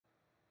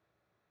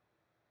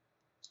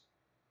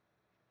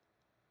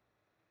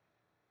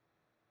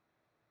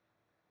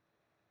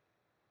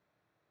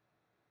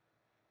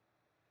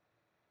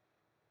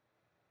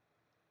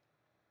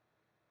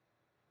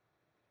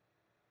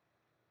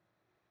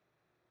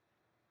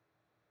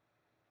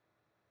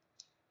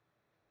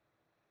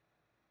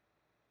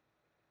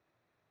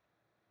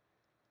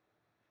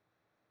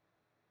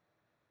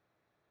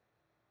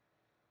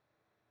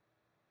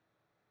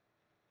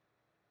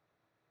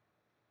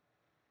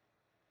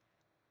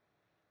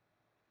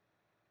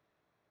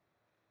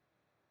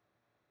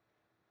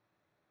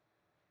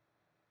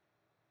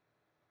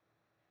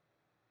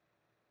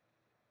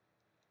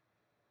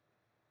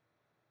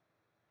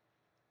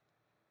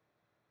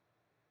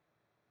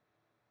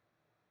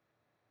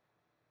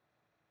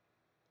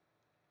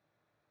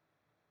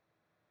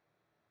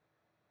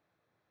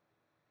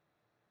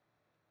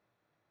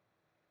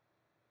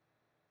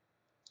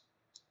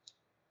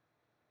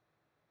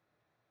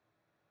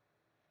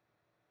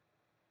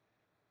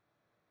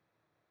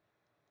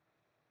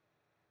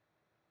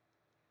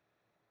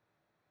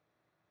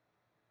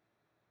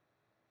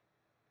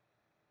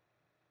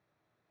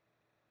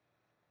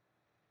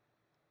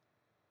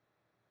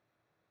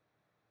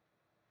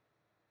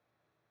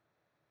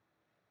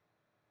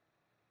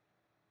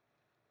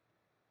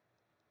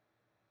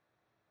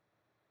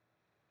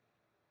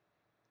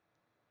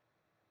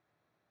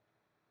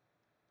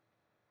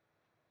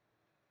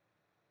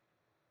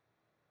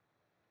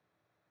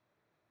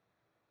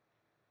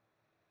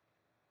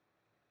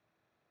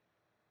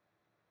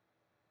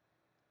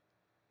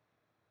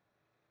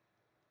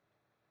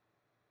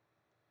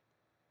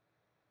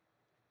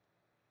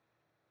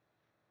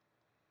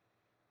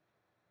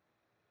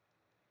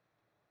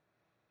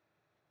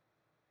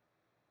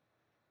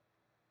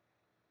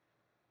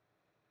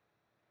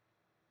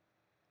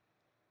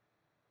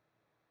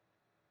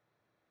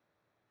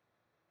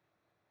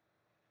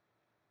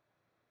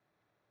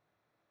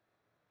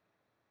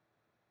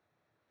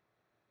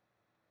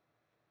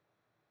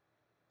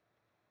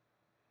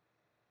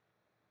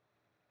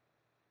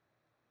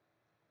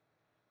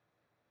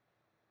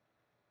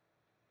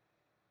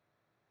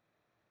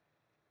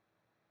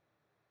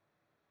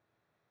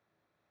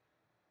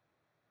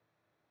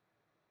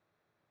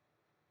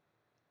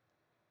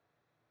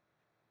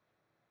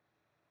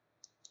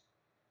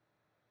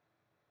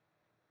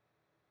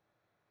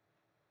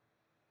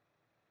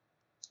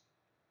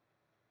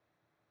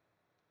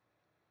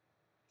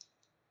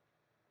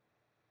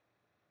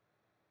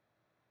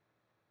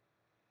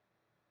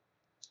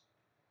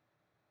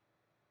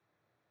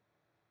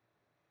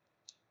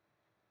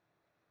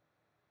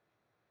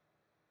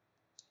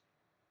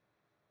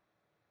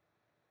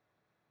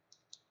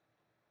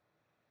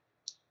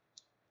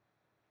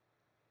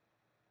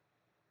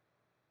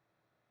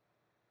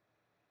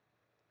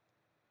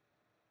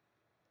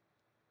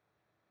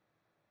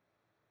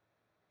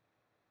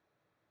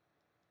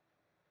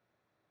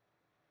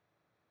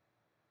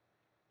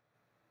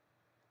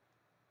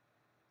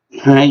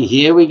All right,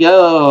 here we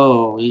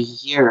go. We're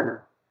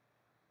here.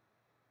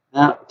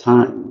 About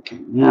time. Okay,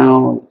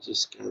 now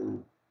just gotta.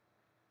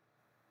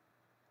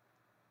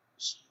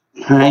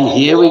 All right,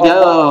 here we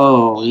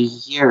go. We're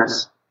here.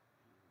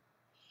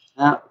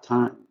 About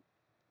time.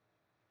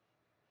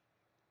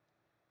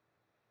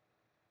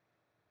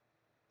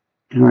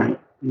 All right,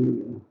 here we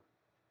go.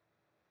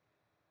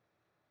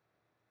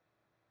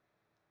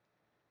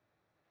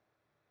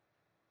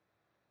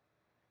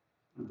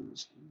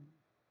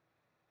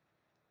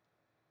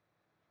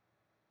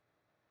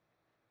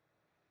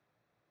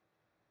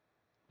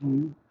 I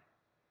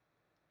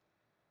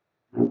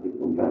have to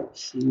go back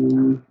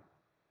here.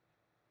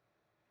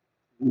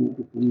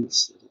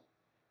 Let's see.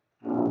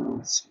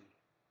 Let's see.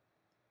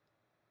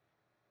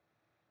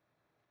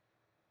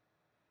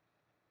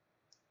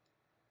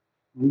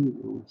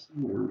 I'm going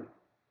here.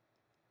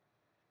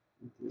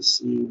 Let's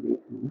see.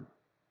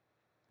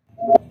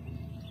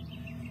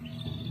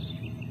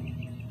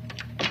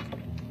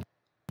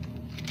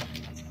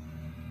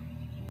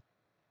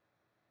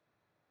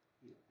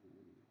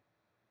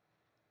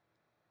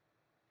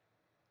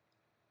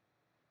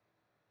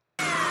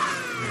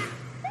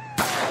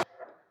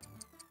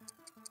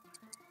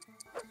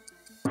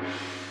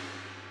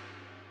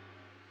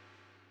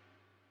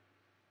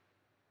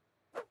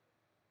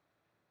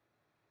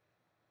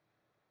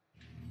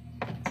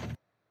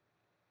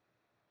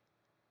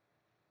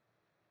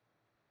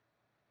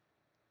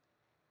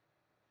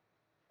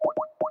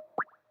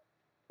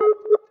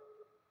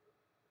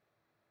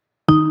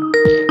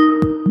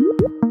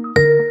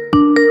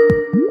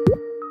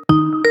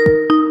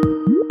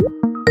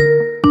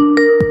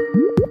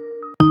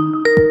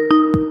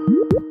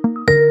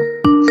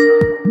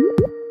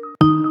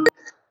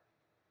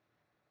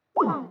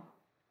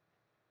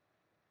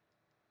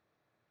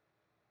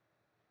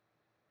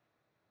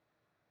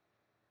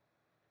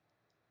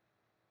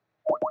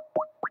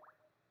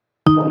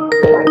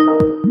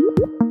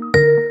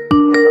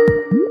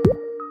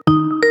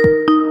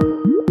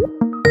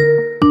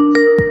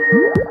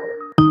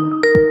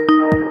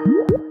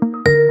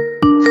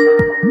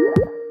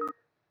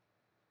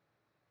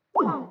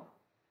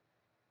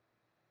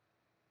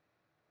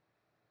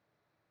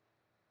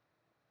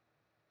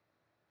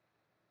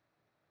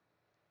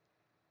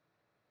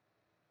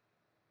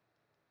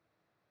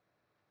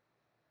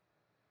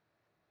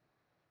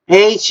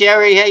 Hey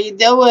Sherry, how you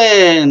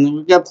doing?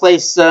 We're gonna play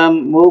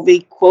some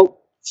movie quote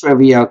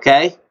trivia,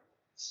 okay?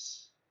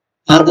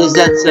 How does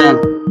that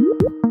sound?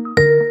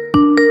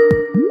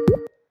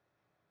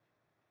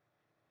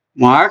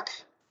 Mark?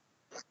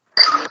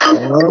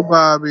 Hello,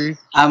 Bobby.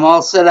 I'm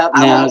all set up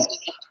now.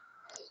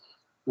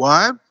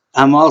 What?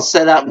 I'm all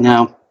set up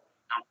now.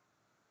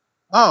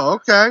 Oh,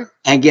 okay.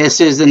 I guess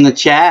who's in the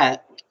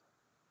chat?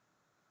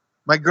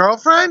 My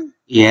girlfriend?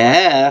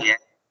 Yeah.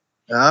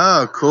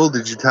 Oh, cool.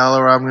 Did you tell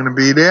her I'm going to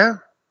be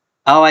there?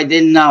 Oh, I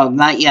didn't know.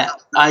 Not yet.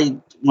 I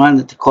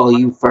wanted to call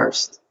you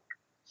first.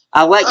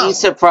 I'll let you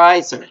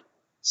surprise her.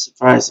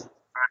 Surprise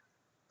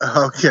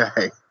her.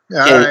 Okay.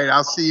 All right.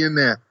 I'll see you in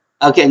there.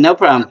 Okay, no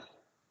problem.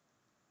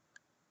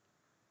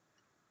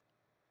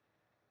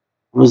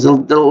 It was a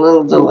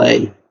little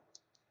delay.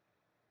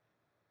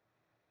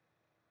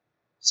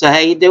 So how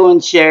you doing,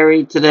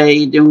 Sherry, today?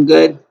 You doing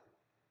good?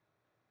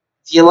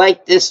 If you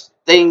like this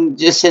thing,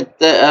 just hit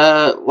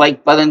the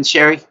like button,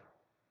 Sherry.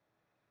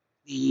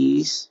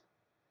 Please.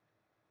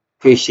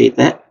 Appreciate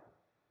that.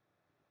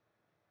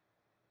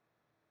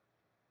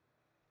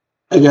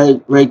 I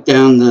gotta write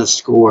down the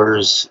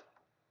scores.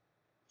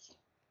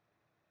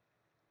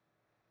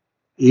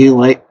 You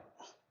like?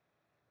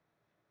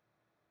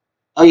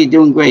 Oh, you're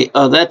doing great.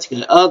 Oh, that's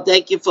good. Oh,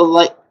 thank you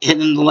for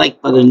hitting the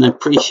like button. I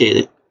appreciate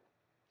it.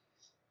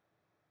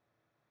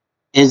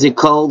 Is it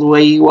cold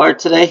where you are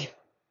today?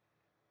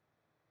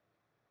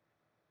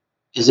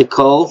 Is it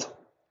cold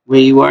where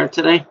you are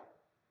today?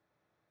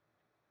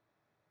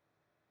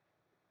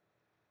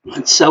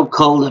 It's so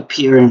cold up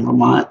here in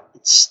Vermont.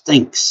 It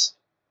stinks.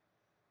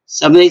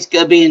 Somebody's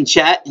going to be in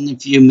chat in a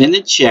few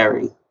minutes,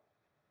 Sherry.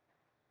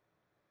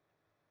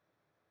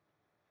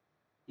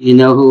 You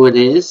know who it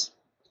is?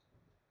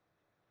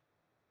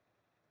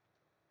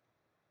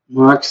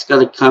 Mark's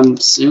got to come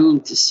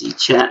soon to see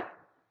chat.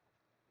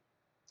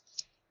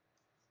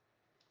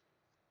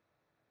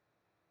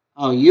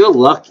 Oh, you're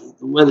lucky.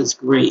 The weather's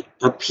great.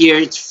 Up here,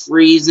 it's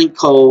freezing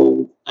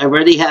cold. I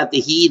already have the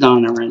heat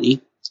on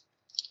already.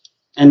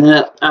 And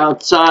then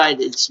outside,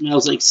 it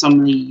smells like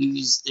somebody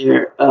used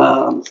their,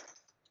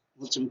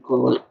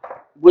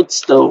 wood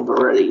stove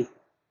already.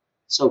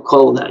 So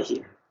cold out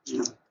here.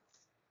 Yeah.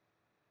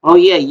 Oh,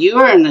 yeah, you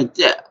are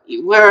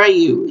where are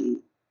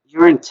you?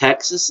 You're in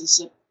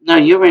Texas? No,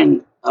 you're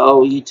in,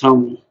 you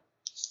told me.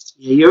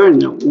 Yeah, you're in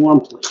the warm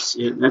place.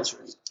 Yeah, that's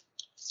right.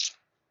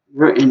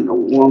 You're in the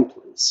warm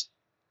place.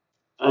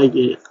 I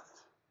get it.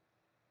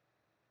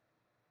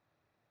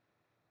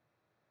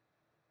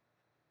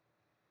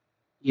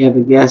 You have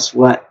a guess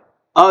what?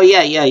 Oh,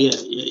 yeah. You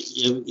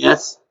have a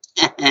guess?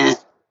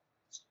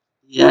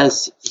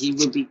 Yes, he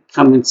will be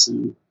coming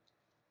soon.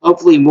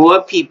 Hopefully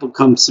more people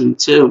come soon,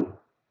 too.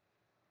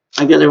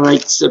 I gotta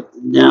write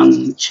something down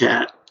in the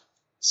chat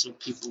so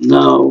people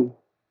know.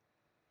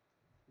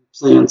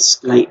 Play on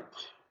Skype.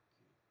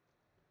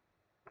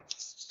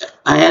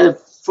 I had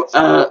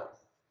a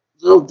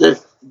little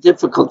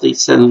difficulty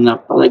setting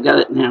up, but I got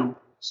it now.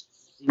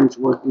 Everything's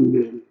working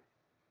good.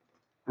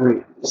 All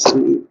right,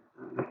 so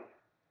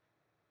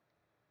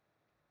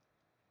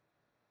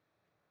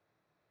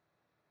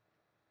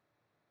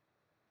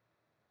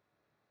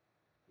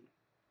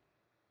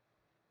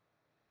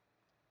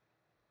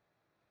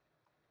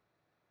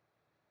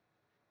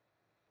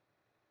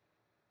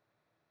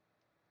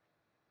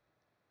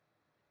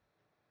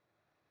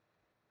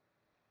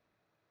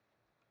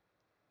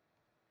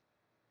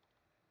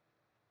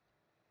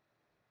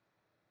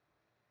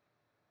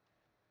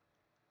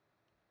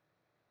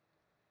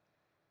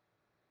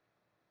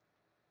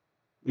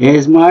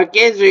here's Mark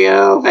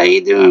Israel. How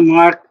you doing,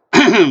 Mark?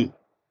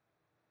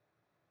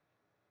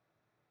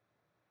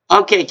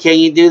 Okay, can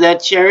you do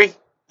that, Sherry?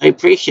 I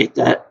appreciate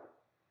that.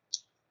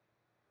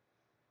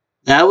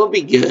 That would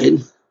be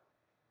good.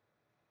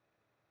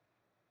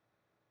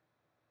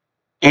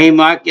 Hey,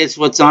 Mark, guess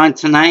what's on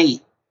tonight?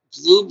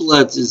 Blue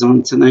Bloods is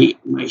on tonight.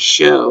 My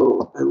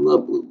show. I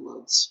love Blue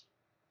Bloods.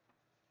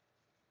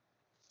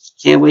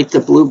 Can't wait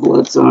till Blue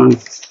Bloods on.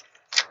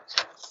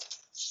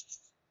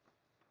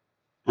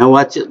 I'll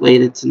watch it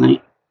later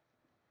tonight.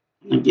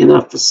 When I get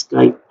off of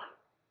Skype.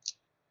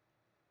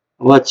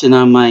 I'll watch it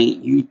on my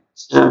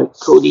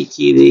Cody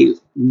TV.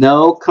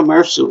 No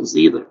commercials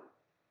either.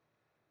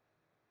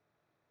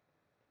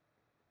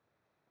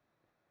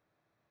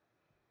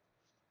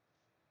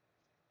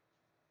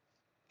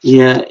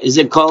 Yeah, is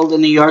it cold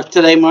in New York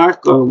today,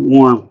 Mark, or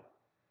warm?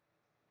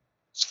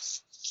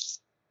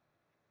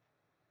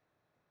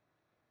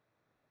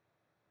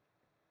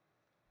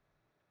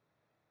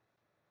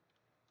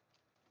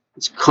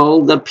 It's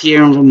cold up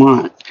here in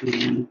Vermont,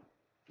 man.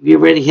 I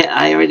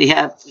already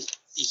have the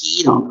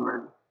heat on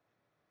already.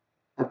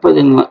 I put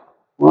in a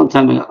long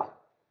time ago.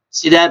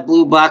 See that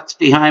blue box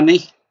behind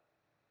me?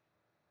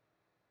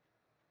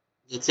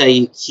 That's how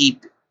you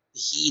keep the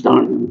heat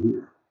on in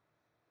here.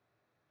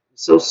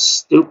 It's so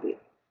stupid.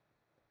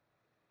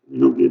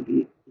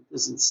 It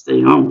doesn't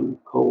stay on when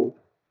it's cold.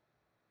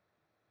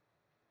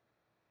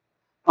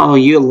 Oh,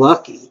 you're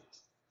lucky.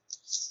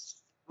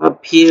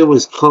 Up here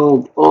was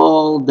cold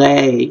all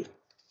day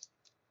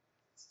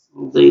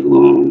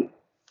long.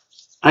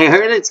 I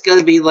heard it's going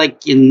to be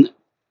like in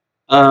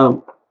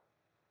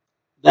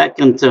back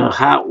into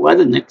hot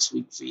weather next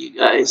week for you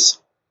guys.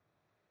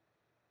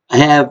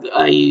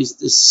 I use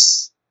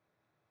this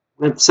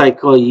website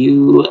called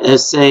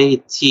USA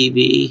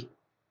TV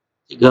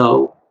to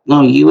go.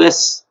 No,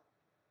 US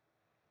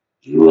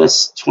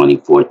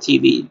 24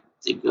 TV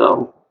to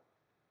go.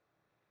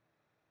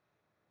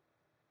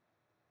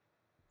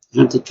 I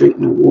have to drink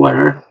my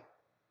water.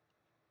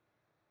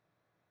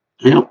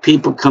 I hope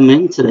people come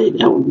in today.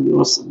 That would be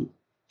awesome.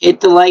 Hit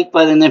the like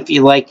button if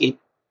you like it.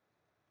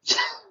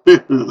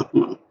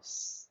 Alright,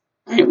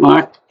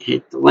 Mark,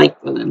 hit the like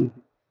button.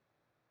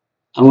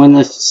 I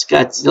wonder if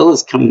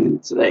Scottzilla's coming in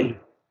today.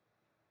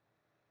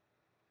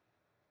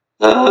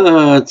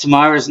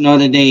 Tomorrow's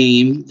Notre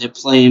Dame. They're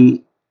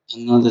playing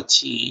another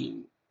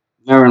team.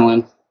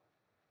 Maryland.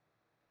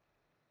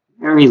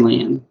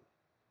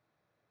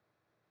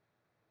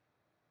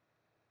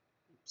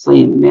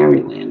 Playing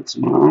Maryland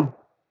tomorrow.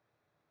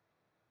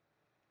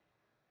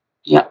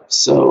 Yeah,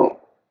 so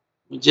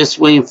we're just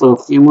waiting for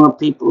a few more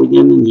people to get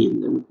in here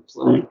and then we can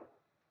play.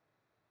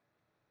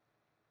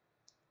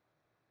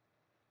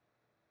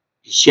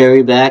 Is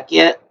Sherry back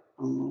yet?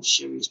 Oh,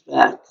 Sherry's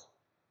back.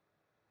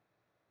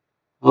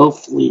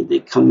 Hopefully they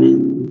come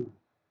in.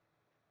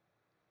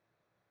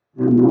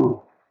 I don't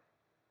know.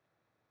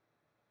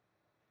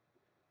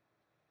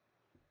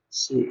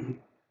 Let's see.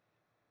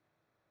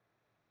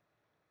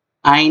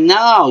 I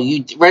know,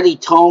 you already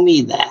told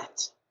me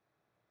that.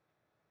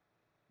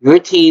 Your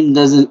team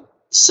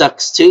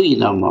sucks too, you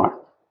know,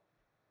 Mark.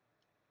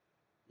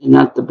 You're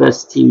not the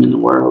best team in the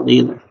world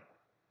either.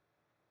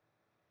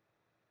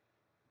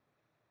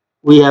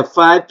 We have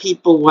 5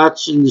 people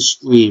watching the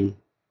stream.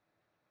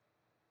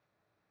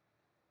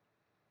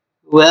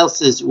 Who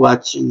else is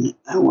watching?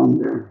 I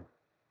wonder.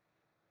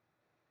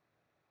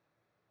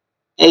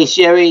 Hey,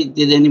 Sherry,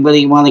 did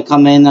anybody want to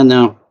come in or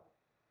no?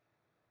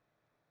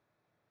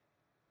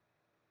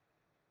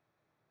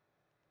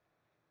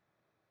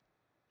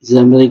 Is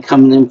anybody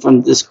coming in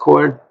from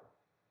Discord?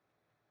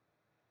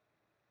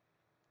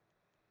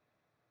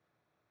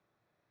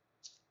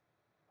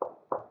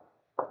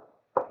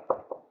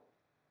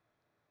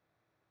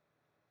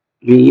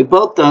 I mean, you're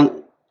both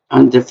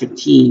on different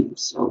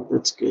teams, so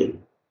that's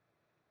good.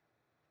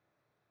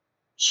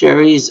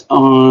 Sherry's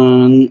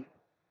on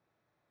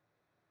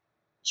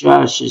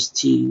Josh's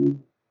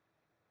team.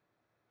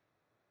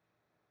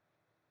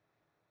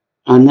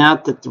 I'm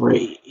out to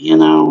 3. You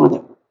know,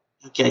 whatever.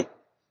 Okay.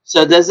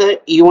 So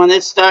you want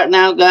to start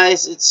now,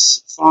 guys?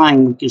 It's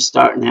fine. We can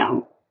start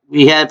now.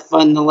 We had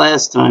fun the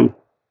last time.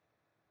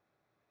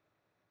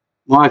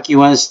 Mark, you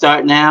want to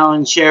start now?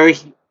 And Sherry,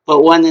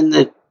 put one in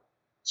the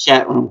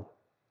chat room.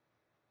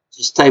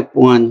 Just type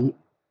 1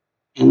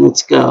 and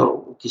let's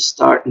go. We can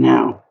start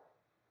now.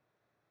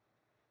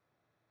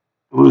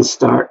 I want to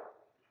start.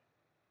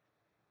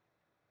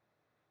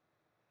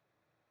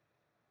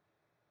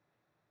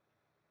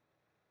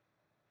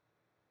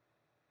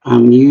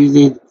 I'm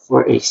muted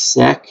for a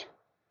sec.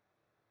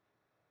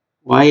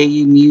 Why are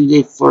you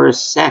muted for a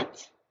sec?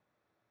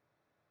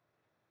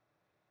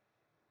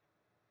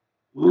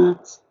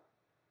 What?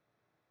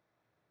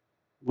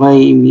 Why are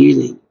you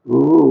muted?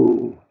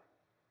 Ooh.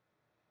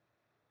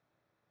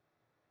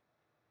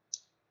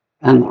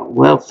 I don't know.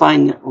 We'll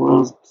find it.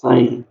 We'll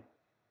play.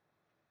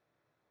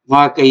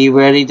 Mark, are you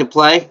ready to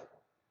play?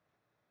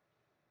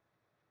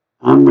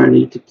 I'm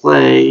ready to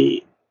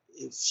play.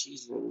 If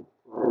she's ready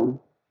to play.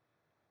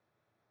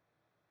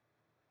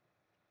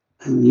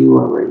 And you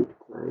are ready to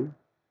play.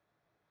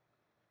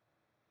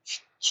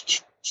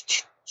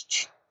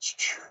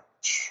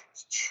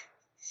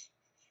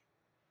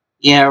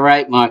 Yeah,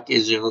 right, Mark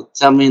Israel.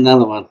 Tell me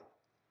another one.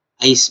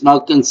 Are you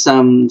smoking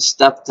some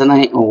stuff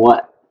tonight or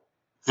what?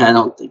 I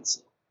don't think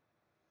so.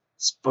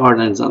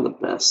 Spartans are the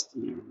best.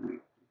 Yeah, right.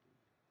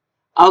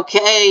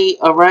 Okay,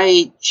 all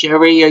right.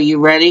 Sherry, are you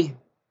ready?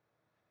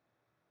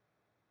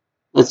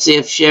 Let's see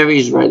if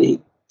Sherry's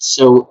ready.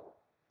 So,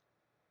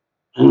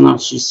 I don't know.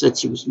 She said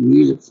she was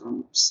muted for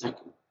a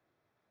second.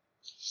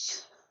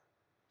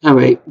 All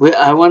right.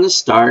 I want to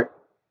start.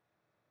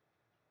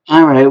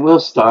 All right, we'll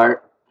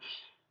start.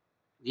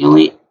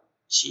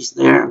 She's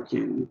there. Okay.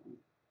 I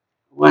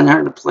want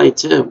her to play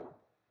too.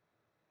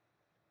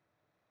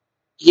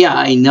 Yeah,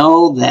 I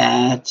know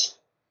that.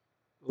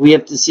 We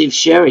have to see if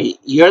Sherry,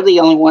 you're the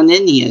only one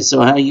in here,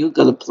 so how are you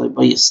going to play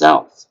by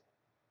yourself?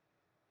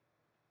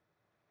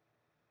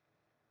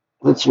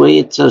 Let's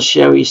wait until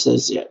Sherry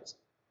says yes.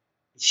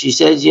 If she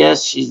says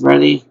yes, she's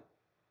ready.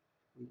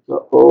 We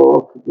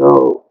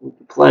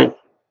can play.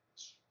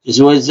 Because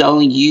it was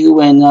only you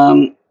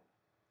and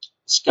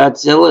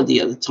Scottzilla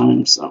the other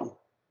time, so.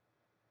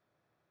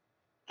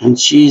 And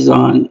she's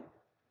on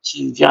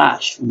Team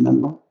Josh,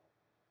 remember?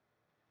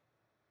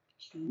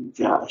 Team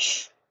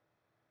Josh.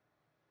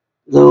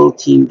 Little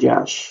Team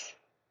Josh.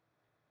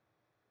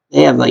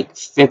 They have like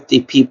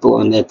 50 people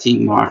on their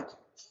team, Mark.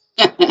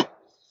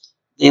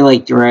 They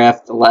like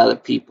draft a lot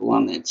of people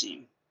on their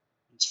team.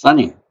 It's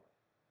funny.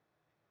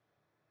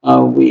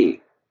 All right,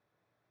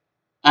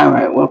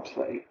 we'll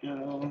play.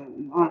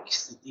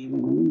 Mark's the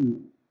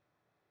one.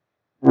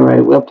 All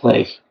right, we'll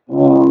play.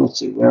 Let's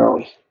see, where are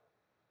we?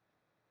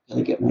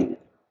 Gotta get my.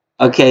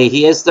 Okay,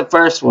 here's the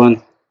first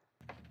one.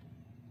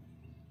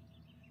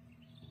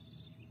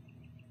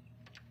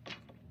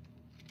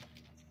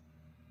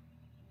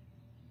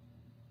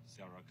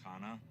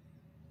 Saracana?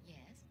 Yes.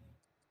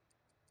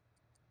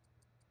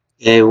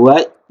 Okay,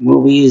 what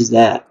movie is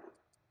that?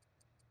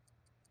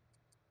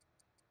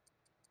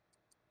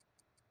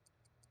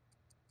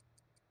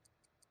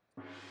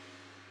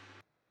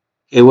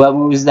 Okay, what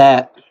movie is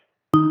that?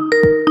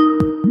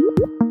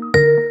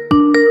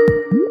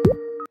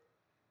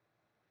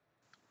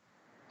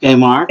 Okay,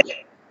 Mark.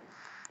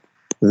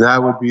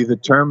 That would be the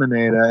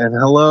Terminator. And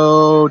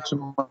hello to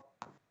my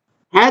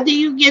How do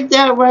you get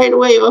that right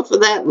away off of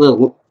that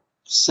little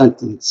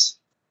sentence?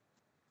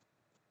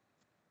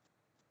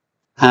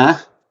 Huh?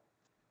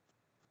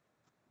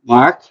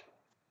 Mark?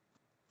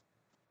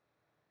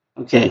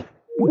 Okay.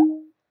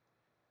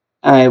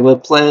 All right, we'll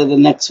play the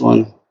next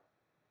one.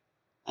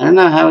 I don't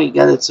know how he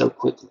got it so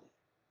quickly.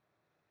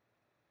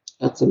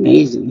 That's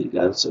amazing he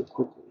got it so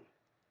quickly.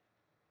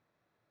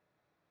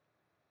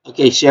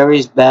 Okay,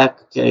 Sherry's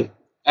back. Okay.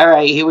 All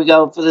right, here we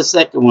go for the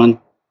second one.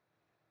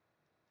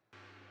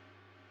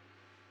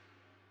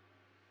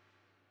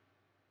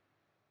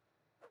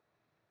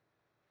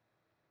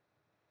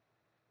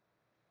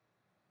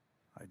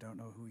 I don't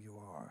know who you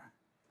are.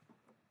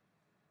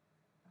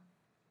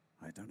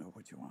 I don't know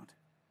what you want.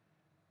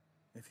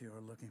 If you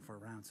are looking for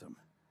ransom,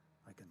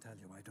 I can tell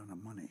you I don't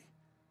have money.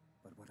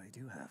 But what I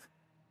do have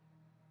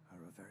are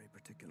a very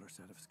particular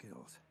set of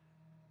skills.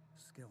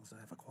 Skills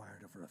I have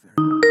acquired over a very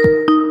long time.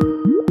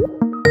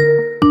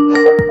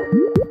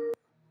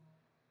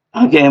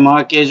 Okay,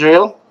 Mark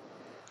Israel.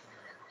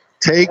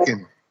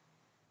 Taken.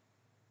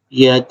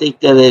 Yeah, I think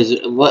that is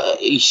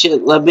what you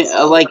should let me.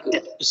 I like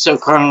so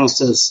Colonel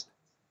says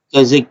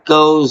because it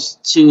goes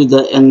to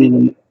the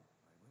end.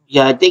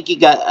 Yeah, I think you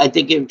got. I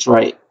think it's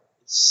right.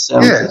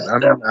 Sounds Yeah,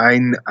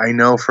 I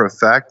know for a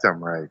fact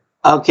I'm right.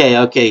 okay.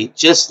 Okay,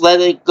 just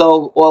let it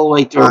go all the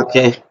way through.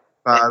 Okay.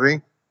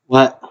 Bobby,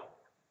 What?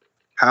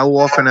 how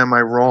often am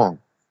I wrong?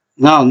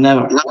 No,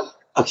 never.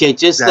 Okay,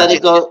 just let That it is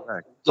go.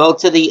 correct. Go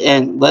to the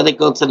end. Let it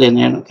go to the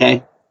end.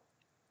 Okay.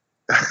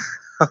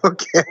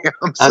 Okay,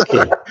 I'm Okay.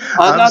 sorry.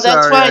 Oh I'm no, that's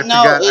sorry. fine.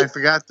 No, I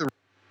forgot the.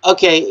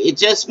 okay. It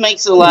just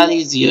makes it a lot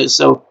easier.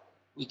 So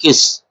we can,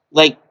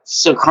 like,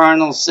 so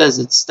Cardinal says,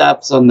 it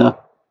stops on the.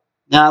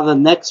 Now the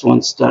next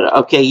one started.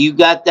 Okay, you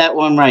got that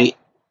one right.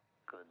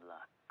 Good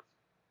luck.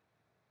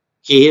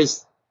 Okay,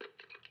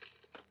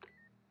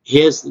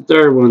 here's the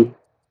third one.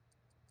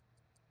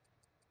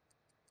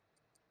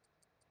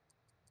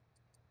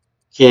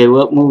 Okay,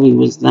 what movie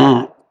was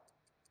that?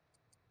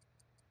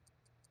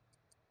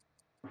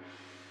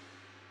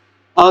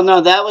 Oh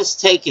no, that was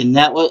taken.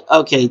 That was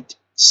okay.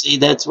 See,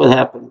 that's what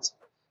happens.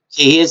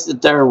 Okay, here's the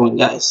third one,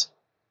 guys.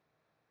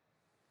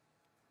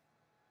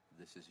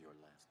 This is your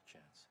last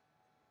chance.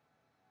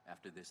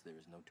 After this, there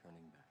is no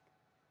turning back.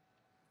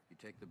 You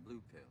take the blue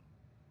pill.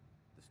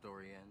 The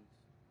story ends.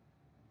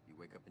 You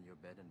wake up in your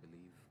bed and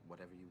believe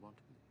whatever you want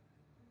to believe.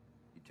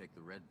 You take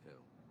the red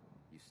pill.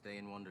 You stay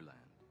in Wonderland.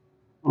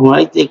 Oh,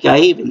 I think I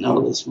even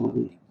know this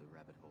movie. Deep the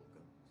rabbit hole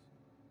goes.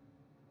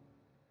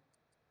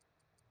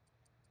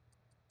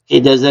 Okay,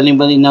 does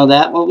anybody know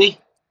that movie?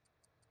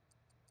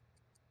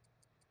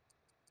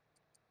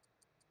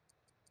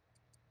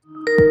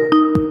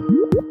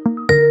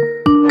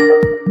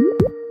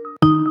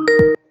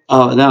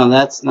 Oh no,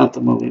 that's not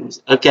the movie.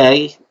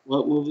 Okay,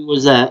 what movie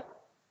was that?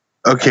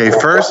 Okay,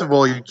 first of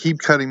all, you keep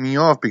cutting me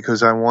off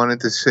because I wanted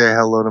to say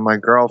hello to my No,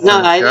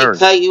 girlfriend, I Sherry. didn't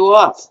cut you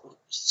off.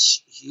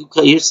 You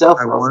cut yourself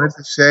I off. wanted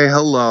to say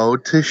hello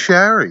to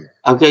Sherry.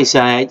 Okay, so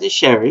I had to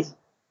Sherry.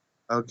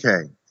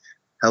 Okay.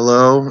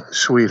 Hello,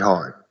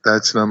 sweetheart.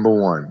 That's number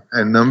one.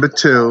 And number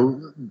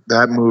two,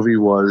 that movie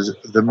was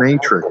The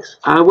Matrix.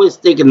 I was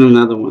thinking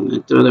another one.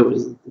 I thought it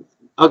was.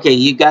 Okay,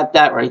 you got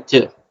that right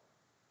too.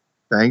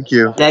 Thank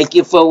you. Thank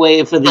you for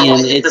waiting for the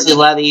end. It's a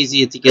lot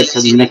easier to get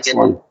to the next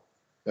one.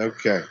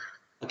 Okay.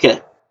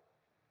 Okay.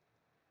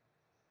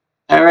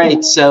 All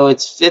right, so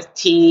it's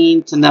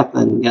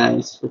 15-0,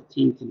 guys.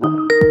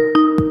 15-0.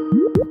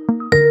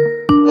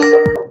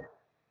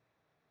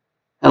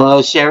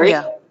 Hello, Sherry.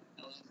 Yeah.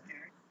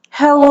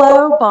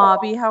 Hello,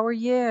 Bobby. How are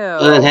you?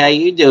 Good. How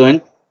you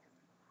doing?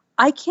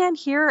 I can't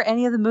hear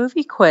any of the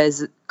movie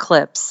quiz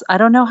clips. I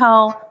don't know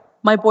how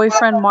my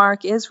boyfriend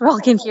Mark Israel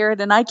can hear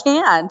it and I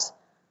can't.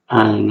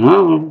 I don't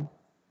know.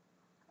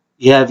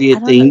 You have your I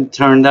don't thing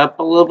turned up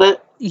a little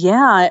bit?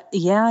 Yeah,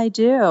 I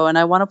do, and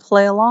I want to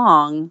play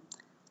along.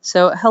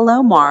 So,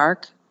 hello,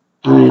 Mark.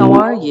 I How know.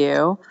 are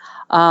you?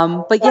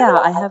 But yeah,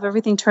 I have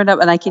everything turned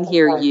up, and I can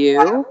hear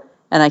you,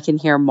 and I can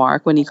hear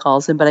Mark when he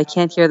calls in, but I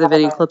can't hear the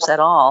video clips at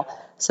all.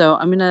 So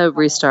I'm gonna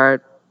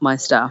restart my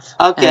stuff.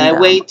 Okay, and,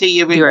 wait till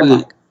you be right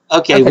reboot. back.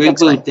 Okay, Okay,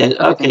 thanks, bye. reboot that.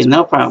 Okay, Okay, thanks,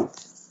 no bye. problem.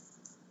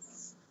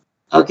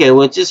 Okay,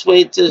 we'll just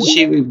wait till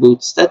she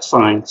reboots. That's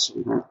fine,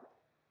 sweetheart.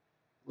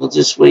 We'll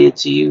just wait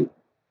till you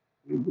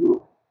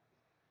reboot.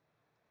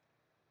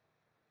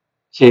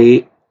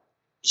 Okay,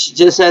 she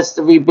just has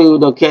to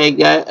reboot. Okay,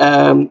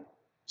 guy.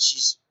 She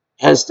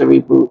has to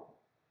reboot.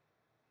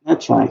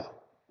 That's fine.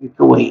 We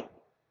can wait.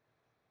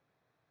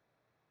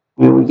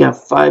 Well, we got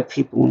 5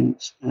 people in.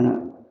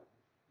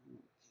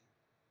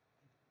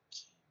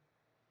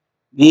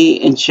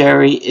 Me and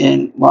Sherry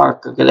and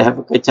Mark are gonna have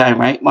a good time,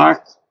 right,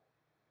 Mark?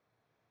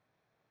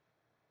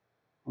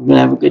 We're gonna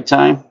have a good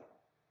time.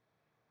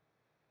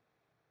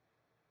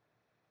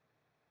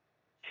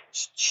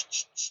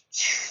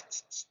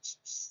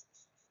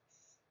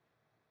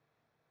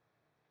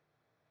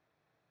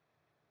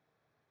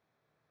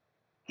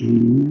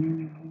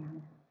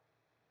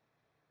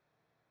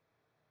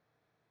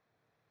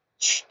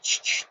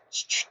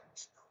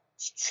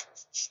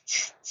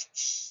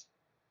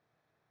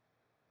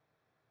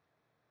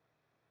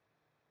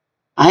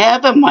 I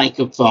have a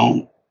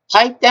microphone.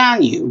 Pipe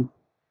down, you.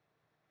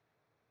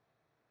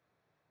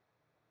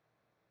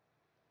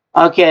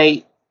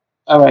 Okay.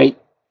 All right.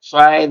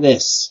 Try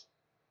this.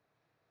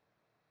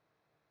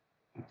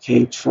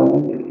 Okay, try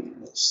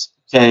this.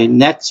 Okay,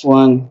 next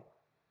one.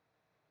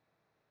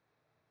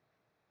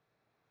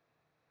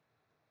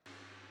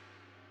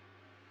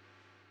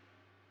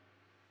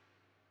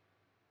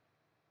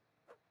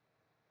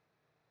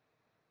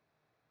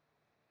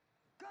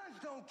 Guns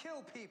don't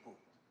kill people.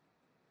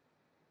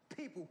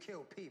 People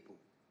kill people.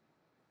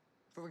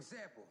 For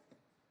example,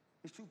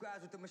 these 2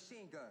 guys with the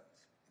machine guns.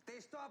 If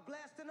they start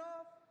blasting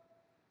off,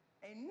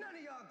 ain't none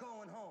of y'all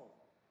going home.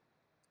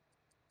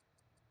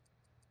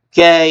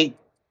 Okay.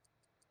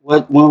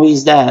 What movie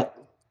is that?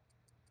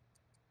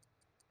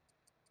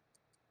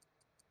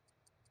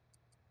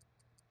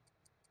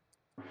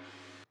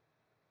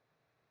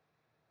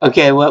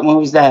 Okay, what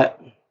movie is that?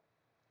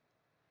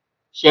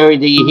 Sherry,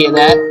 do you hear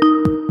that?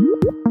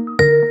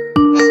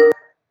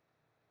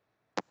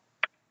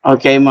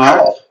 Okay,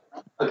 Mark.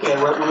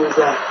 Okay, what movie is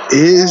that?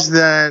 Is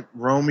that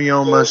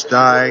Romeo Must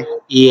Die?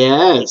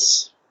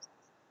 Yes.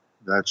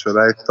 That's what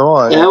I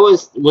thought. That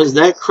was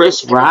that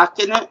Chris Rock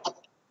in it?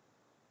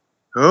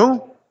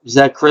 Who? Was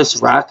that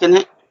Chris Rock in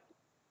it?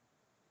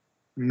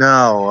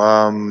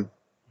 No.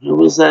 Who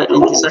was that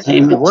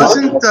entertainment?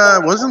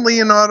 Wasn't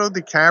Leonardo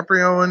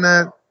DiCaprio in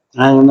that?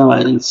 I don't know.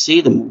 I didn't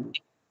see the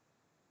movie.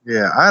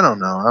 Yeah, I don't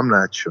know. I'm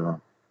not sure.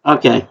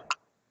 Okay.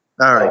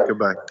 All right,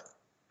 goodbye.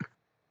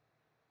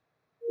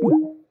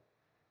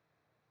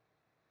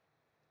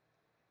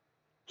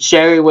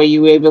 Sherry, were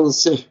you able to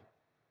see?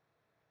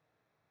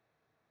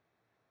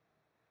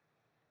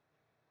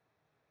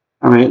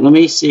 All right, let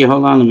me see.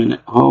 Hold on a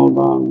minute. Hold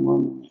on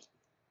 1 minute.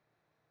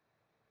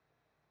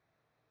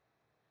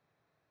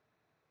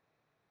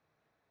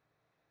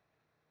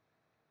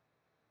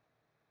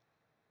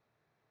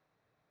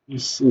 Let me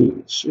see.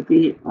 It should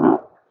be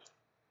up.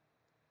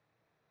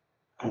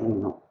 I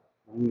don't know.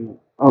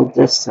 Oh,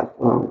 desktop.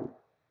 Oh.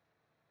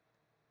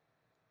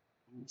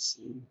 Let's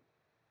see.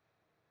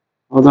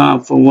 Hold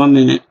on for 1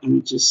 minute. Let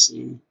me just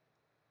see.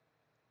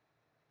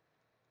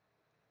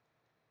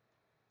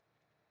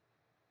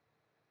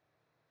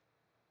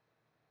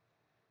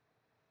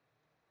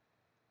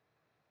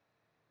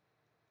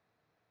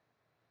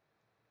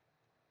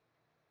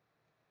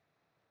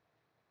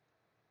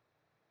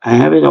 I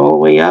have it all the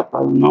way up.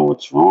 I don't know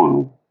what's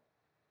wrong.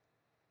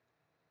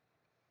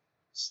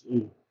 Let's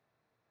see.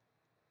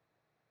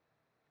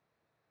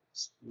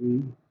 Let's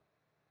see.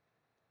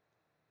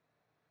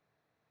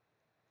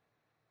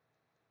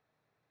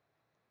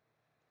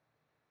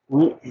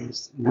 What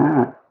is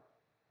that?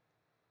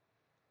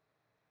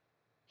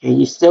 Okay,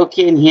 you still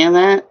can't hear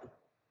that?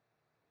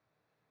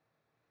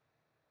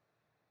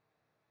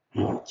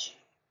 I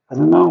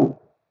don't know.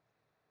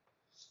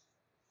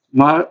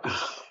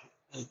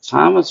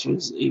 Thomas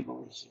was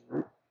able to hear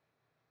it.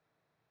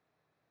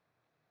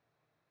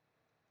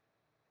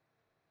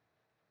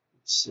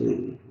 Let's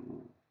see.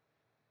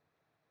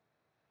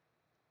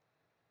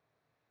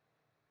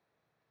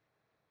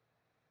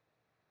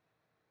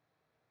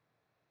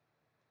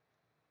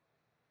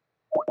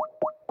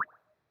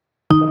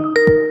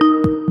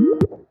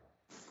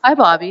 Hi,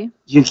 Bobby.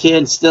 You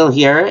can still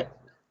hear it?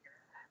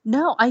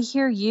 No, I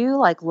hear you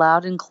like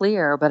loud and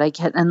clear, but I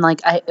can't. And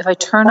like, if I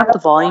turn up the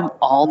volume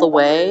all the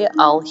way,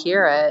 I'll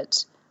hear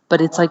it.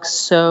 But it's like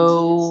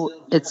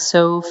it's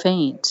so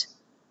faint.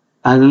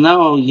 I don't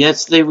know.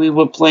 Yesterday we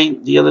were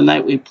playing, the other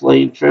night we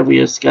played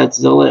Trivia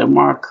Godzilla and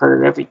Mark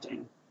heard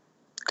everything.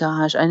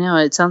 Gosh, I know.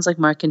 It sounds like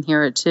Mark can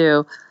hear it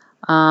too.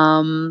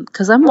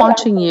 'Cause I'm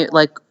watching you.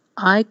 Like,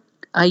 I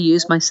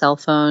use my cell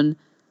phone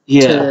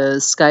to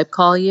Skype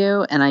call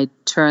you, and I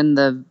turn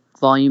the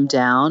volume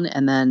down,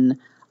 and then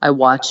I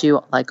watch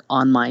you like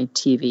on my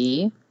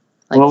TV,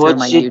 like through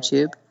my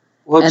YouTube.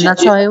 And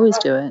that's how I always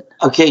do it.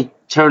 Okay,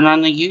 turn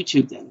on the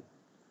YouTube then.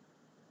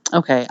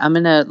 Okay, I'm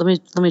gonna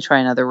let me try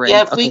another ring.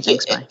 Yeah, if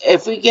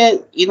we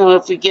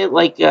get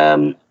like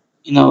I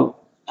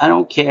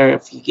don't care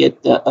if you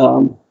get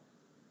the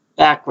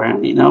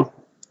background,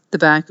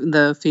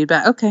 The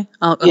feedback. Okay,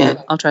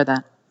 I'll try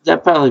that.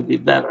 That'd probably be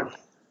better.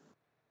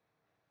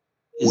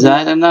 Cause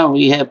I don't know,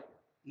 we had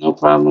no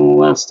problem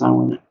last time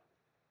with it.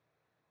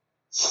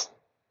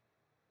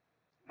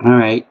 All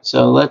right,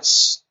 so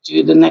let's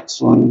do the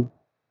next one.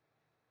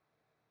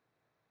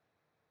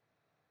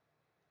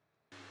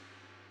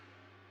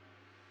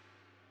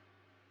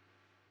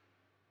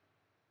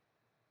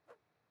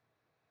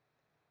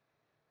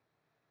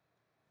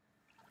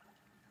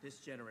 This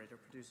generator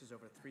produces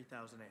over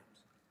 3,000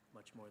 amps,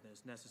 much more than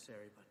is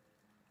necessary, but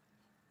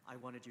I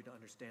wanted you to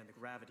understand the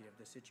gravity of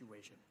the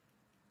situation.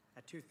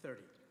 At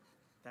 2:30,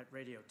 that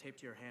radio taped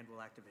to your hand will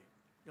activate.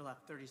 You'll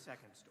have 30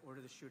 seconds to order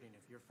the shooting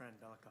of your friend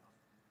Belikov.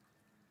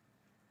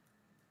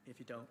 If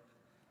you don't,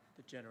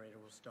 the generator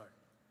will start.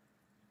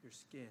 Your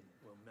skin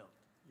will melt.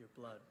 Your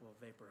blood will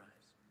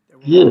vaporize. There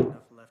won't be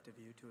enough left of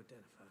you to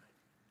identify.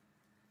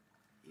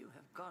 You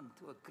have gone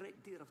to a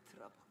great deal of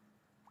trouble.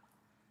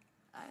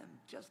 I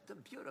am just a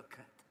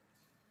bureaucrat.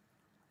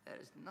 There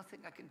is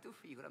nothing I can do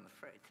for you, I'm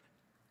afraid.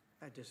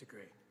 I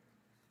disagree.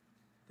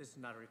 This is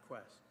not a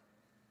request.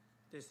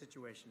 This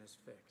situation is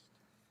fixed,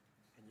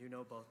 and you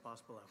know both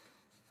possible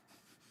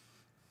outcomes.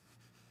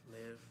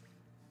 Live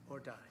or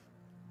die.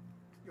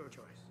 Your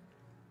choice.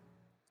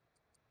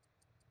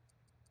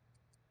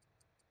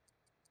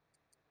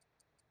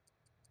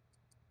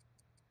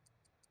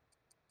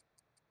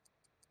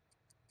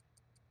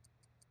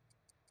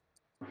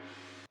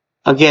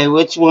 Okay,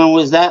 which one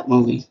was that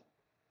movie?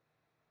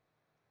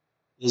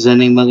 Does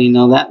anybody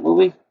know that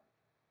movie?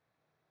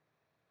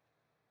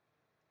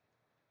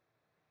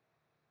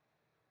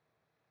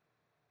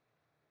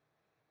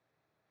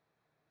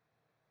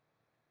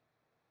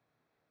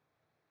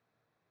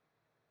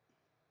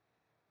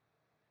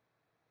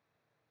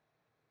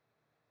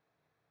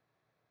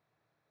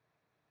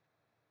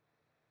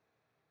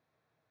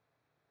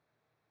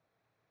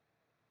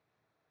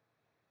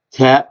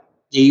 Tap.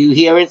 Do you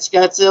hear it,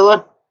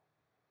 Scottzilla?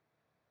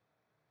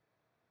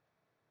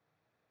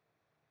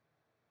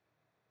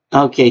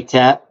 Okay,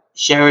 Tap.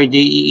 Sherry, do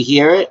you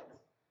hear it?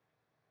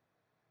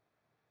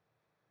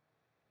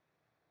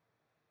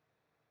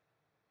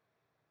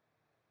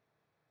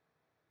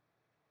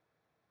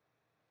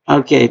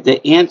 Okay,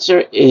 the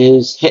answer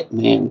is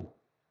Hitman.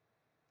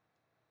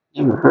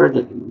 Never heard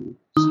of him.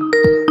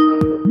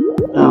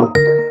 Oh.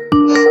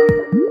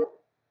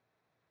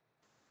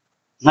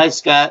 Hi,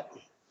 Scott.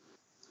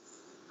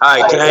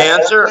 Hi, can I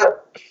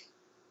answer?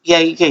 Yeah,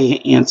 you can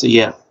answer,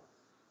 yeah.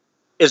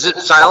 Is it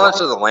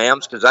Silence of the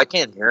Lambs? Because I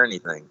can't hear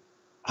anything.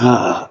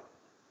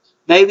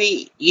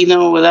 Maybe, you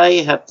know what I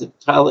have to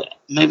tell it.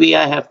 Maybe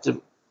I have to,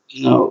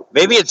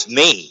 Maybe it's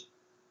me.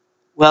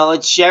 Well,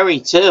 it's Sherry,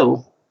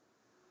 too.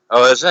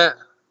 Oh, is it?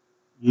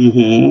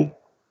 Mm-hmm.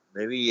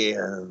 Maybe,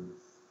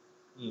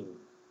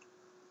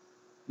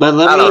 But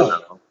I don't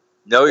know.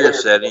 Know your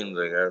settings,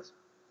 I guess.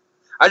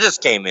 I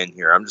just came in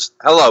here.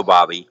 Hello,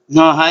 Bobby.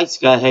 No, hi,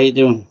 Scott. How you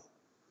doing?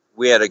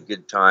 We had a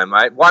good time.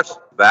 I watched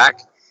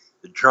back.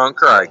 The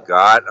drunker I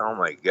got, oh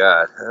my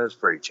God, that was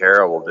pretty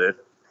terrible, dude.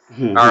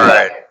 All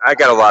right, I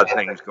got a lot of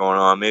things going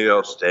on. Maybe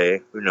I'll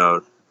stay. Who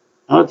knows?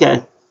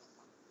 Okay.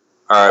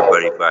 All right,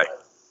 buddy. Bye.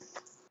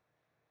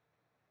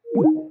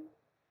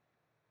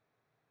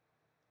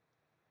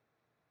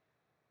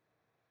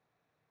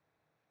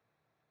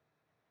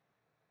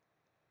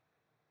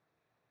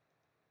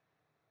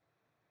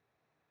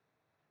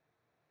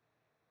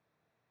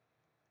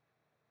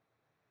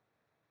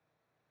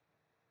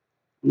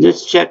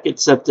 Just check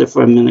accepted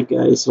for a minute,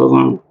 guys. Hold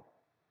on.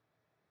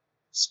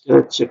 Just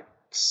gotta check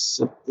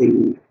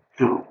something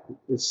out with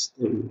this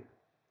thing.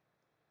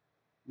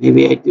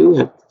 Maybe I do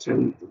have to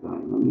turn it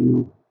on. Let me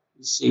know.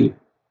 Let's see.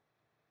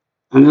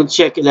 I'm gonna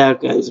check it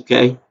out, guys,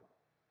 okay?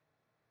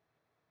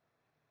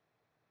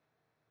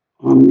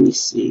 Let me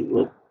see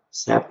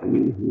what's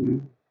happening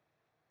here.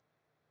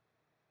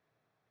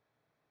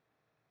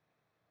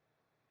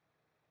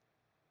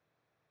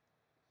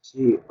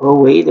 See,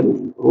 oh, wait a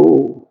minute.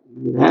 Oh,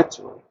 that's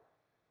why.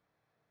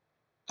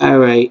 All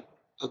right.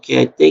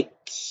 Okay, I think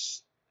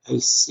I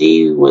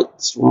see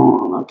what's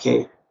wrong.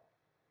 Okay.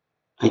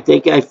 I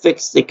think I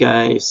fixed it,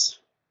 guys.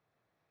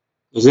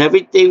 Because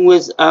everything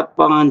was up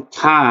on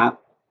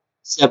top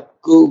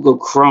except Google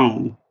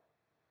Chrome.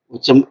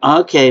 Which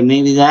okay,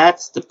 maybe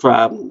that's the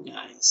problem,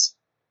 guys.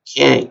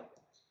 Okay.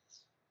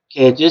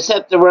 Okay, I just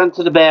have to run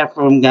to the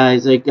bathroom,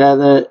 guys. I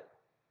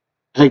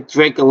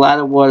drank a lot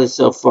of water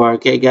so far.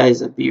 Okay,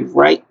 guys, I'll be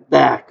right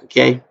back,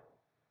 okay?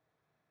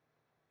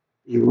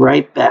 Be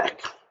right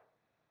back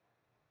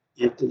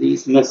after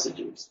these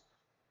messages.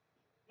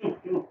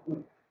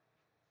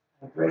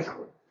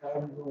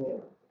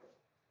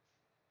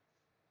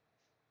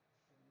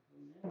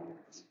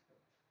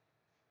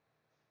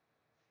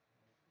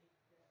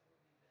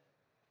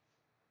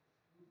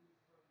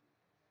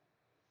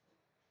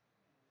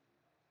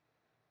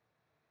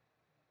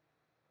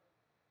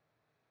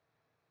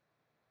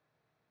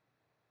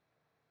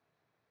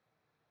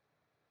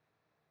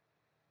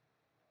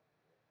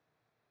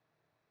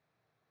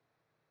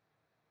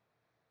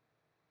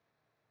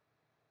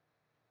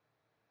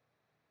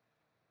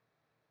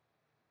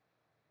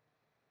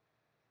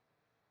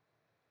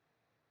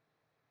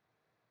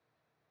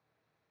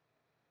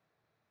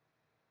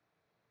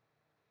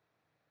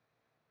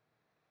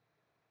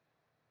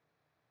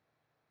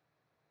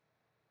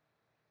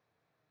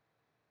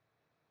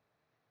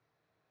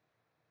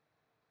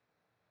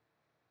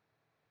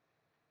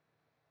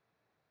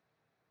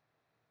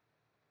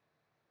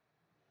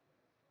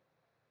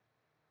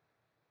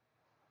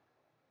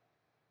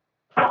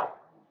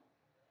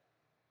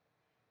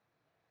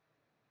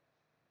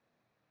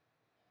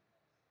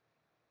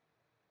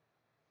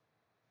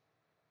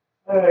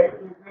 Alright,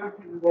 we're going to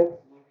the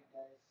next movie,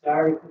 guys.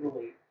 Sorry for the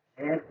wait.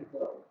 I have to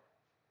go.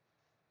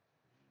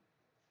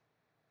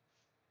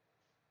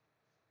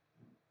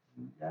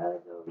 Gotta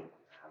go.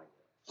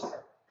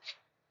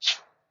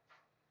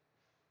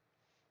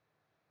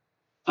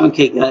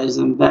 Okay, guys,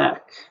 I'm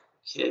back.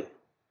 Okay.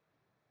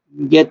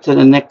 We get to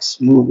the next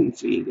movie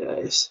for you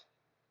guys.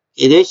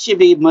 Okay, this should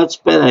be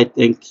much better, I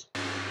think.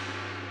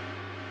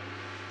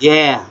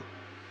 Yeah.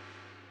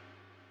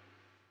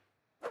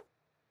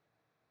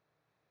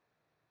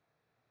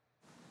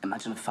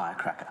 Imagine a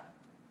firecracker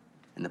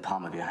in the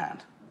palm of your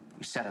hand.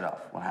 You set it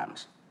off. What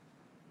happens?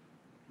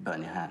 You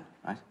burn your hand,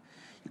 right?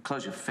 You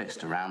close your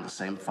fist around the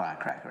same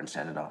firecracker and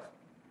set it off.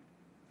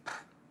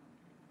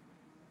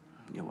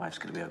 Your wife's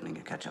going to be opening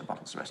your ketchup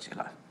bottles the rest of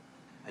your life.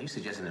 Are you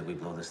suggesting that we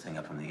blow this thing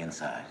up from the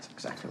inside? That's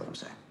exactly what I'm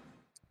saying.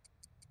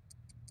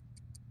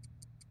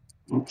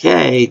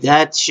 Okay,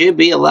 that should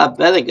be a lot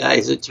better,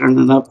 guys. It turned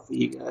it up for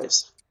you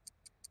guys.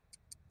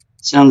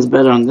 Sounds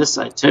better on this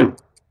side, too.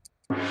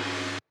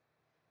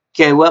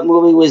 Okay, what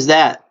movie was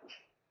that?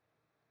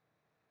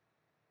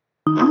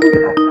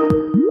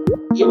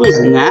 It was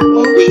in that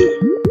movie?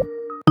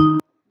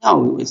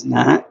 No, it was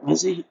not,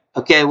 was he?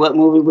 Okay, what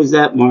movie was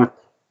that, Mark?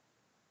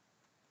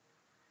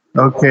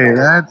 Okay,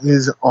 that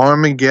is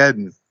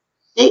Armageddon.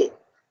 Hey,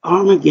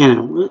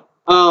 Armageddon.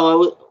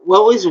 What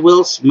was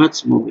Will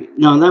Smith's movie?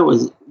 No, that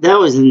was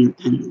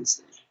Independence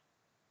Day.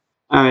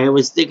 All right, I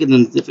was thinking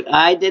of different.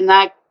 I did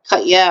not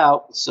cut you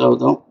out, so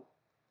don't.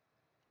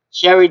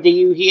 Sherry, do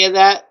you hear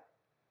that?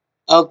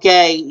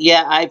 Okay,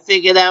 yeah, I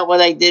figured out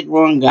what I did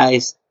wrong,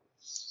 guys.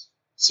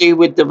 See,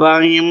 with the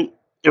volume,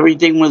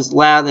 everything was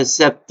loud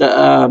except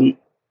the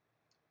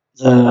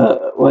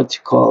what's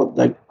it called?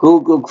 The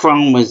Google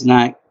Chrome was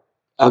not.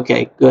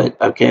 Okay, good.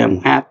 Okay,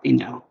 I'm happy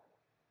now.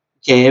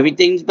 Okay,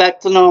 everything's back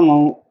to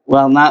normal.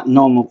 Well, not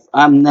normal.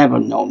 I'm never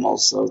normal,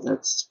 so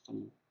that's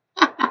funny.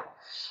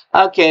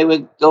 Okay,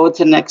 we'll go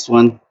to the next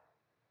one.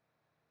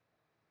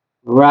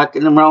 We're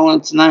rocking and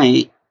rolling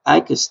tonight. I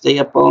could stay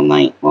up all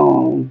night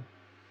long.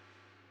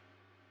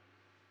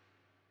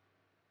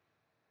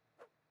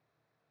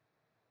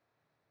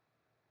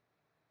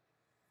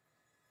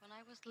 When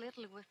I was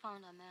little, we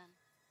found a man.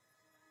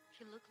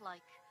 He looked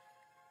like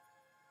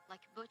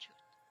butchered.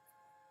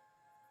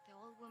 The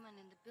old women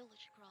in the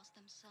village crossed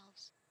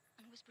themselves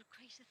and whispered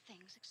crazy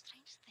things,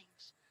 strange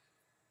things.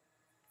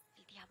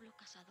 El diablo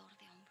cazador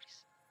de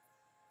hombres.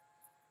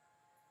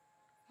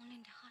 Only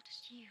in the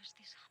hottest years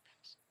this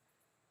happens.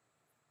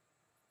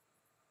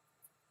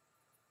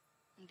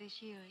 this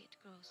year it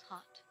grows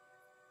hot.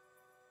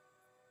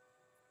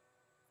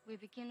 We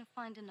begin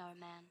finding our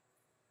man.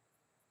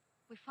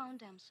 We found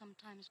them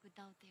sometimes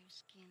without their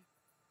skin,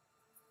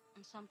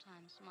 and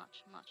sometimes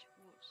much, much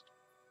worse.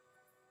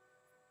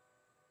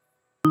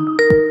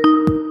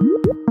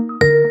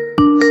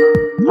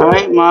 All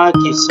right, Mark,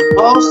 you're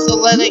supposed to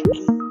let it.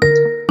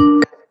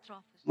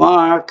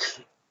 Mark,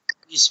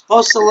 you're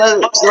supposed to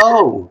let it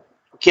go.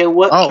 Okay,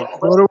 what? Oh, I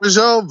thought it was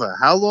over.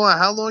 How long?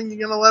 How long are you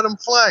gonna let him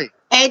play?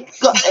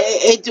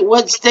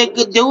 What's they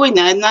doing?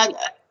 I'm not.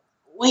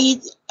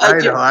 Wait. I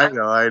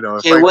know.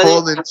 If Okay, I what?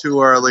 called in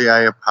too early,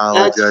 I That's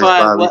apologize,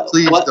 fine. Bobby.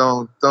 Please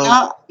don't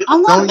No,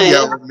 I'm not mad.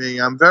 yell at me.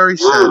 I'm very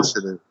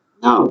sensitive.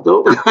 No,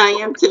 don't. I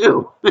am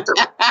too.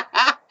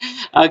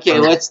 Okay,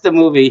 what's the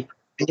movie?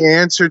 The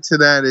answer to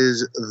that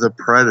is The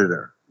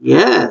Predator.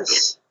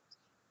 Yes,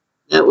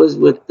 that was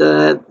with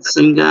the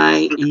same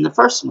guy in the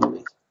first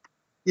movie.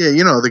 Yeah,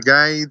 you know the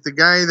guy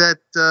that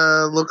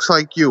looks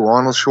like you,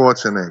 Arnold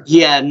Schwarzenegger.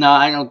 Yeah, no,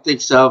 I don't think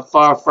so.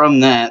 Far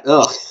from that.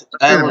 Ugh,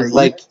 that was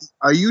like.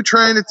 Are you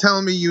trying to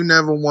tell me you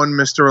never won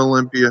Mr.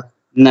 Olympia?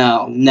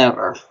 No,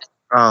 never.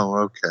 Oh,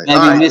 okay. Maybe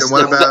all right. Then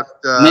what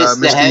about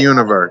Mr.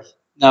 Universe?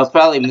 No,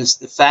 probably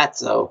Mr.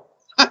 Fatso.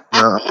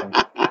 Okay.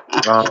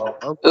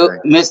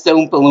 Mr.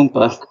 Oompa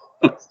Loompa.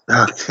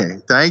 Okay,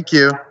 thank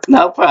you.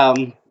 No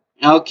problem.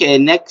 Okay,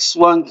 next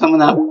one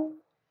coming up.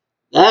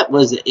 That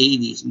was an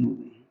 80s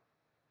movie.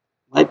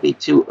 Might be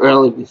too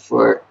early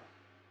before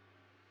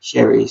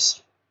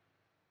Sherry's.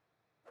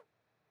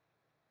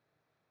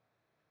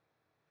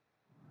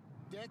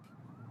 Dick,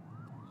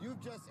 you've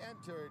just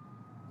entered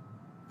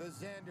the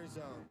Xander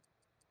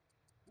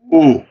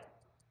zone.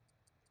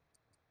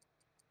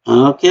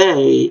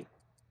 Okay.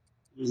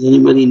 Does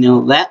anybody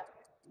know that?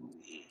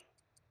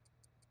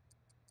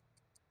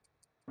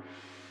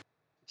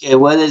 Okay,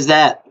 what is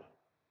that?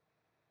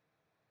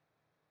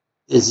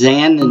 The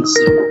Xandon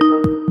zone.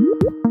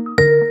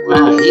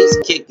 Wow, he's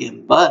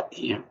kicking butt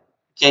here.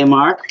 Okay,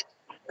 Mark?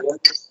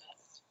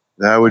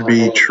 That would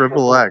be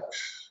Triple X.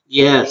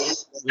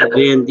 Yes, with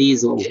Van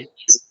Diesel.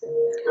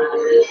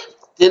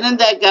 Didn't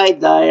that guy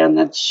die on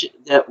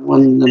that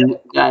one?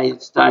 The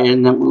guys die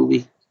in that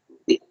movie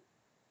in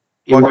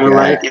real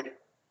life.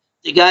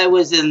 The guy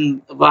was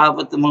involved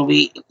with the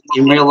movie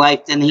in real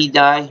life. Didn't he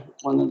die?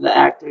 One of the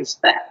actors.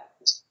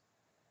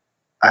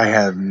 I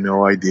have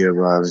no idea,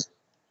 Bobby.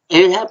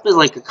 It happened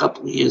like a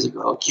couple of years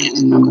ago. I can't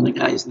remember the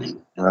guy's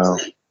name. Well,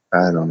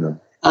 I don't know.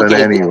 Okay. But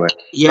anyway.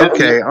 Yeah,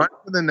 okay, on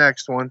to the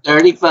next one.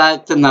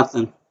 35 to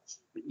nothing.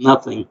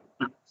 Nothing.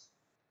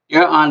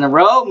 You're on the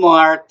road,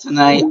 Mark,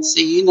 tonight.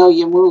 So you know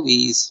your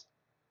movies.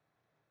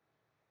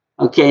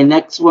 Okay,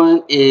 next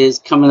one is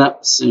coming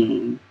up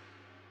soon.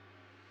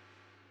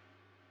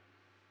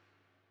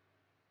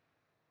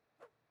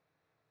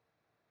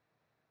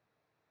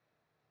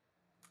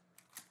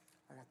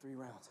 I got 3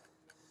 rounds.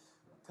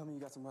 Tell me you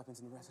got some weapons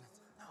in the residence.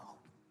 No.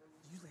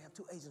 You usually have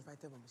 2 agents right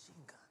there with machine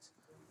guns.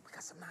 We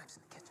got some knives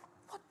in the kitchen.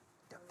 What?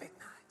 They're big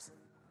knives.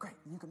 Great.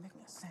 You can make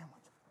me a sandwich.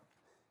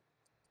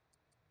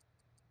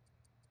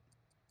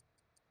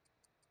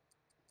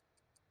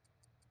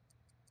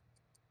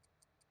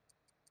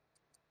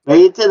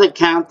 Wait till the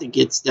counter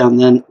gets down,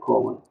 then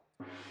call him.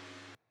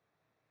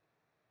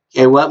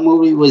 Okay, what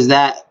movie was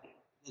that?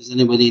 Does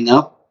anybody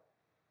know?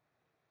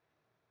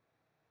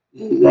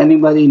 Does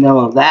anybody know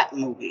of that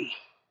movie?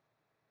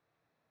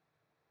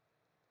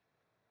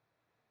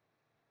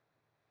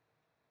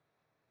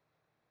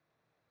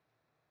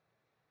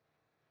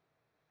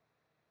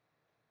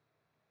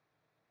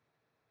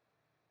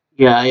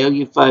 Yeah, I owe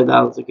you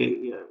 $5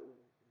 again. Yeah.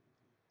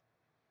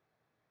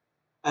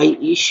 Are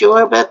you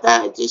sure about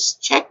that? I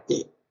just checked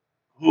it.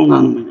 Hold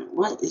on a minute.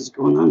 What is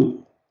going on here?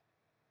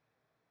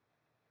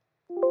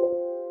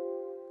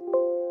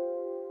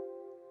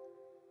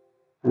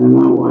 I don't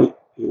know what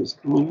is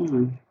going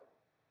on.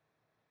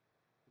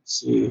 Let's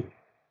see.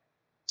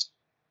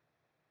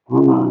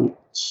 Hold on.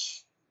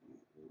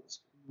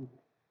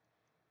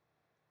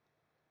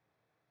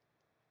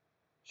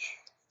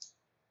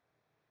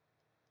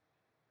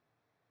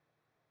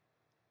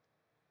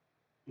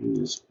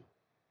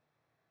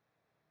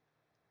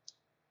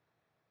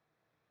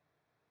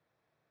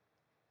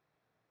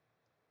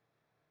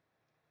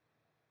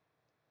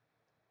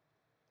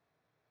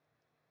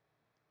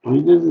 Why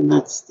doesn't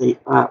that stay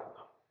up?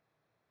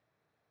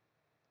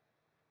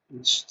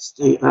 It should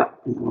stay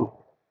up, you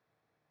know.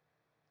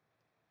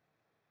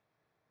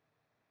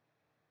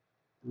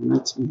 And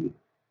that's me.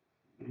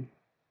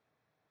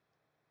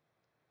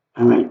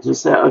 All right,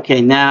 just that.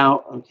 Okay,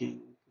 now, okay.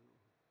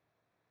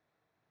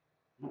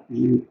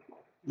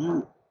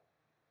 Not.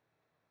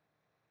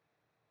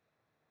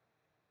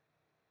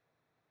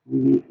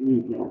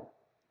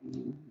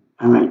 All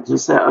right,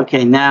 just that.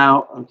 Okay,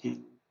 now, okay.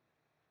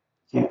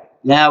 Okay,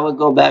 now we'll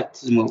go back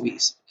to the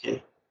movies.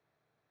 Okay.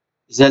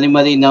 Does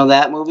anybody know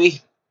that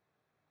movie?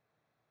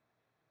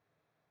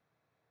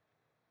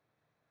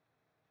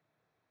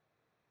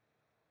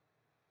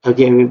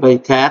 Okay, everybody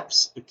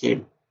taps.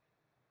 Okay.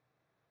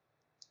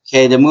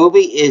 Okay, the movie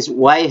is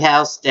White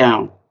House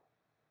Down.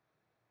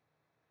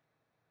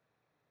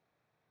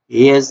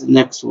 Here's the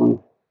next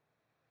one.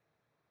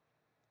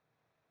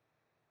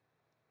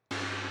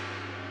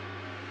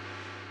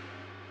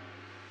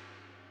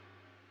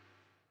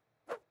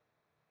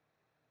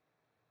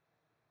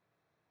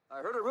 I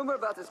heard a rumor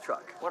about this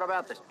truck. What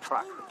about this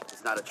truck?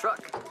 It's not a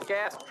truck.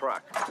 Gas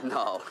truck.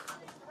 No.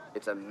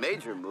 It's a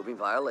major moving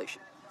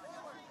violation.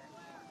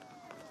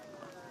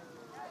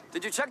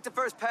 Did you check the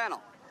first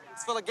panel?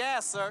 It's full of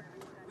gas, sir.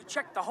 We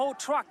checked the whole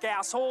truck,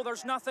 asshole.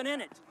 There's nothing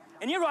in it.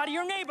 And you're out of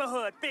your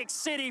neighborhood, big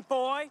city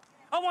boy.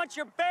 I want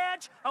your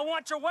badge, I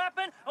want your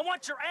weapon, I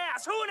want your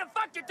ass. Who in the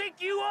fuck do you think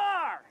you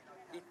are?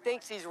 He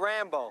thinks he's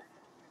Rambo.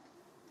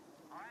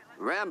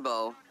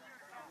 Rambo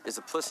is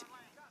a pussy.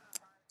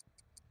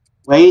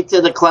 Wait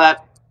till the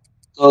clock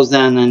goes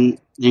down and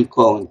then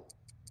call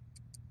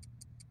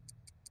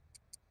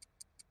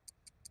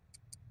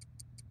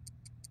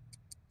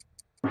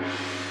him.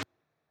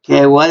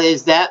 Okay, what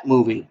is that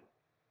movie?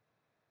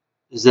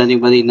 Does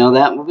anybody know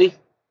that movie?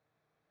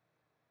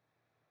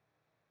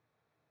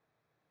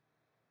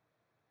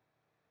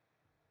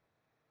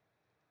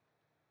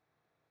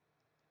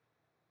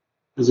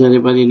 Does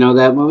anybody know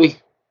that movie?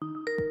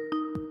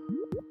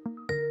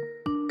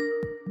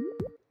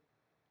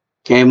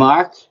 Okay,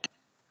 Mark?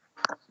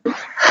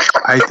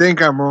 I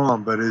think I'm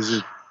wrong, but is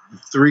it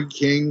Three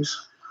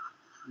Kings?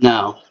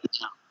 No.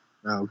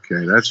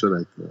 Okay, that's what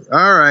I thought.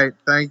 All right,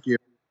 thank you.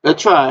 Good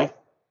try.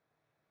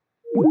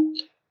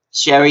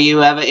 Sherry, you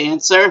have an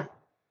answer?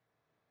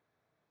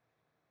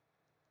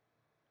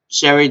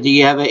 Sherry, do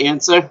you have an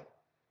answer?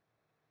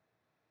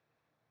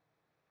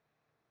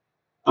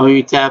 Oh,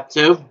 you tap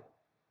too?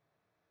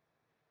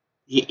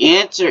 The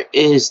answer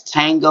is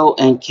Tango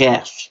and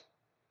Cash.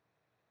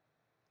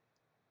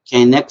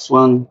 Okay, next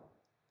one.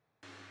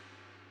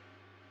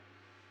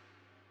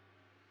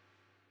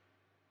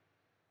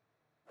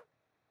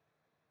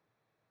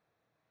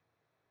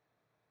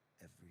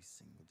 Every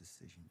single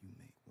decision you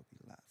make will be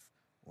life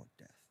or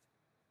death.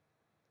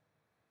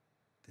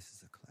 This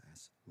is a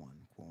Class 1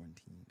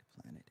 quarantined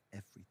planet.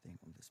 Everything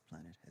on this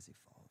planet has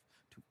evolved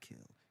to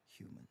kill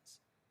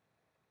humans.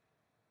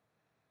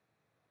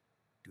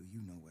 Do you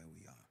know where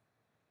we are?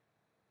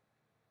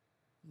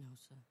 No,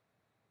 sir.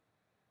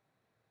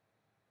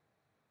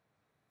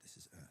 This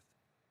is Earth.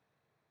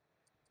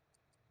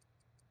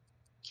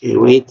 Okay,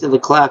 wait till the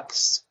clock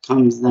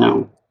comes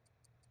down.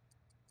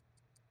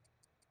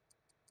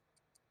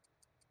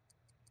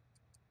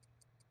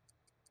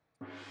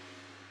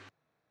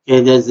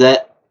 Okay, does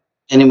that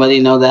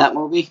anybody know that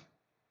movie?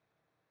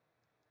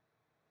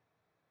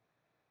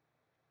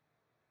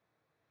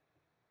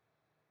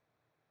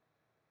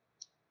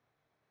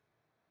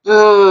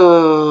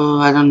 Oh,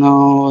 I don't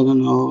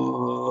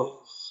know.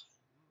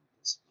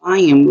 This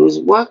volume was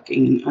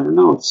working. I don't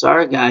know.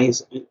 Sorry,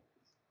 guys. I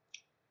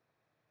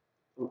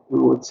don't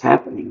know what's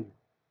happening.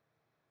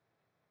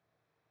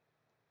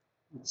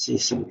 Let's see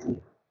something.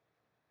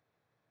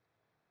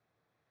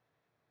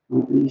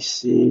 Let me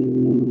see.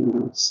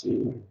 Let's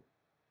see.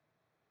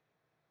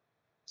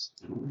 Let's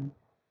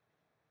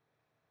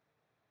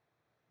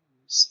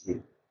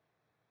see.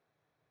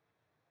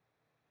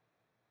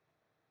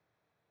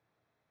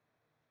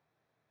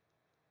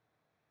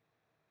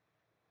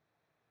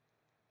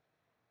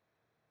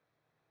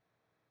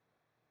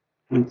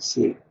 Let's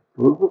see.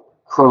 Google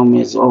Chrome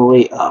is all the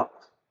way up.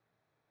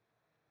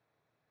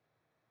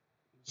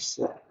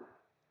 So,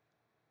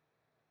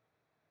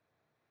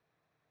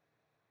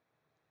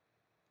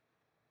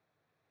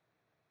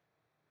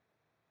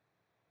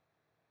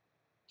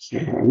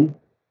 okay.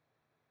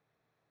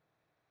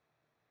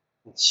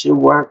 It should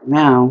work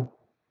now.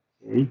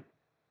 Okay.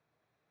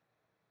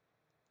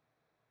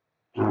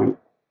 All right.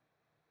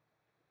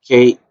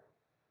 Okay.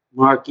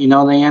 Mark, you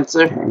know the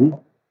answer? Okay.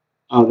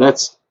 Oh,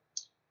 that's...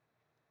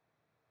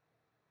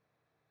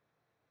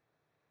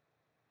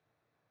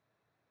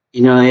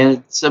 You know the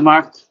answer,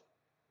 Mark?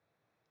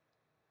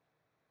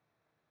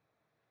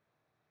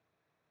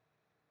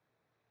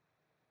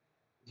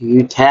 Do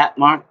you tap,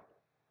 Mark?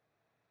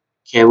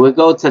 Okay, we'll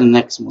go to the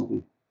next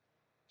movie.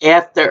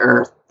 After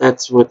Earth.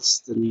 That's what's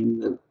the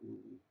name of the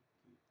movie.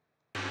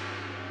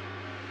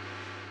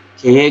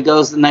 Okay, here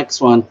goes the next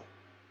one.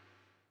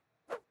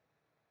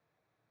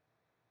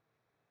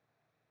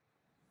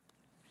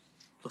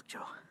 Look,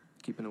 Joe.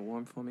 Keeping it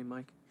warm for me,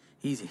 Mike?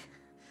 Easy.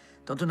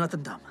 Don't do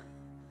nothing dumb.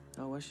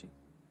 How was she?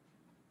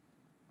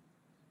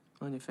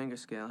 On your finger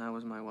scale, how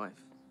was my wife?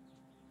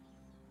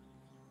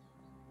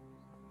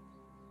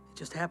 It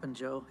just happened,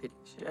 Joe.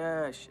 Sure,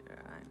 I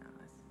know.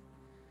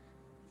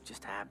 It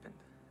just happened.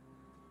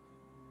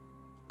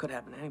 Could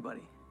happen to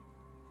anybody.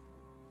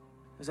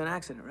 It was an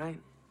accident, right?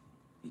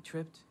 You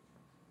tripped,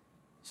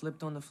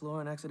 slipped on the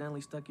floor, and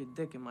accidentally stuck your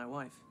dick in my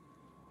wife.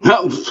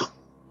 Oops.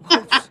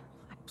 I'm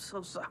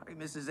so sorry,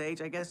 Mrs.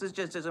 H. I guess this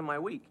just isn't my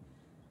week.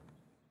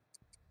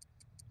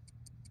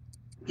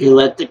 You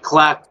let the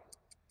clock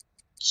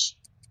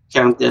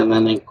count down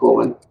and then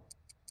call in.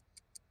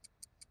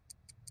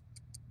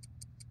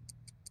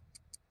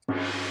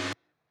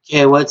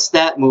 Okay, what's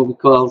that movie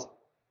called?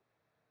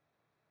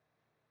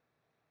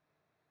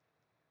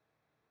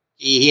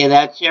 Do you hear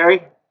that,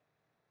 Sherry?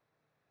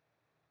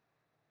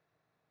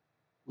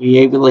 Were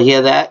you able to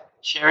hear that,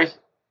 Sherry?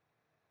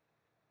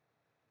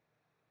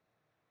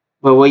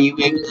 But were you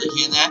able to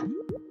hear that?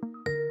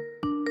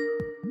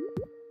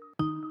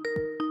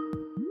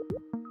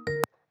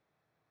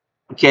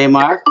 Okay,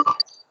 Mark?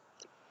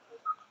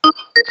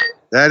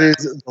 That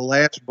is The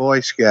Last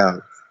Boy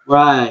Scout.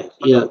 Right.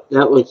 Yeah,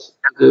 that was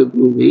a good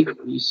movie.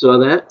 You saw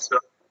that?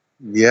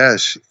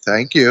 Yes,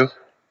 thank you.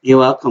 You're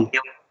welcome.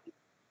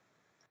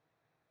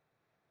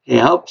 Okay,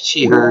 I hope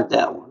she heard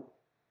that one.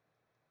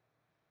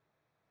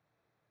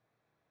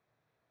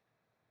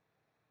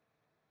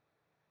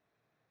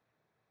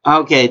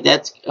 Okay,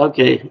 that's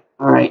okay.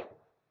 All right.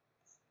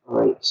 All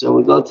right. So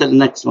we go to the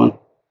next one.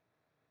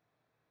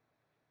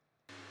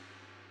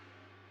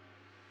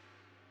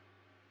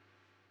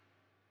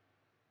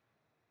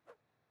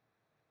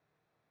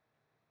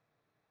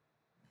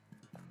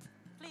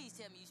 Please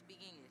tell me you speak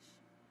English.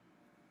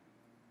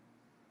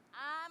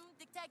 I'm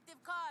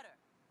Detective Carter.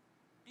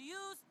 Do you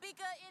speak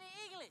any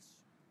English?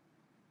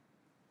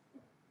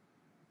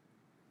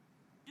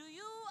 Do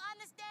you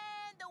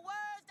understand the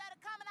words that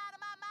are coming out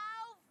of my mouth?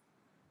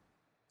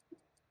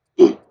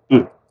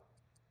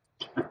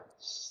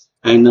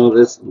 I know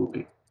this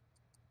movie.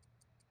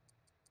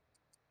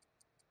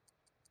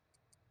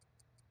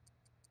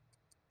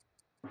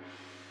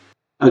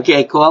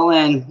 Okay, call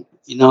in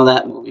if you know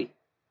that movie.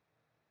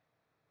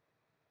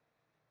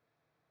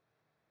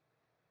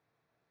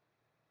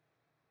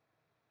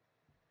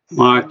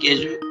 Mark,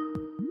 is it?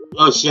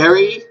 Oh,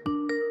 Sherry?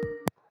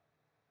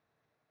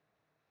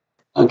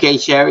 Okay,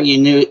 Sherry,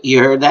 you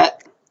heard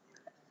that?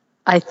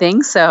 I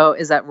think so.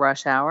 Is that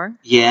Rush Hour?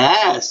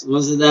 Yes.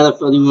 Wasn't that a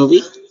funny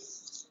movie?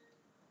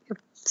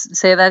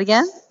 Say that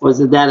again?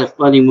 Wasn't that a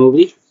funny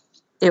movie?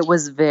 It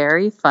was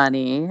very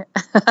funny.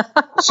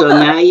 So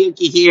now you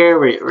can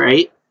hear it,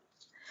 right?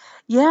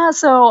 Yeah,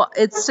 so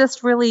it's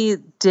just really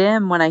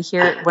dim when I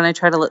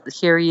try to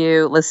hear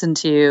you, listen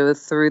to you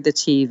through the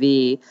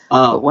TV.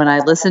 But when I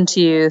listen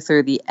to you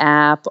through the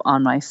app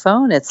on my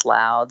phone, it's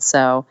loud.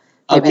 So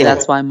maybe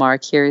that's why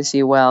Mark hears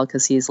you well,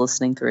 because he's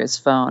listening through his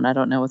phone. I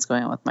don't know what's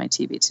going on with my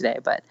TV today,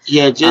 but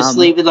Yeah, just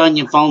leave it on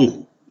your phone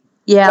then.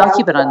 yeah, I'll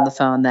keep it on the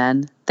phone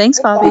then. Thanks,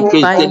 Bobby.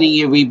 Because Bye. didn't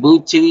you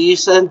reboot too, you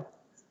said?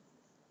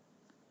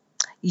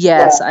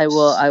 Yes, I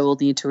will. I will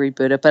need to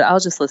reboot it, but I'll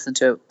just listen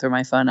to it through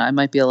my phone. I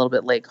might be a little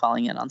bit late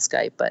calling in on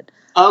Skype, but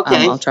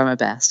Okay. I'll try my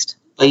best.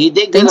 But you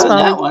did good Thanks, on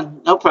Bobby. that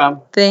one. No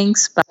problem.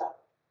 Thanks. Bye.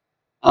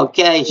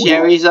 Okay,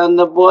 Sherry's on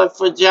the board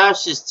for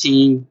Josh's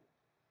team.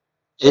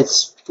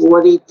 It's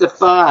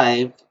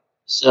 40-5,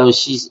 so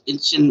she's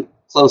inching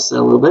closer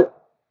a little bit.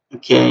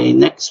 Okay,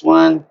 next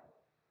one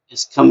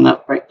is coming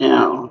up right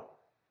now.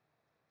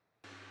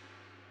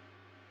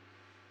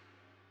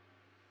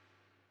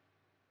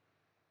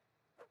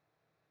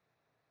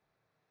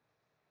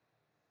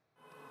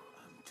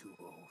 I'm too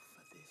old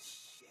for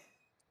this shit.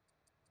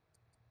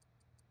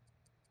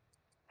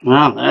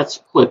 Wow, that's a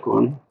quick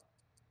one.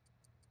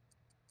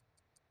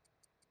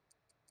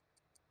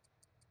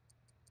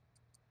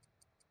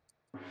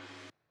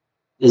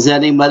 Does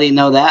anybody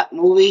know that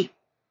movie?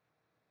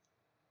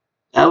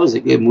 That was a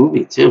good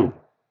movie, too.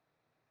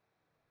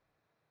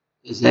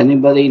 Does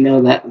anybody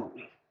know that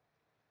movie?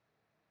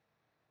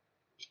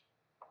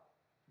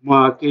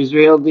 Mark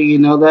Israel, do you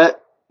know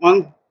that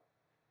one?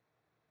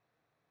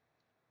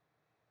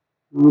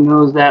 Who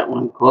knows that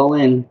one? Call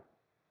in.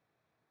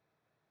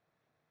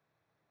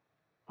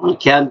 I'll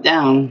count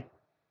down.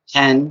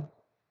 10,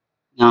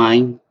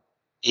 9,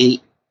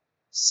 8,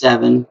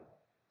 7,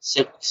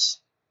 6,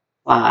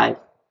 5,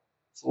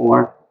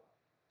 4,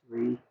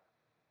 3,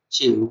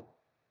 2,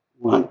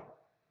 1.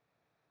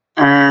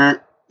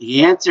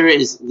 The answer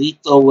is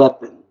Lethal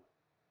Weapon.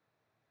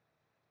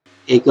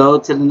 Okay, go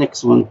to the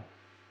next one.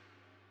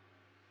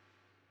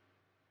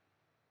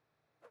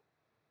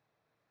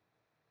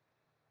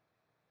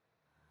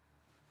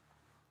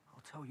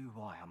 I'll tell you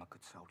why I'm a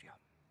good soldier.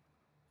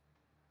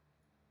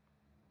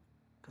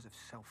 Because of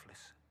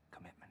selfless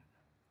commitment.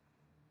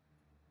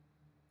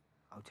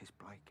 Otis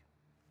Blake,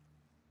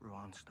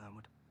 Ruan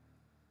Sternwood,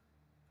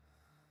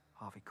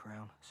 Harvey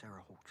Crown,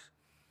 Sarah Hawkes.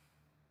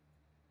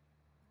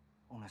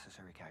 All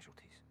necessary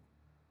casualties.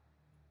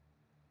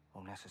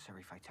 All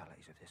necessary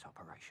fatalities of this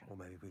operation. Or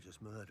maybe we're just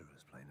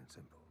murderers, plain and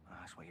simple. No,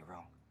 that's where you're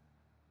wrong.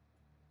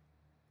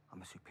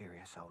 I'm a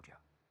superior soldier.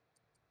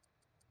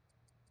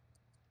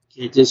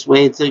 Okay, just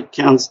wait till it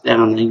counts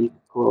down and you can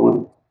call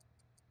in.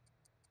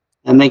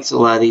 That makes it a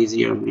lot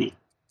easier on me.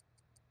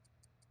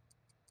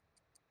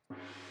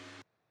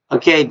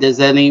 Okay, does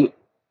anybody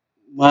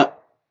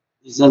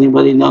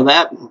know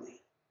that movie?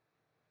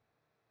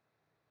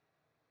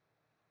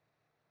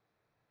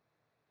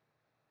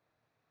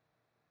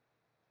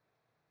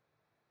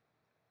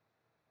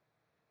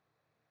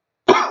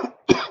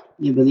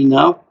 Anybody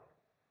know?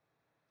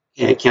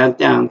 Okay, count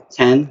down.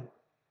 10,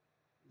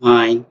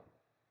 9,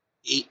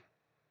 8,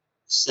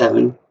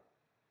 7,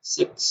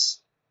 6,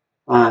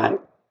 5,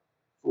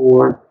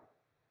 4,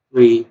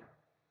 3,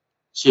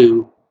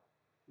 2,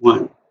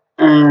 1.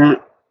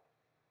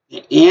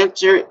 The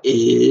answer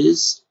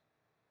is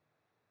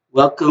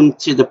Welcome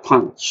to the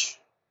Punch.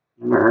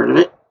 Never heard of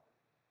it?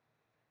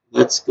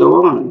 Let's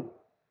go on.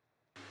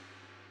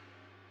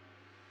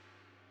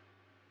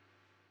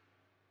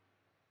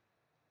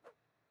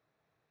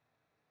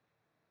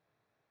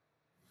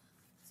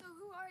 So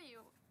who are you?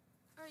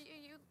 Are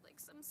you like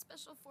some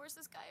special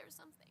forces guy or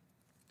something?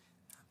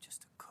 I'm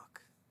just a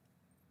cook.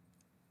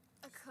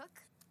 A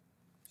cook?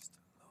 Just a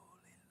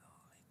lowly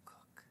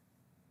cook.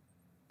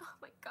 Oh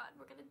my god,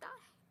 we're gonna die.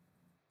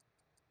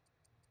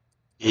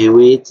 Hey,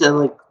 wait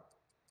till it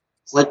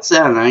clicks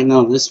on. I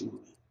know this movie.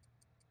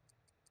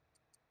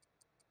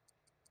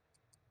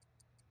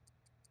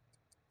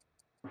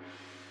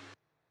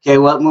 Okay,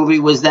 what movie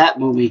was that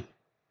movie?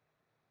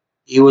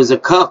 He was a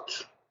cook.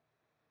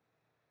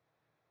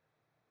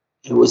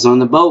 It was on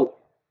the boat.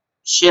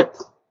 Ship.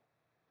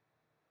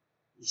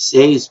 He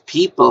saves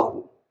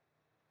people.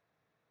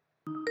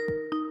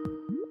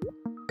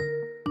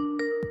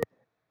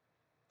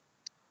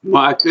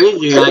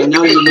 Marcus, I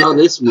know you know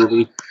this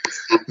movie.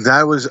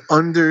 That was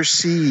Under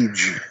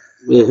Siege.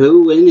 With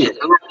who in it?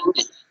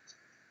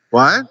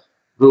 What?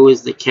 Who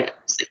is the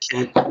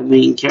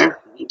main character?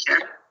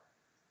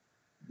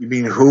 You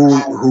mean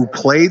who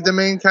played the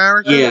main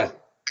character? Yeah.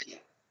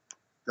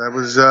 That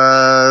was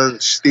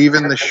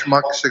Steven the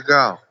Schmuck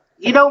Seagal.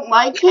 You don't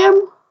like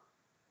him?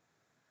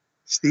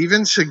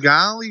 Steven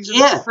Seagal? He's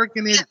a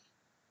freaking idiot.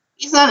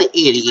 He's not an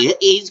idiot.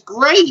 He's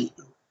great.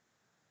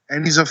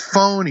 And he's a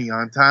phony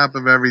on top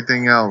of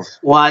everything else.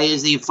 Why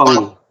is he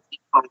phony?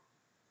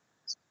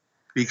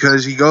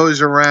 Because he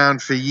goes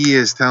around for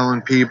years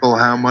telling people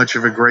how much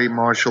of a great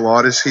martial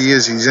artist he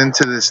is. He's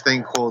into this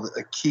thing called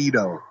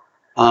Aikido,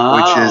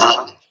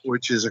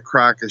 which is a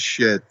crock of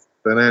shit.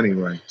 But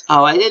anyway.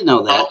 Oh, I didn't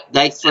know that.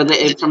 Thanks for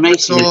the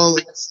information.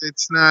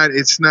 It's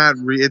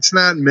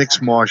not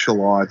mixed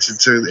martial arts.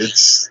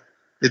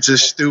 It's a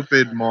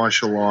stupid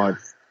martial art.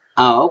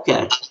 Oh,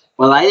 okay.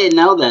 Well, I didn't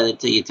know that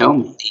until you told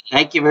me.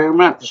 Thank you very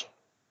much.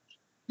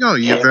 No,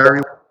 you're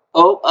very.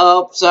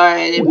 Oh,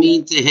 sorry. I didn't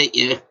mean to hit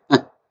you.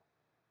 I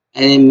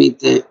didn't mean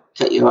to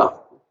cut you off.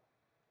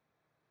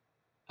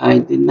 I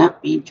did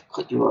not mean to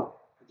cut you off.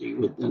 You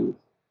were done.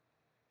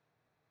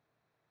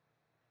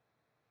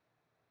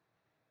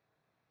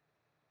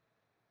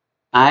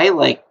 I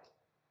like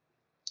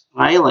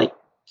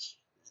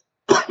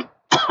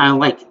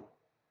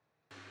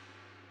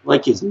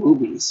his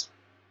movies.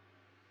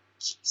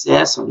 Kicks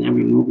ass on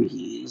every movie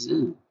he is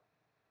in.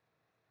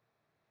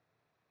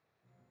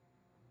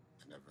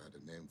 I never had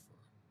a name for it.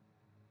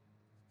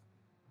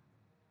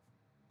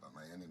 But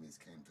my enemies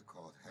came to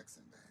call it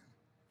Hexenbane.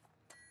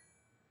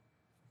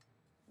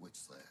 Witch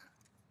Slayer.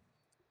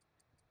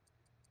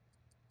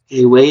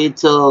 Okay, wait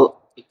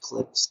until it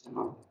clicks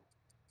down.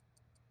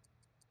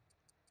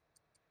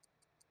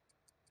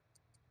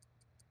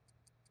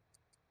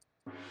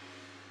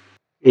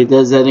 Okay,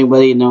 does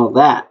anybody know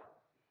that?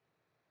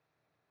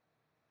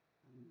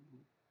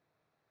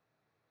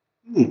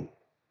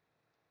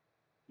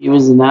 He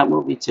was in that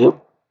movie too?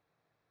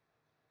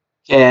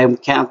 Okay, I'm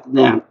counting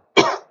down.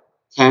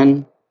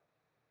 10,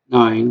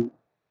 9,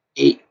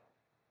 8,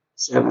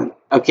 7.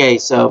 Okay,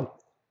 so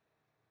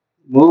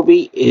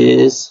movie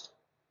is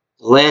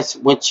The Last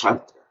Witch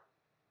Hunter.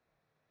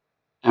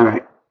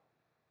 Alright.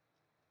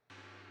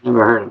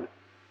 Never heard of it.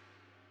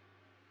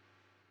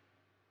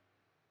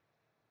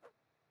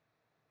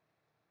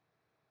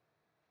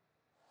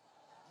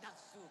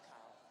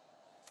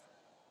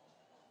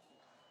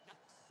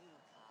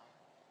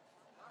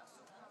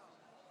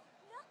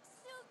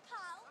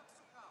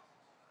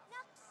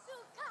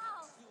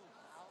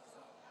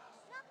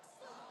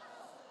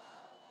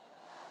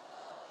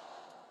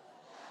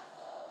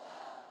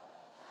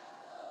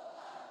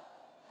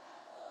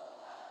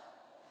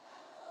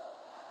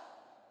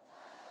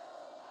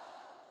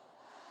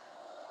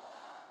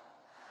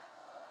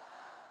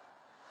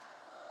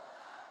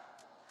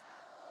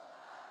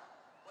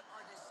 What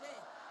are they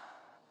saying?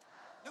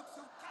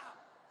 Nuxu Tao,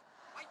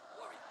 white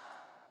warrior.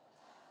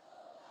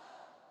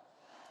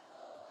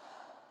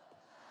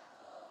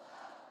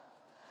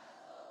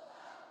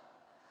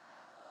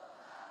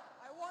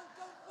 I want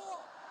them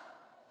more.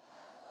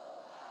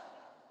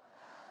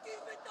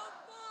 Give me them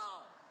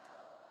more.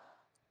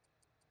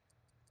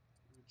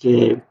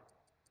 Okay.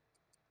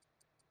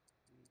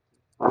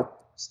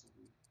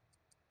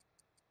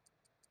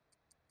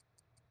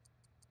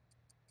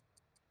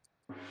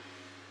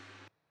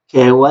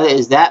 Okay, what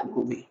is that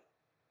movie?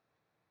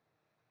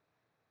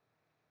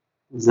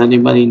 Does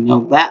anybody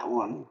know that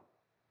one?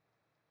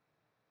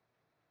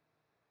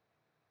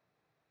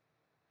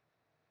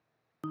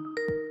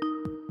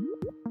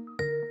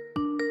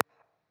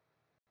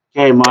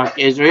 Okay, Mark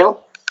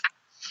Israel.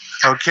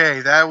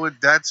 Okay,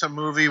 that's a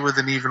movie with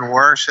an even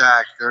worse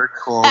actor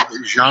called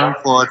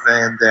Jean-Claude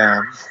Van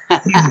Damme.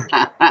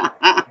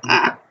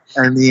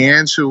 And the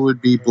answer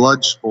would be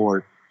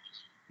Bloodsport.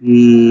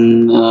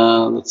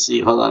 Let's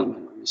see. Hold on a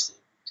minute. Let me see.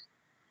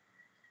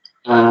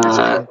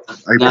 I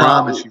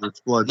promise you,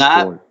 it's Bloodsport.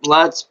 Not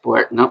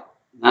Bloodsport. Nope.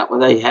 Not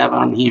what I have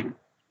on here.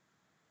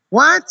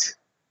 What?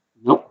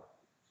 Nope.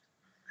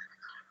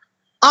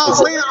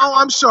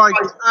 I'm sorry.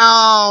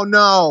 Oh,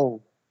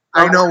 no.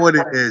 I know what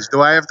it is.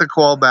 Do I have to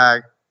call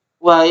back?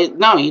 Well,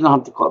 no, you don't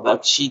have to call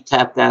back. She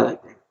tapped out, I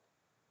think.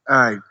 All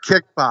right,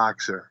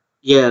 kickboxer.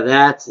 Yeah,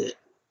 that's it.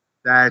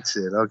 That's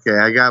it. Okay,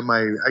 I got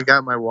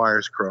my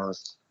wires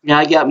crossed. Yeah,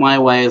 I got my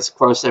wires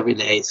crossed every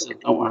day, so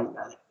don't worry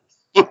about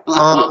it.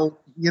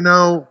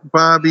 Oh,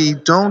 Bobby,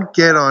 don't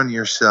get on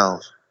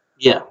yourself.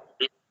 Yeah.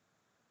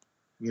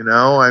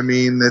 I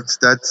mean that's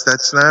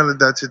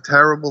a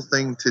terrible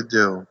thing to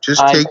do.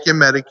 Just take your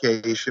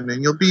medication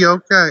and you'll be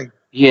okay.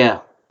 Yeah.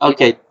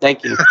 Okay.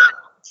 Thank you.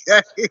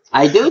 Okay.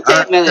 I do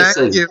take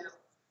medicine. Thank you.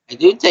 I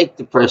do take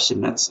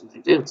depression medicine. I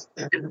do.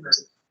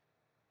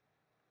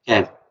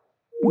 Okay.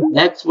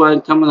 Next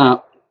one coming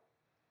up.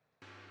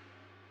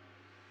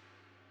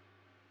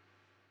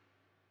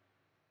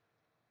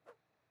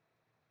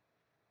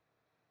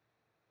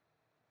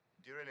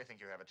 Do you really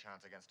think you have a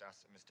chance against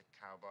us, Mr.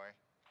 Cowboy?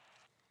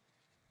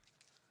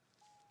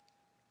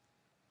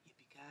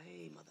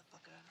 Yippee-ki-yay,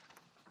 motherfucker.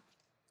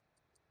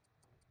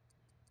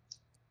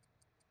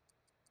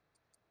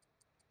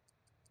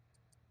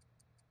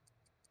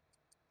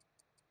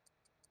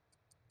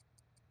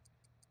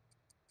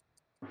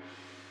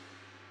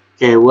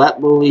 Okay, what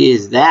movie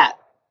is that?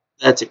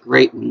 That's a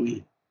great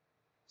movie.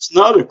 It's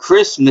not a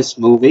Christmas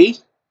movie.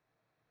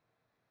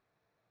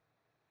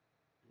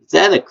 Is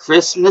that a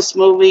Christmas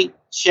movie,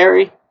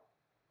 Sherry?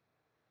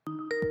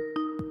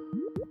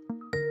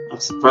 I'm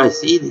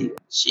surprised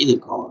she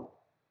didn't call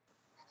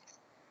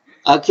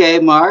it. Okay,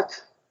 Mark.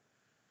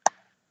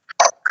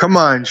 Come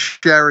on,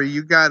 Sherry,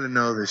 you got to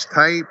know this.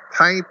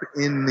 Type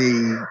in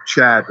the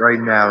chat right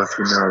now if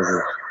you know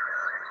this,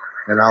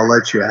 and I'll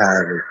let you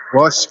have it.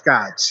 Or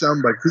Scott,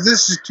 somebody, because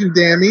this is too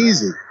damn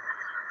easy.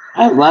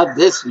 I love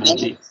this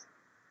movie.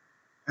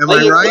 Am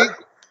I right?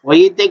 What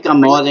do you think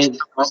I'm ordering?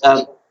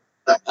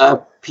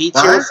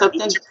 Pizza or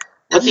something?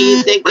 What do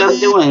you think I'm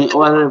doing?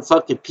 Order a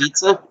fucking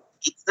pizza?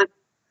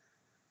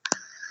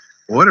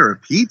 Order a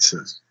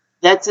pizza?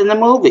 That's in the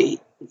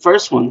movie. The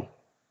first one.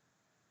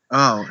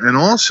 Oh, and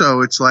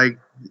also it's like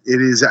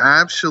it is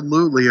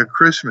absolutely a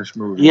Christmas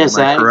movie. Yes,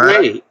 Am I correct?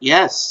 agree.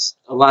 Yes.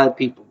 A lot of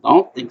people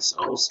don't think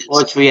so.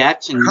 Sports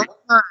reaction. Come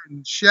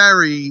on,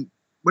 Sherry.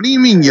 What do you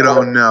mean you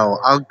don't know?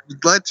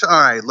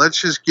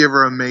 Let's just give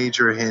her a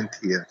major hint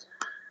here.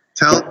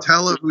 Tell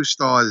her who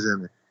stars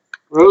in it.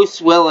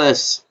 Bruce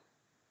Willis.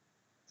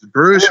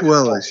 Bruce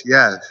Willis,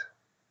 yes.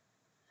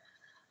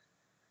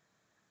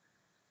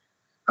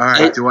 All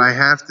right, do I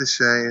have to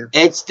say it?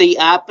 It's the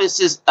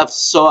opposite of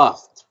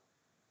soft.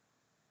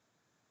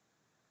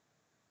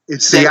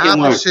 It's the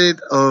opposite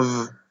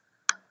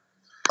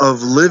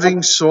of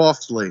living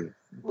softly.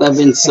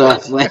 Living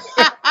softly.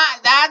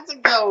 That's a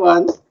good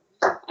one.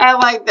 I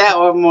like that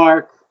one,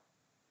 Mark.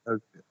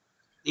 Okay.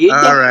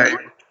 All right.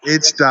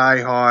 It's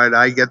Die Hard.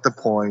 I get the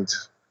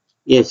points.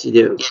 Yes, you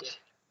do.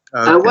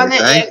 Okay,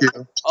 thank you.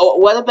 Oh,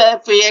 what about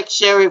if we ask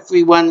Sherry if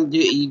we want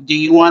to do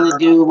you want to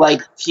do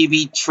like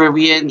TV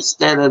trivia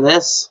instead of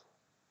this?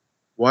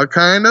 What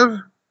kind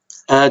of?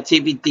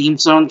 TV theme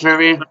song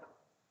trivia.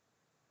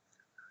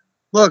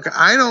 Look,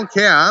 I don't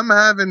care. I'm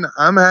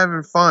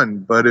having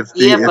fun. But if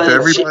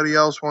everybody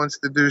else wants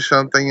to do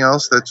something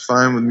else, that's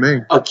fine with me.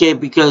 Okay,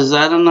 because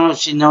I don't know if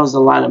she knows a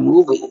lot of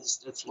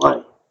movies. That's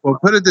why. Well,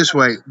 put it this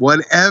way: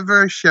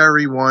 whatever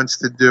Sherry wants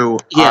to do,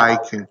 I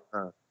can.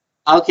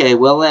 Okay,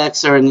 we'll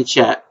ask her in the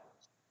chat.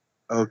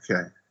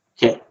 Okay.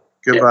 Okay.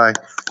 Goodbye.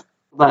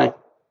 Bye.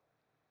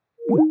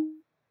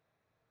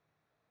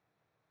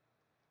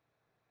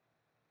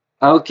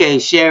 Okay,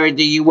 Sherry,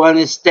 do you want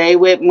to stay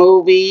with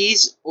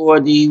movies or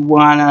do you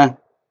want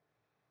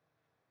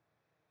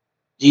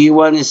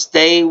to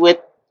stay with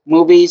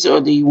movies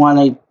or do you want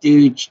to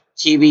do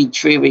TV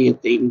trivia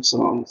theme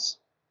songs?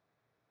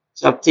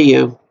 It's up to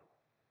you.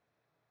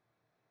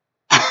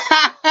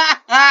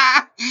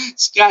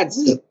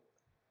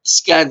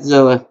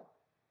 Scottzilla.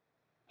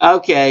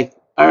 Okay.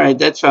 All right,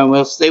 that's fine.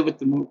 We'll stay with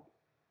the movie.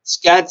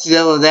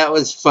 Scottzilla, that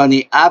was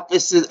funny.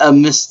 Opposite of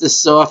Mr.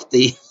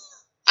 Softy.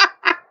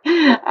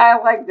 I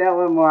like that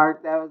one,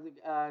 Mark. That was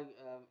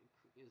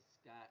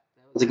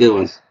a good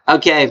one.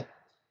 Okay,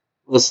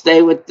 we'll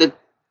stay with the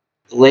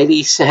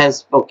lady has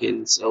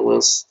spoken, so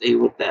we'll stay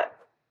with that.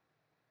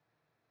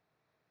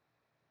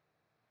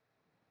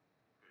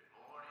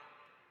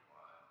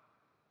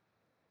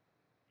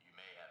 You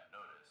may have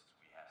noticed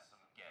we have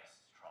some guests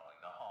trawling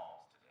the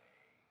halls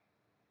today.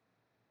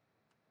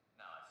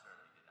 Now, I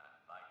certainly did not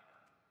invite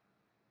them,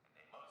 and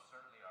they most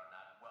certainly are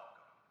not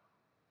welcome.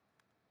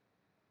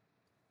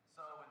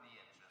 So, in the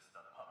interest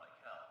of public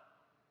health,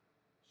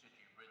 should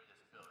you rid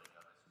this building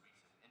of its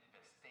recent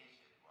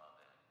infestation, well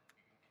then, you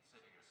can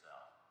consider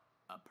yourself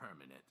a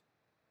permanent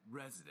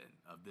resident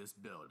of this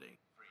building,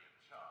 free of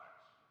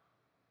charge.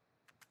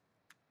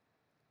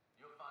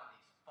 You'll find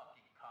these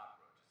fucking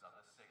cockroaches on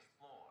the 6th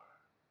floor.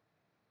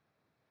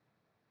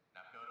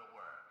 Now go to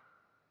work.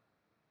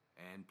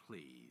 And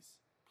please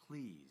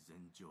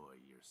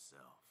enjoy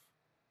yourself.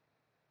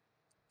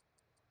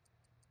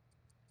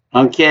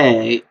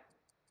 Okay.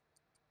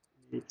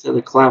 To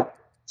the clock.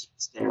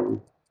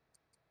 Staring.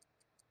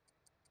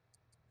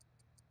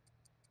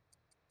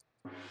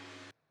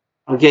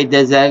 Okay,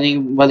 does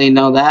anybody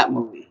know that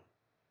movie?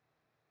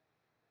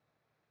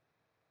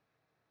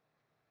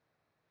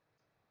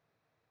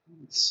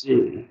 Let's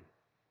see.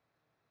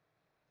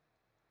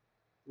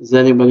 Does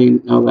anybody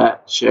know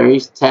that?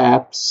 Sherry's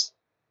taps.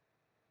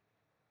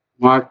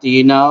 Mark, do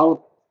you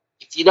know?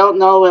 If you don't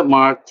know it,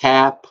 Mark,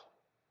 tap.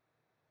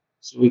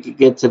 So we could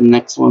get to the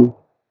next one.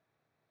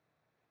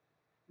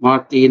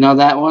 Mark, do you know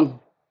that one?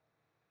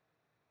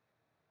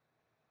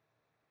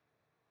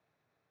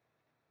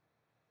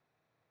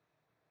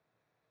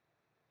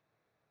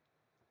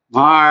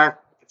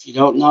 Mark, if you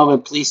don't know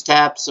it, please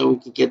tap so we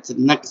can get to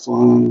the next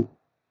one.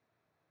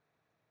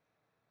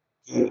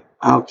 Okay,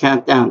 I'll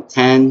count down.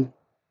 10,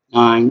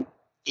 9,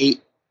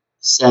 8,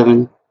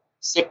 7,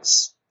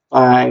 6,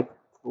 5,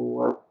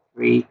 4,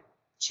 3,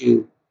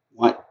 2,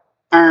 1.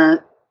 I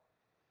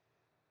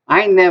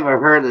never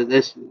heard of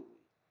this movie.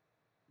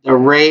 The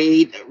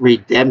Raid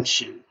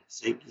Redemption.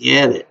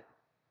 Forget it. It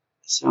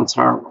sounds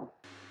horrible.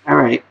 All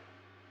right.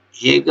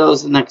 Here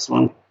goes the next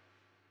one.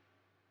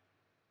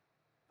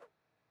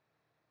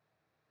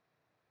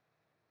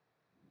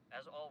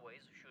 As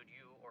always, should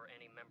you or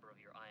any member of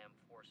your IM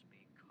force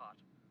be caught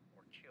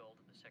or killed,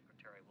 the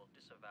Secretary will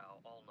disavow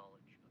all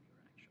knowledge of your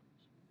actions.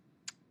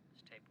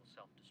 This tape will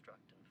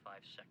self-destruct in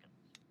 5 seconds.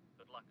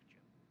 Good luck, Jim.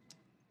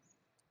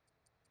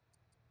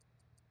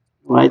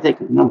 Well, I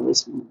think I know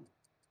this movie.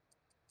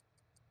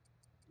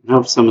 I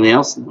hope somebody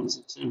else knows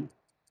it too.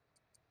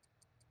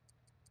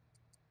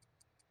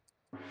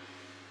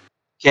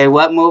 Okay,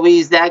 what movie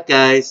is that,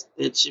 guys?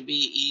 It should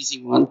be an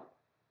easy one.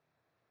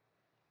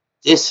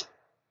 This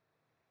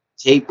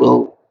tape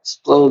will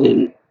explode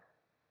in.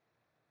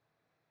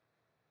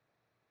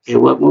 Okay,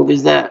 what movie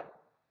is that?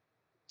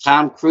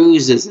 Tom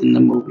Cruise is in the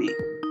movie.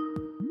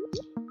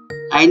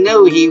 I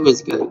knew he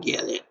was going to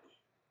get it.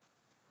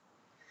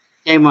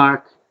 Hey,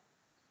 Mark.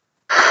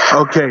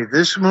 Okay,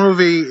 this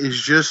movie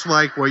is just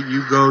like what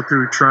you go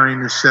through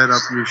trying to set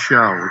up your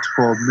show. It's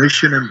called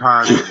Mission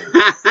Impossible.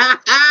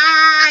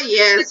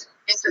 Yes.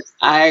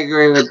 I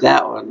agree with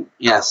that one.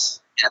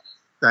 Yes.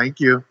 Thank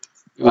you.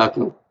 You're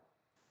welcome.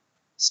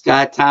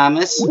 Scott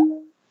Thomas.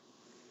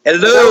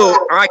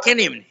 Hello. I can't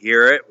even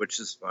hear it, which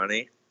is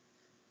funny.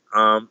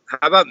 How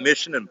about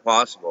Mission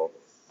Impossible?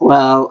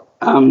 Well,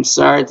 I'm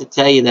sorry to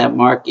tell you that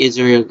Mark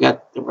Israel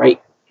got the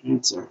right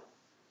answer.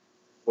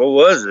 What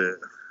was it?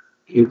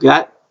 You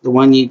got the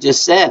one you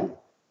just said.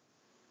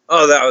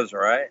 Oh, that was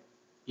right.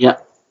 Yeah.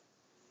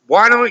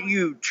 Why don't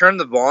you turn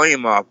the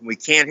volume off? We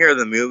can't hear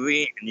the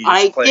movie, and you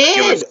just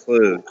give us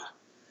clues.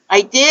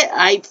 I did.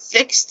 I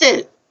fixed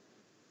it.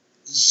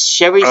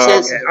 Sherry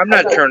says. Okay. I'm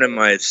not turning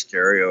my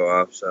stereo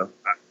off, so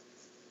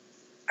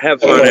have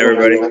fun,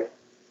 everybody.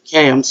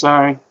 Okay, I'm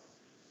sorry.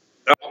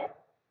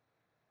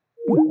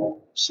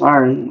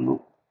 Sorry.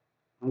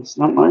 It's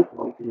not my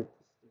fault.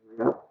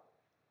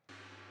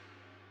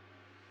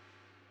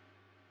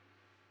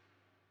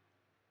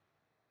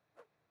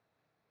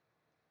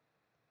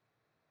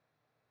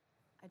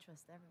 I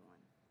trust everyone.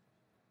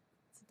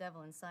 It's a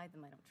devil inside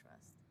them I don't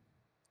trust.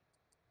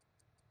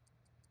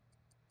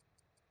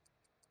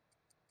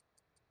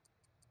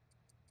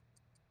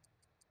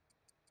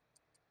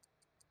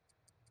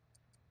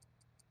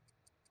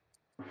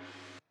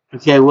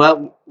 Okay,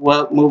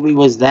 what movie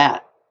was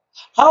that?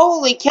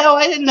 Holy cow,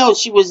 I didn't know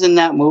she was in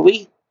that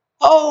movie.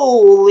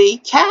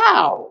 Holy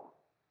cow.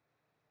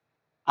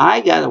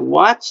 I gotta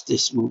watch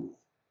this movie.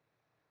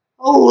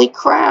 Holy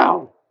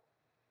cow.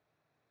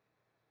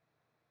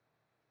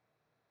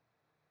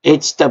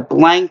 It's The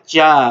Blank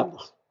Job,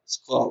 it's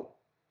called.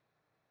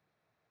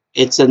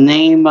 It's a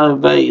name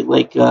of a,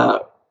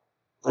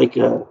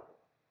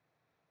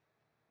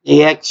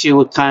 they ask you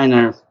what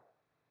kind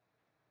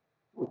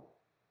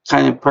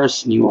of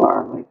person you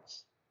are. Like,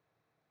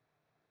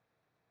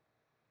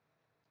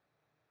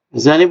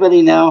 does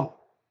anybody know?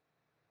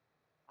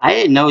 I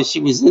didn't know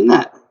she was in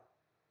that.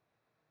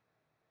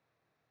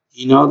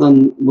 You know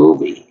the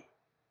movie?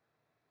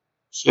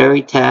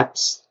 Sherry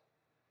taps.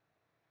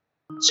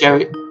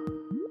 Sherry.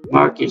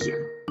 Mark is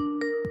here.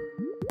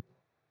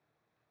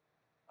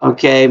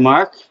 Okay,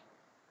 Mark?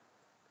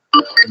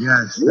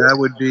 Yes, that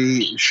would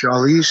be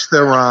Charlize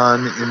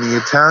Theron in The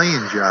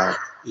Italian Job.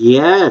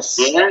 Yes.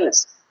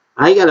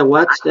 I gotta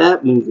watch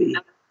that movie.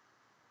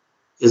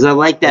 Because I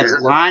like that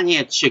blonde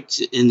hair chick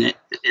in it.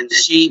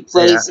 She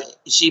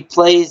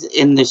plays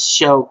in the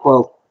show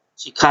called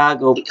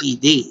Chicago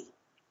PD.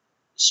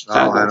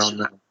 Chicago. I don't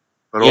know.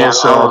 But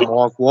also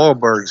Mark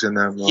Wahlberg's in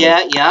that movie.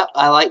 Yeah,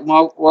 I like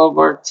Mark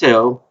Wahlberg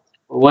too.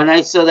 But when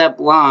I saw that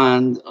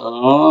blonde,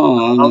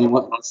 I'm gonna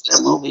watch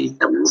that movie.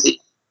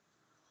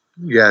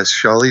 Yes,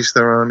 Charlize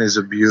Theron is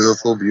a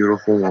beautiful,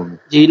 beautiful woman.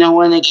 Do you know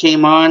when it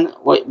came on?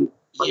 What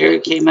year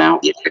it came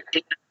out?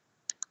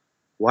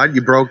 What?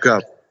 You broke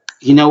up.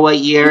 You know what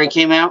year it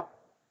came out?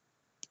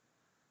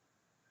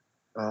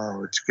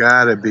 Oh, it's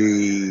gotta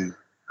be,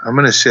 I'm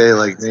gonna say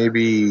like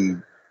maybe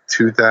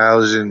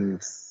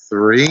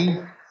 2003.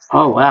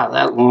 Oh, wow,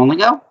 that long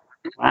ago?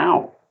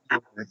 Wow.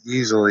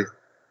 Easily.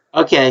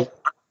 Okay,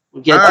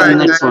 we'll get to the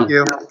next one.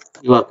 You're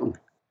welcome.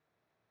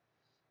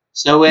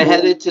 So we're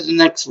headed to the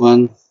next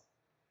one.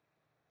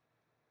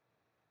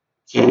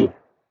 Okay.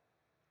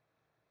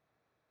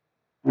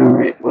 All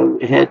right,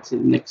 we'll head to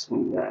the next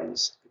one,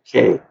 guys.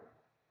 Okay.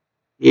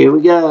 Here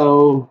we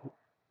go.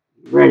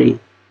 Ready?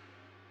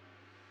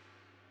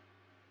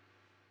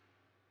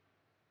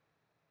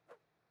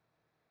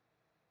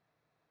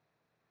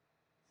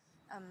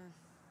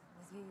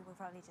 With you will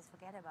probably just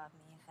forget about me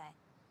if I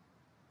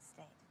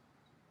stayed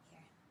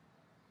here.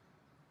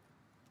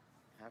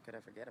 How could I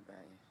forget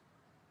about you?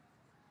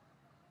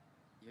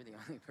 You're the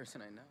only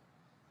person I know.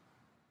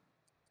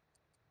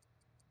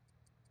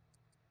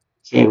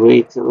 Can't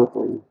wait to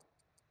open.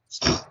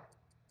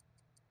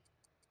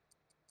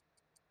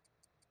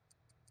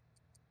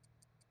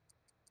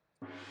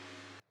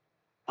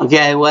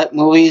 Okay, what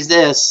movie is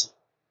this?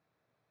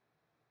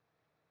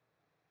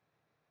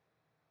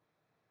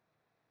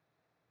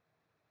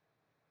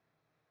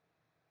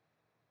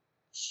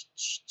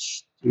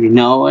 Do you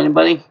know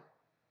anybody?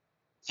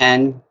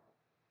 10,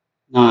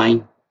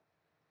 9,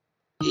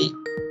 8.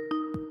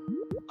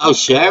 Oh,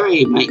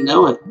 Sherry might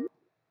know it.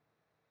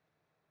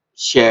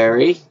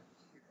 Sherry.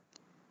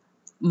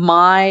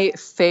 My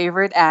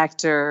favorite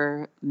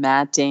actor,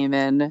 Matt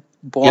Damon,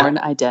 Born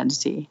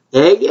Identity.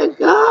 There you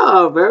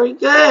go. Very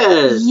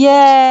good.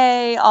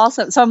 Yay!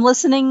 Awesome. So I'm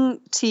listening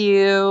to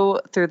you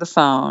through the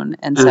phone,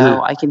 and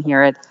so I can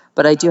hear it,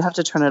 but I do have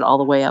to turn it all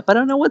the way up. I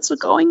don't know what's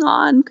going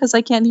on because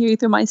I can't hear you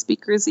through my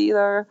speakers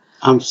either.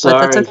 I'm sorry.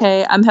 But that's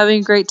okay. I'm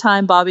having a great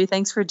time, Bobby.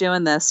 Thanks for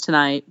doing this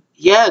tonight.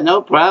 Yeah,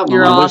 no problem.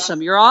 You're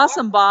awesome. You're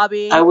awesome,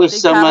 Bobby. I wish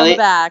Big pat on the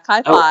back.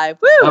 High five.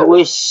 Woo! I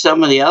wish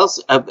somebody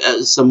else,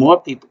 some more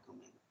people come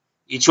in.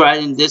 You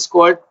tried in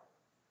Discord?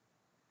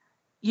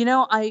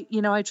 I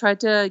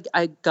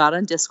got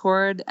on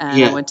Discord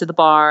and I went to the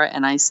bar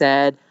and I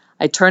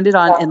turned it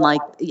on and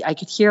I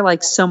could hear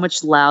so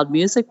much loud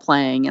music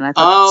playing and I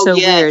thought that's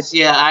so weird.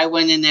 Yeah, I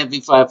went in there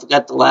before. I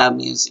forgot the loud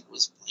music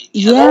was playing.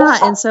 Yeah,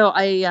 and so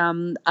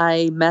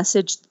I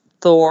messaged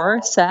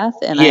Thor,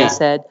 Seth, and I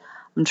said,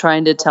 I'm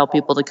trying to tell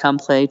people to come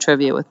play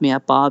trivia with me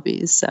at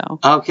Bobby's. So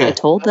I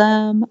told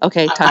them.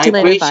 Okay, talk to you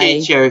later. Bye. I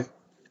appreciate you.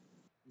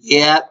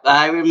 Yep,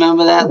 I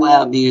remember that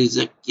loud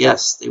music.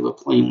 Yes, they were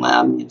playing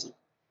loud music.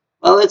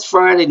 Well, it's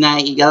Friday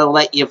night. You gotta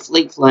let your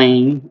fleet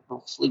fly.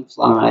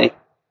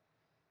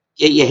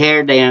 Get your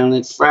hair down.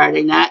 It's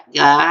Friday night,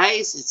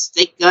 guys.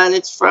 Thank God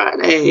it's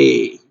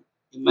Friday.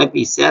 It might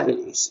be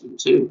Saturday soon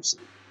too. So.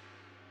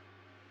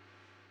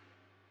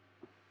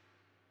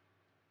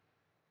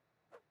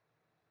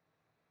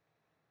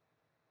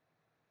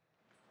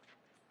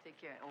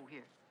 Take care. Oh,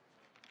 here.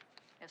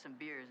 Have some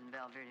beers in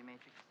Valverde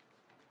Matrix.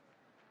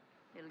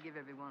 It'll give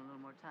everyone a little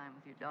more time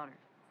with your daughter.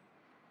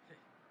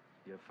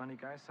 You're a funny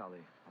guy, Sully.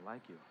 I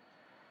like you.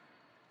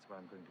 That's why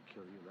I'm going to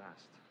kill you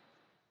last.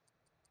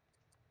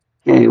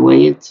 Okay,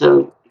 wait until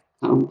it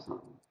comes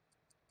on.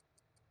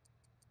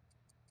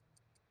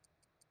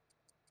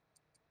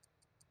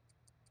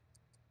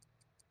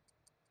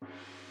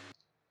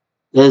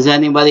 Does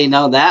anybody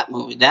know that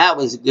movie? That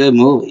was a good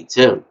movie,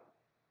 too.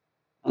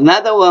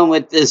 Another one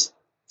with this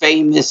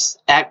famous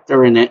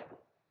actor in it.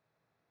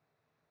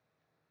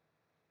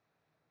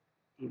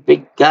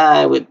 Big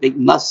guy with big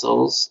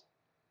muscles.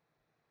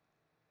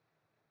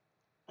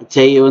 I'll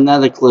tell you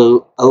another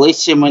clue.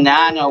 Alicia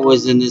Milano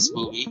was in this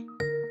movie.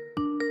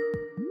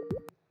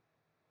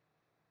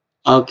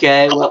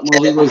 Okay, what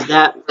movie was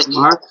that,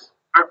 Mark?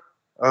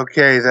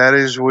 Okay, that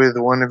is with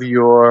one of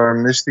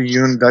your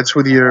that's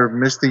with your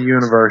Mr.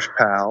 Universe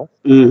pal.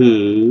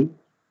 Mm-hmm.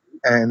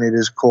 And it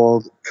is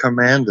called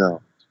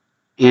Commando.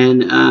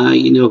 And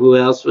you know who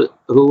else?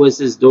 Who was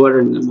his daughter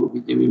in the movie?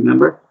 Do you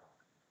remember?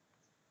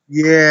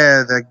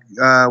 Yeah, the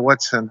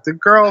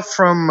girl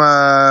from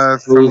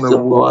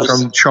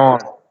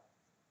Charm.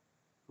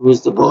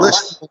 Who's the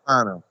boss? Alyssa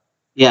Milano.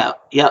 Yeah,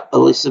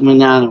 Alyssa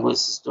Milano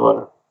was his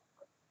daughter.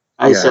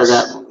 I saw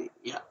that movie.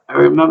 Yeah, I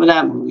remember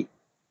that movie.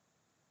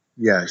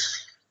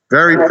 Yes,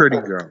 very pretty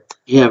girl.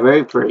 Yeah,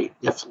 very pretty,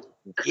 definitely.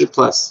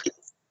 A+.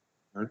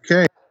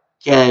 Okay.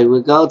 Okay,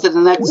 we'll go to the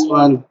next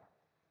one.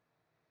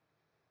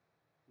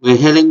 We're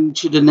heading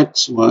to the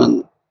next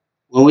one.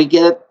 When we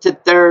get up to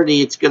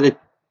 30, it's going to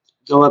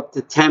go up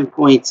to 10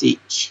 points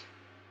each.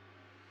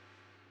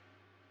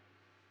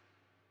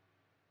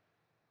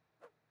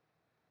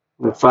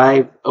 We're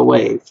 5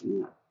 away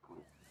from that.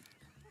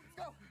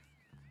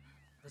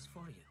 This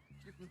for you.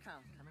 You can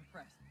count. I'm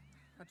impressed.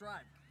 Now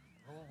drive.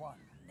 Rule 1.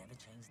 Never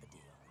change the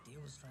deal. The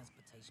deal was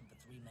transportation for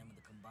 3 men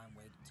with a combined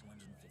weight of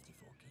 254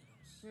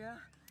 kilos. Yeah?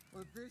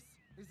 Well, this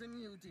is a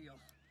new deal.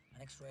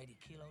 An extra 80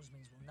 kilos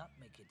means we'll not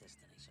make your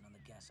destination on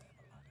the gas I have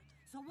allotted.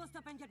 So we'll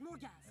stop and get more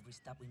gas. Every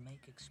stop we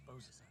make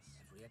exposes us.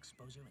 Every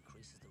exposure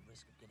increases the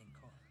risk of getting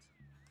caught.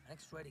 An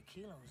extra 80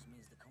 kilos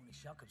means the Coney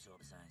shock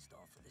absorbers I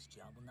installed for this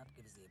job will not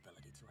give us the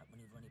ability to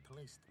outmaneuver any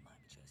police that might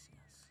be chasing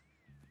us.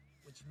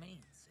 Which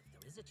means, if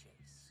there is a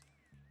chase,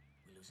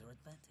 we lose our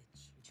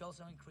advantage. Which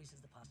also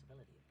increases the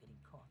possibility of getting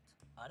caught.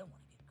 I don't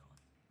want to get caught.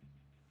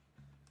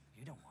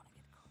 You don't want to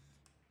get caught.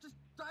 Just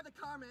drive the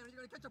car, man, or you're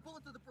gonna catch a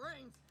bullet to the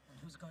brains. And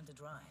who's going to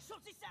drive?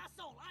 Shoot this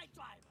asshole! I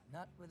drive!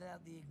 Not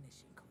without the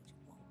ignition code,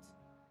 you won't.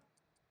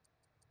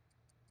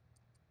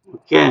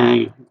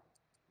 Okay.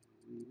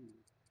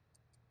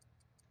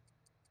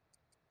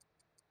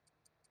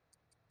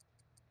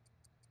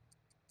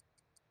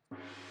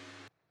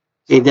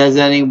 Okay, does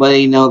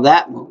anybody know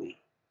that movie?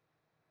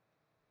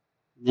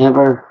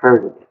 Never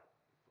heard of it.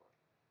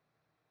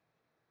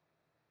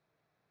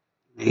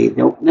 They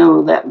don't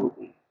know that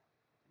movie.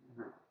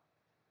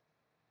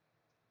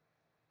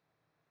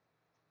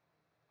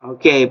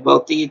 Okay,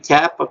 both of you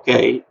tap.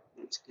 Okay,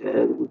 that's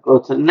good. We'll go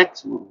to the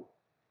next movie.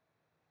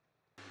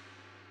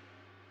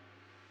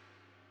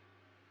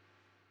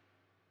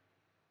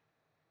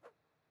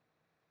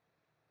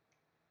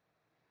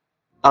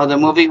 Oh, the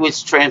movie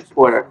was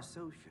Transporter.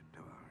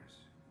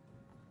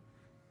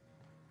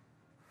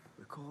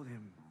 We called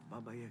him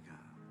Baba Yaga.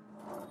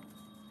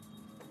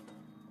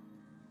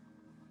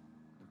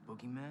 The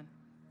boogeyman?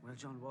 Well,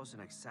 John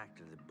wasn't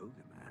exactly the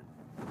boogeyman.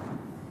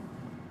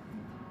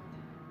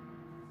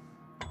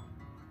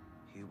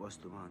 He was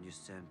the one you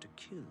sent to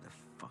kill the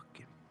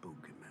fucking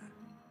boogeyman.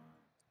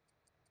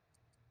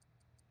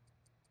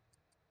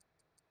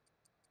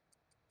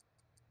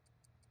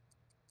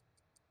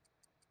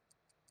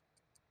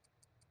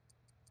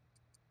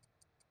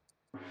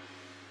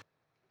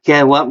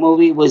 Okay, what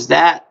movie was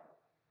that?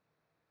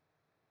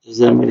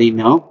 Does anybody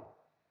know?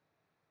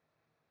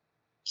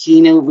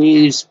 Keanu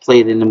Reeves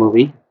played in the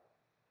movie.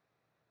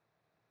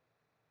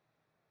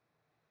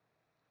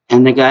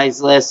 And the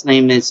guy's last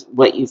name is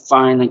What You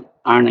Find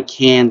on a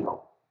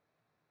Candle.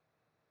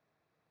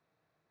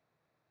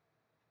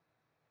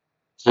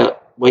 So,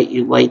 what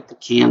you light the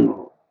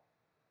candle.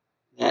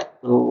 That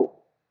little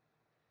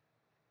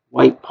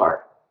white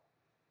part.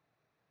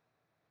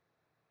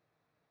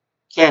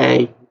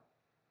 Okay.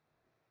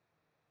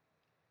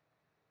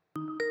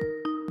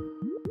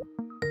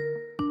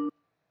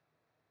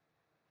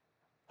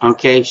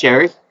 Okay,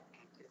 Sherry?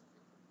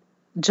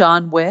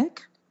 John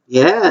Wick?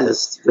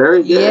 Yes,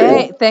 very good.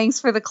 Yay, thanks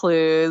for the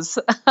clues.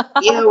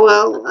 Yeah,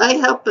 well, I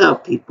help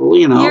out people,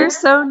 you know. You're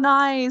so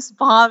nice,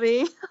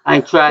 Bobby. I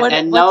try,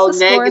 and no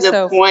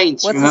negative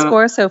points. What's the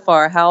score so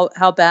far?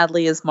 How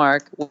badly is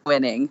Mark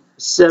winning?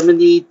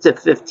 70 to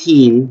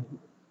 15.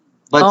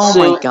 But oh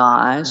soon, my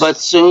gosh! But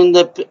soon,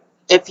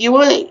 if you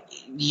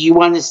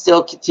want to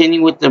still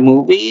continue with the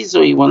movies,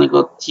 or you want to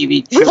go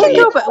TV trivia? We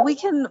can go, but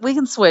we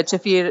can switch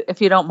if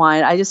you don't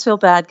mind. I just feel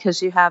bad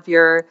because you have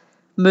your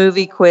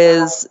movie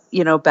quiz,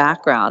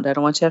 background. I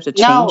don't want you to have to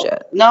change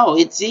it. No,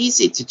 it's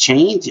easy to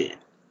change it.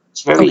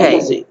 It's very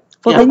easy.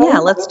 Well, then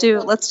let's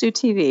do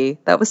TV.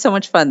 That was so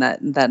much fun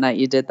that night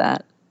you did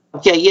that.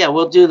 Okay, yeah,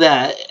 we'll do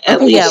that.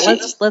 At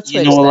least let's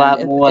switch know then. A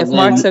lot more if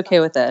Mark's okay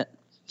with it.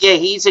 Yeah,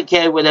 he's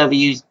okay. Whatever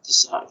you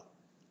decide.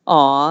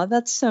 Aw,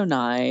 that's so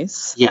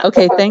nice. Yeah.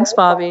 Okay, thanks,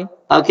 Bobby.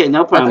 Okay,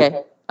 no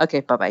problem.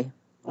 Okay, bye-bye.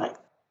 Bye.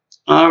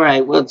 All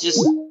right, well,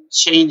 just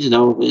change it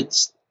over. It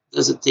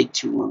doesn't take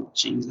too long to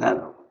change that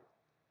over.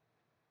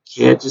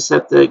 Okay, I just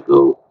have to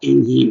go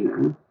in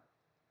here.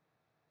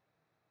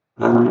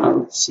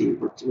 Let's see,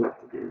 what do I have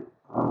to do?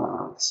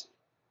 Let's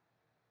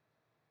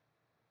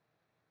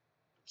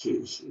see.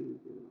 Okay, here we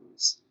go.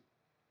 Let's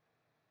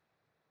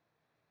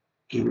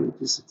see. And we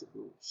just have to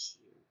go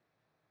here.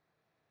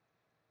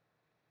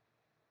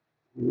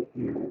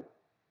 Here.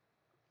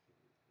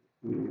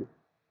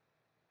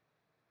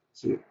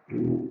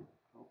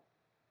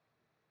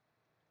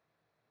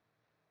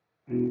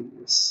 And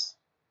this.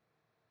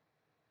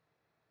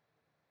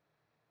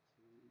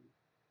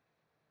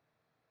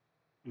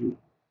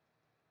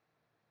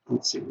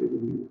 Let's see, we're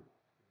going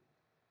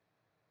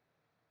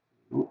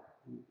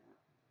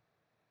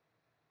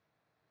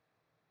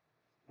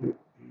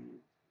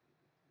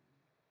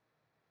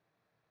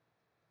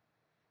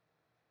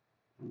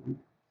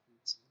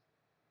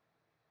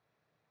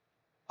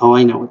Oh,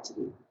 I know what to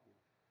do.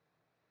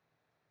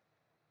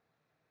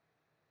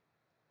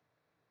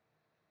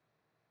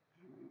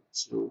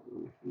 So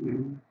go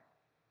here.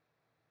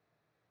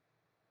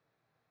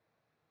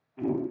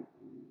 And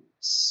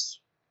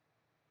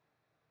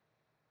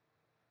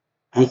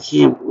I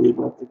can't believe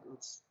I have to go.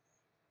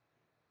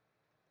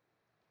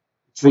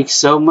 Drink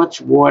so much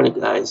water,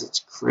 guys. It's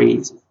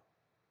crazy.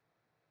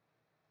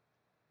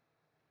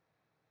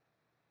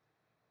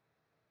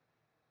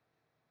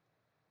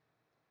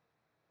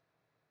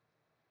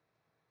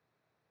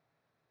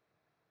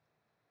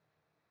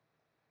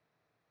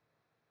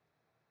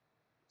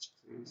 It's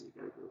crazy.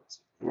 Gotta go to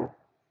that.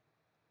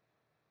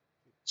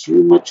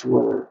 Too much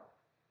water.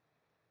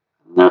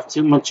 I don't know if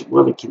too much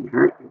water can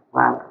hurt your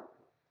bladder.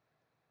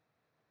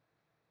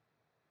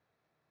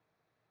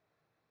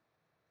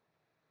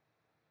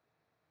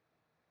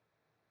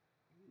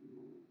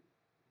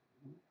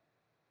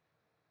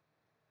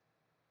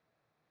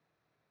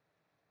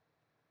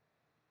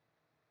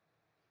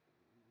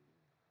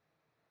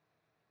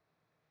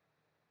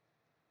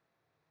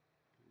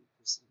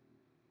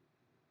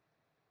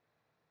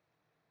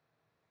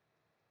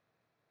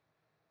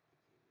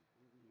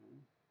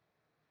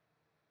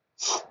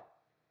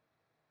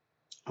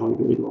 I'm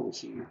gonna go over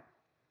here.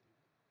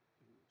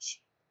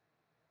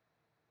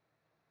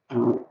 So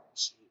go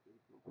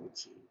back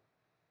here.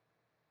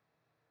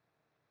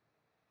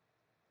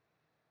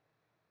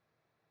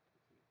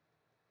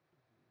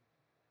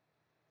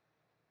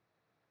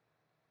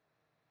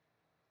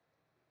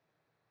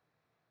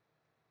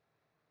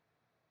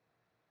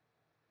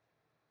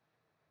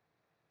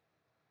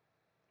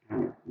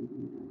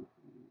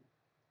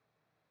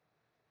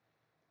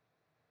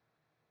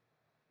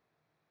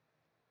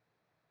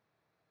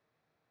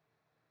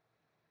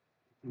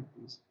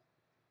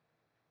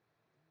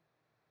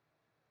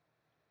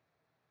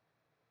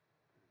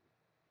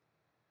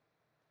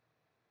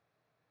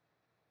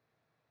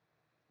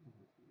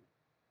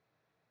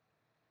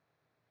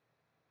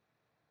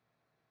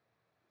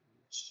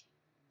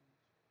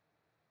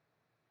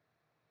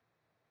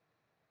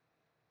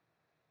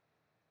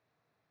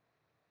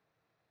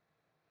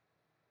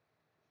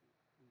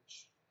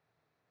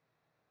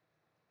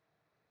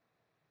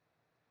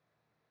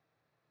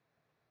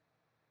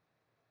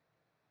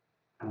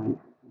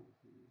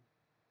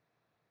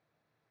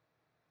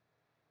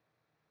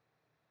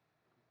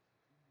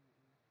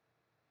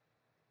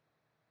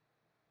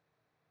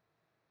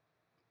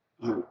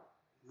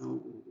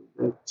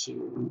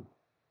 to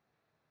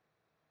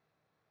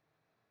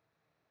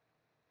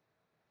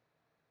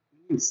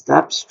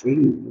stop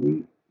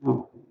streaming.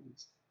 No.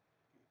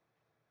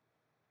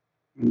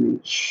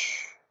 Image.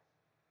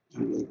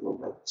 I'm going to go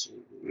back to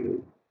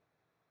view.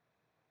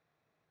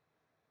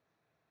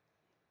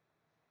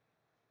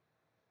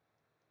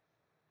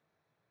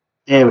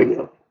 There we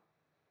go.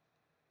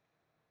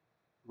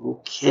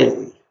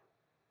 Okay.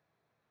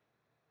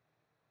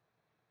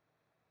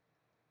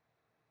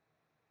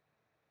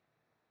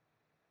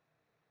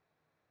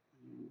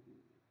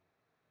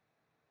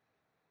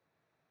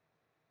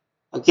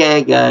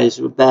 Okay, guys,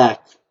 we're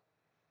back.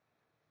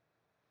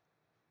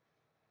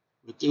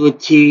 We'll do a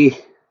T.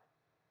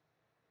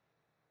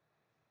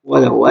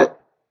 What a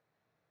what?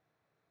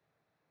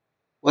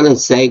 What a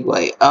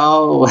segue.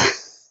 Oh,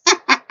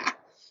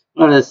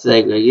 what a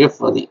segue. You're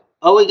funny.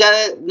 Oh, we got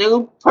a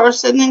new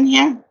person in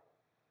here?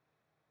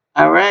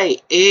 All right.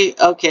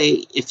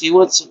 Okay, if you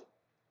want some.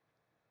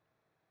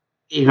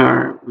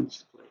 Her.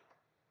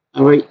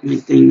 I'll write my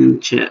thing in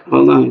the chat.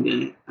 Hold on,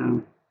 guys.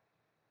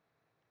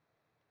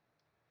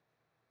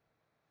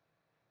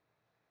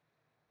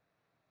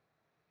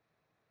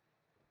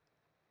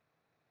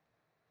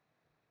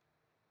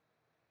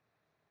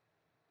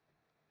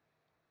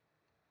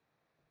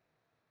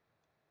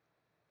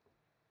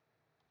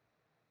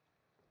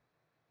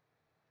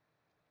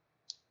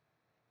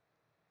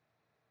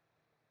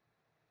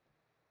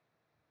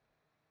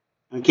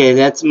 Okay,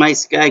 that's my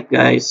Skype,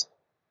 guys.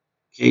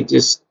 Okay,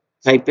 just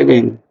type it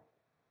in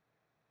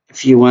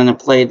if you want to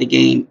play the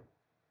game.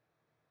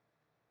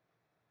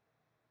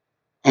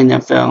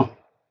 NFL.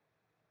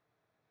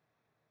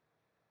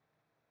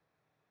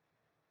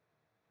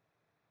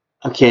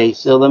 Okay,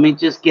 so let me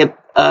just get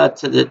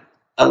to the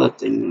other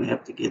thing I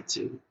have to get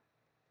to.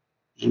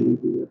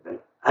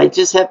 I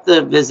just have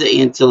to visit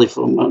Aunt Tilly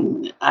for a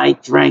moment. I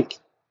drank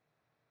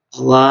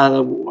a lot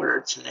of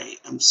water today.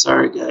 I'm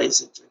sorry,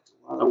 guys. I drank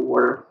a lot of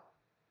water.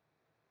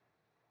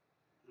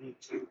 I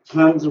drank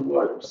tons of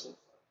water. So my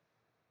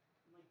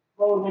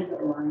phone is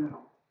around.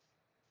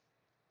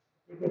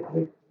 I think I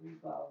drank 3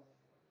 bottles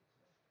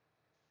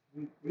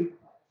of water. 3 bottles.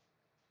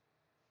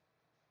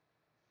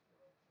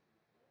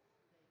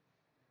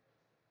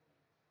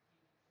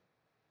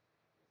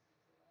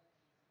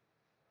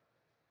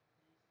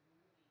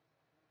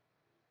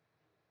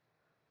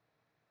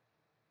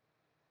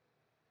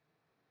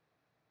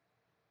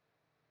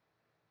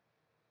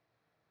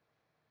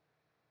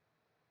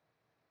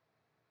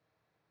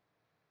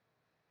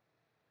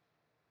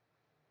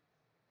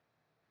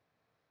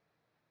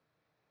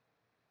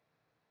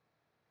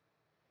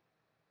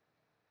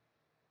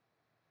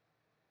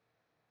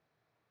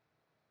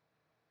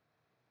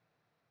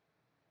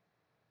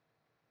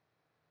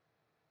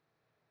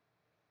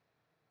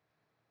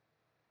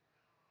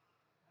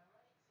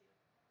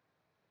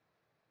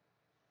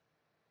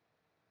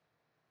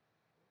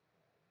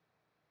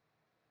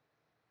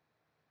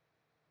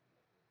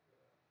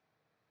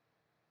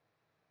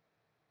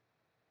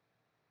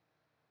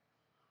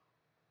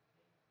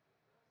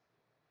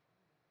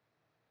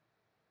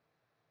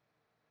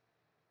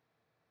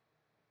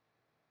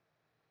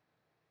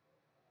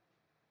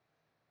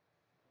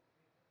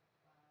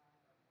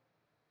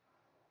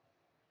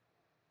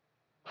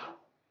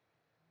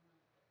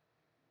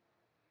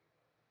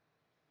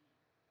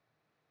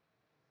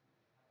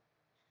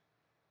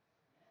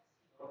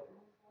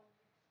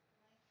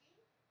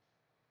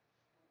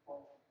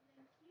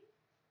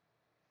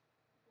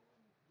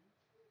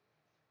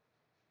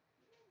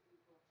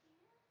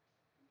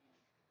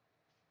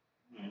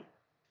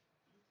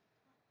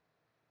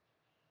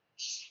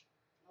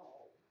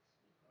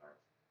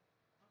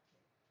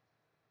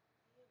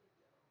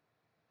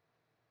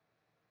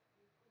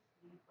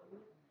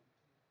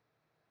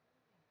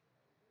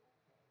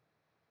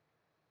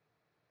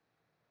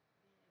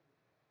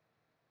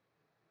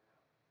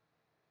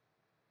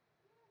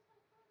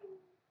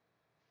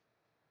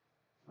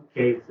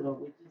 Okay, so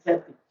we just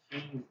have to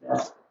change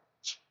that.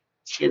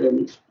 Get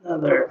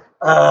another.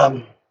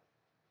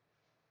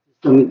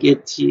 Let me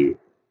get to you.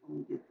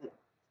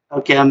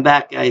 Okay, I'm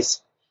back,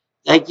 guys.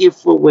 Thank you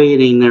for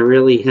waiting. I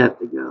really had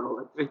to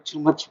go. I drank too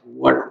much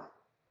water.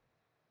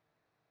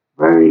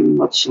 Very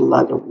much a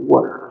lot of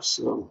water.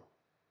 So,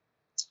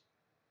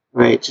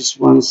 right, just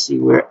want to see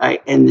where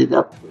I ended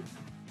up with.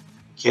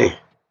 Okay.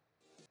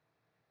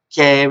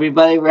 Okay,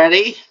 everybody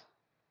ready?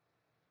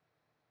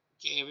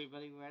 Okay,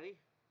 everybody ready?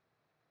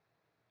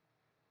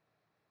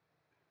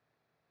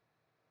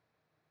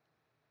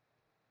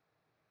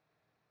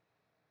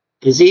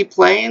 Is he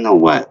playing or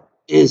what?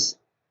 Is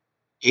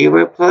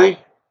Ava play?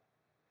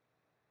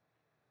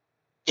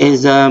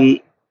 Is that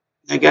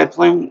guy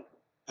playing?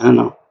 I don't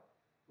know.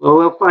 Well,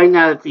 we'll find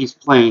out if he's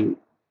playing.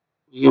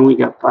 We only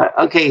got 5.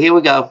 Okay, here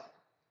we go.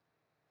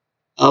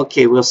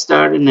 Okay, we'll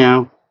start it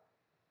now.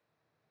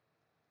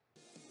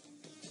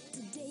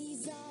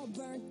 Today's all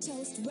burnt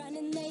toast,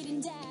 running late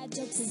and dad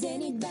jokes. Has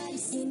anybody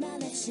seen my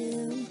next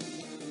shoe?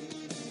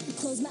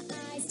 Close my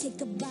eyes, take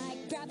a bite,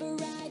 grab a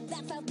ride,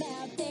 laugh out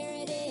loud.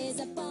 There it is,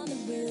 up on the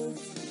roof.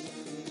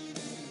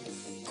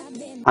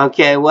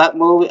 Okay, what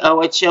movie? Oh,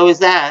 what show is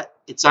that?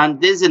 It's on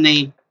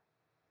Disney.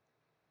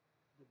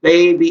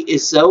 Baby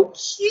is so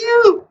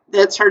cute.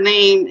 That's her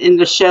name in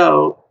the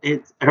show.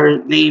 It's her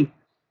name.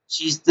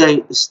 She's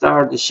the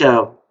star of the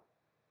show.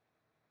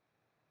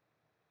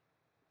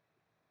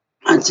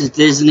 It's a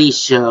Disney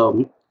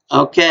show.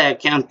 Okay,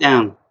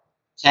 countdown.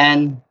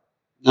 10,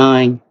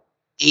 9,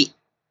 8,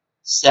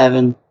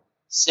 7,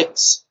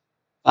 6,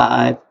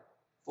 5,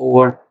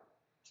 4,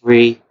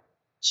 3,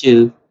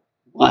 2,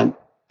 1.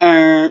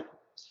 The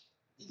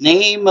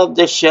name of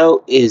the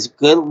show is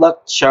Good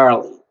Luck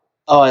Charlie.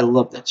 Oh, I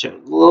love that show.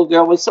 The little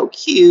girl was so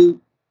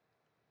cute.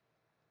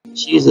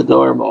 She's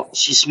adorable.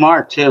 She's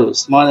smart too.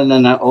 Smarter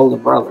than her older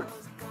brother.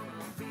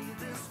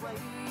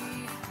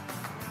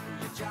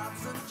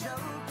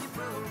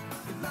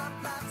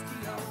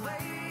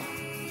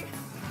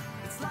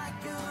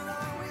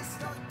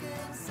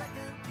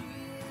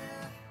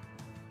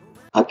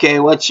 Okay,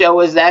 what show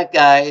was that,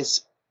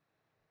 guys?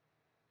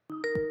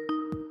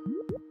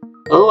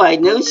 Oh, I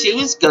knew she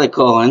was gonna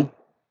call in.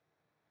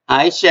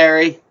 Hi,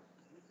 Sherry.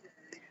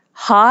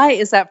 Hi,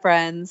 is that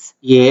Friends?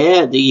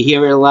 Yeah, do you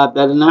hear it a lot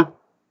better now?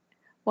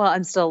 Well,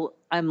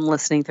 I'm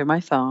listening through my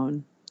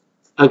phone.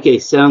 Okay,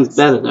 sounds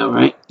better though,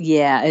 right?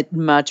 Yeah, it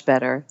much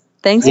better.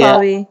 Thanks, Yeah.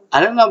 Bobby.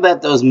 I don't know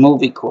about those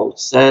movie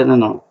quotes. I don't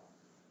know.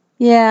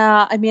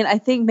 Yeah, I mean, I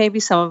think maybe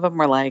some of them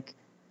were like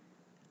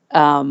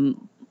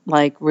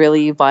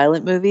really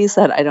violent movies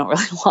that I don't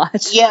really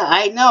watch. Yeah,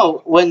 I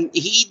know. When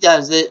he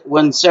does it,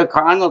 when Sir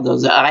Connell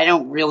does it, I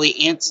don't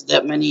really answer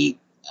that many.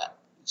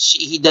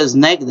 He does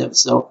negative,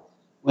 so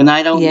when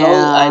I don't know,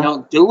 I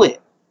don't do it.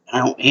 I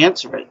don't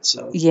answer it.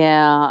 So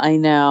Yeah, I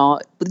know.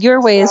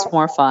 Your way is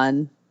more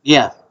fun.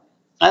 yeah,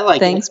 I like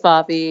Thanks, it.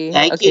 Bobby.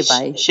 Thank Okay, you,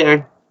 bye.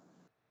 Sure.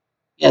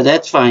 Yeah,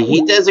 that's fine.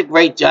 He does a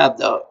great job,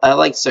 though. I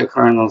like Sir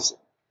Connell's.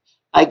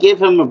 I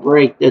give him a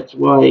break. That's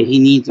why he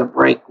needs a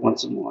break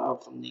once in a while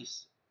from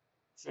these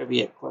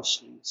trivia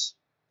questions.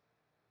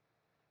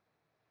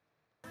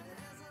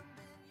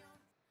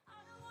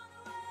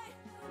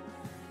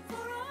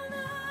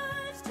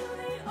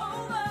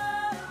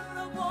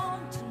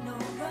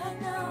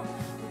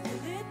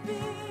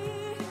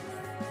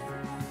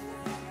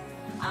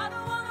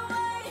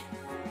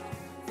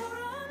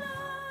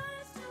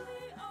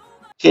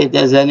 Okay,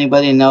 does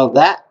anybody know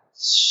that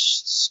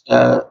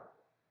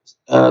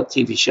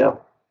TV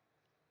show?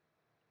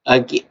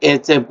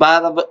 It's a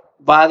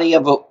body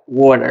of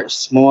water,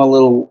 small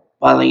little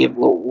body of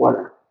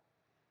water.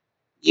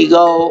 You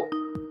go,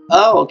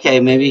 oh,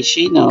 okay, maybe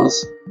she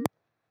knows.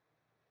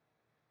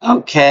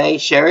 Okay,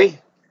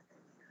 Sherry?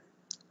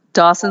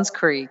 Dawson's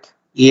Creek.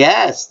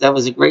 Yes, that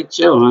was a great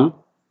show, huh?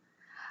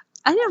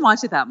 I didn't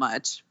watch it that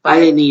much. I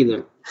didn't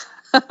either.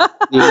 No,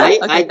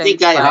 I think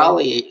thanks, bye.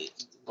 Holly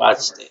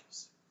watched it.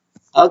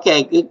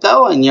 Okay, good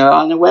going. You're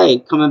on the way.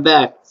 Coming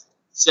back.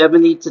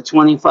 70 to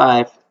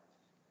 25.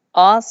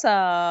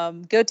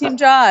 Awesome. Go Team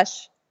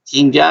Josh.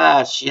 Team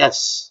Josh,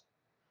 yes.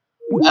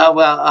 Oh,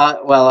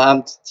 well,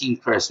 I'm Team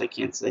Chris. I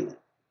can't say that.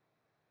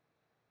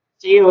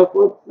 Seahawk,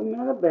 what's the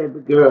matter,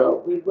 baby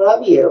girl? We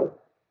love you.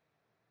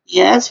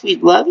 Yes, we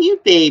love you,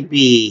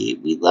 baby.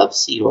 We love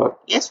Seahawk.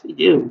 Yes, we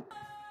do.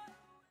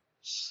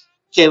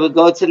 Okay, we'll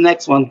go to the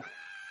next one.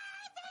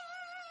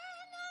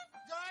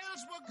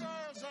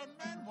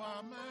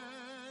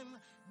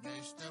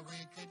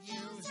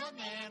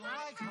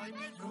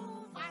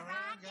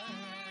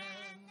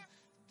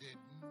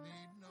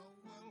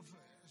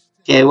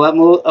 Okay,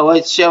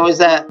 what show is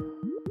that?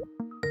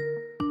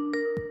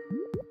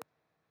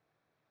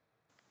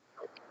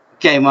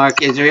 Okay,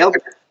 Mark Israel.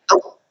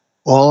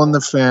 All in the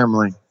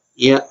Family.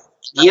 Yeah.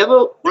 Did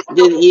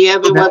you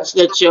ever watch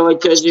that show I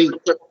told you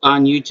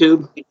on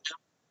YouTube?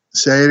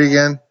 Say it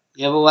again.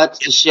 You ever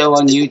watch the show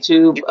on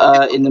YouTube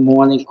in the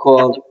morning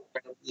called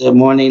The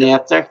Morning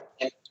After?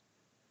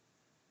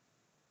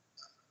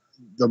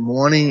 The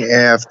Morning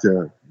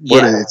After.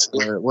 What is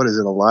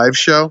it? A live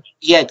show?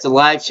 Yeah, it's a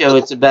live show.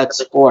 It's about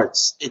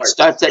sports. It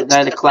starts at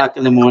 9 o'clock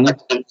in the morning.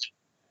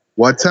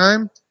 What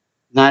time?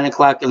 9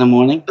 o'clock in the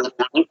morning.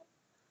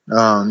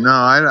 Oh no,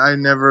 I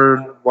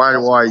never. Why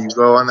you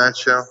go on that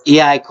show?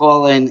 Yeah, I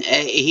call in.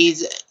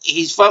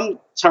 He's from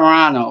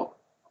Toronto.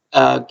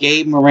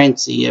 Gabe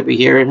Morency. Ever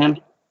hear of him?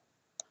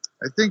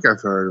 I think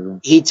I've heard of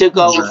him. He took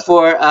over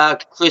for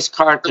Chris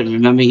Carton.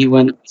 Remember, he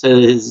went to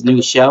his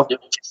new show.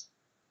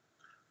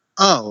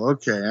 Oh,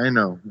 okay, I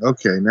know.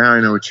 Okay, now I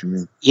know what you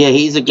mean. Yeah,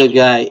 he's a good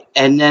guy.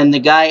 And then the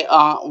guy,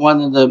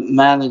 one of the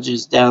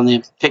managers down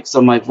there, picks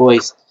on my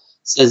voice,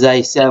 says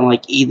I sound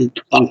like Edith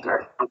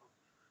Bunker.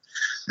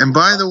 And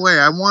by the way,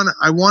 I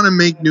want to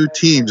make new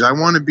teams. I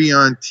want to be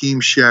on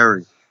Team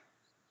Sherry.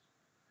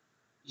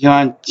 You're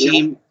on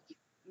Team?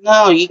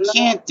 No, you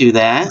can't do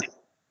that.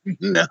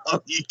 No,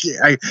 you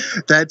can't.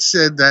 That's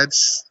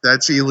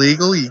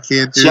illegal. You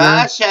can't do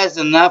Josh has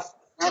enough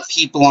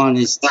people on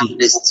his team.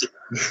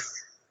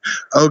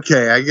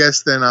 Okay, I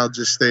guess then I'll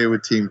just stay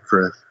with Team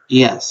Chris.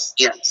 Yes.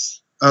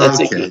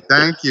 Okay,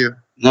 thank you.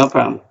 No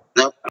problem.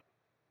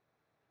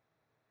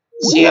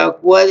 See,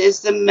 what is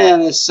the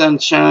matter,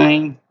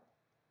 sunshine?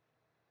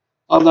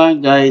 Hold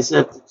on, guys. I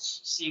have to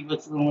see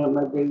what's wrong with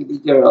my baby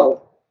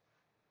girl.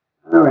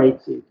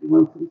 Alright, so you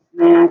want some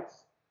snacks?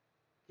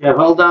 Yeah,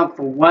 hold on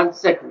for 1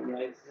 second,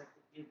 guys. I have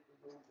to give the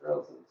little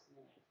girl some snacks.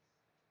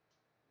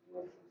 You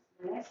want some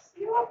snacks?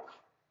 Yeah.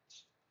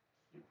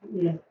 Come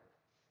here.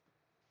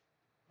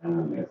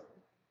 Come here.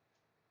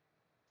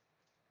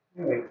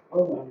 Alright,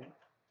 hold on.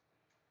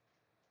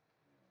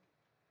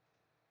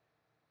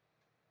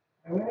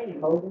 Alright,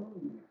 hold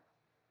on.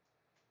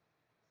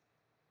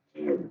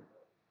 Here.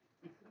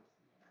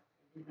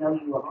 You know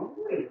you were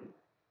hungry.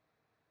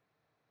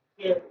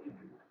 Yeah.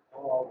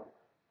 Oh,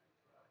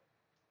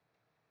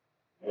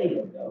 there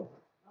you go.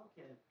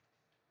 Okay.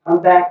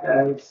 I'm back,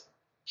 guys.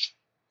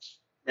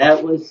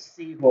 That was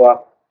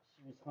Seahawk.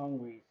 She was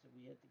hungry, so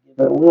we had to give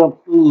her a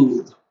little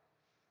food.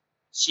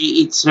 She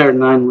eats her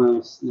 9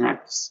 little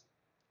snacks.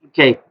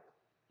 Okay,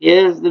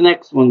 here's the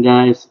next one,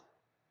 guys.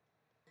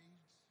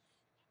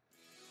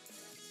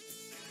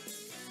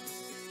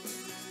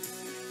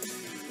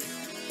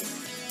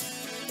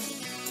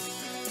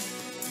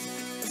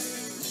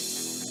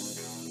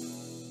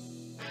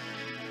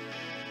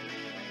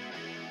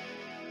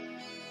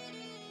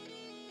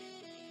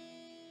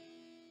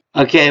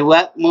 Okay,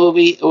 what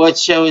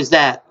show is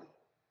that?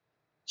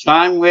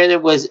 John Ritter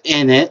was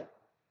in it.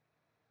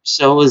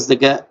 So was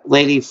the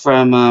lady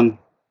from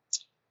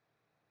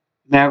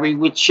Married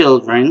with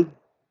Children.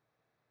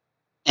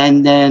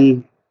 And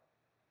then,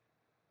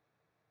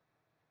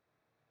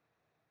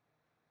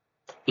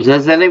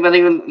 does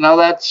anybody know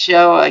that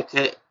show? I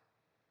could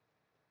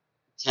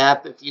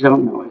tap if you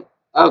don't know it.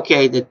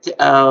 Okay,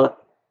 the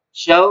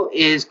show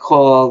is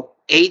called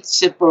 8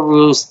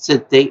 Sipperoos to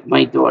Date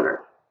My Daughter.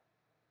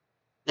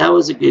 That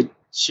was a good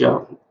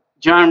show.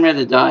 John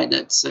Ritter died,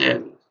 that's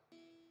sad.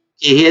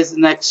 Okay, here's the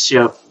next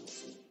show.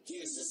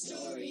 Here's the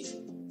story of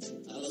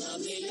a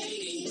lovely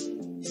lady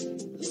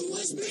who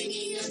was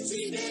bringing up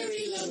 3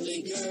 very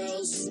lovely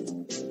girls.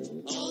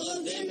 All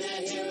of them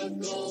had hair of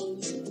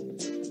gold.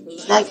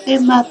 Like their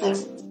mother.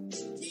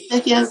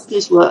 The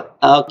youngest one.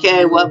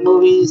 Okay, what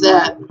movie is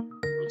that?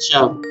 What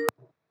show?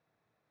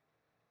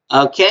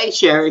 Okay,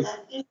 Sherry.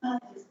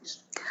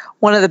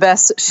 One of the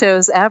best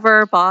shows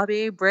ever,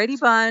 Bobby. Brady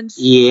Bunch.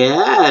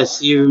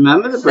 Yes, you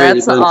remember the Brady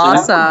That's Bunch,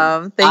 huh?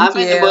 awesome. Thank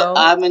you.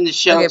 I'm in the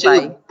show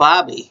Okay, too.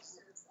 bye.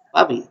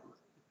 Bobby.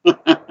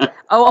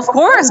 Oh, of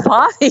course,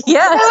 Bobby.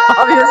 Yes,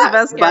 Bobby was the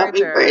best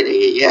character. Bobby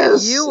Brady,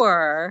 yes. You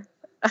were.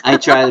 I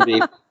try to be.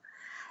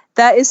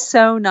 That is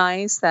so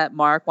nice that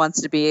Mark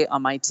wants to be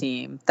on my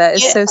team. That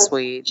is so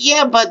sweet.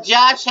 Yeah, but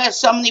Josh has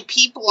so many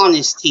people on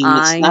his team.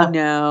 I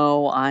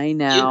know. You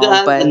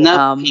got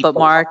enough people. But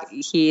Mark,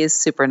 he is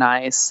super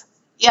nice.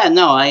 Yeah,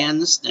 no, I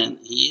understand.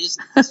 He is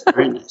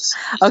very nice.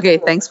 Okay,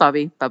 thanks,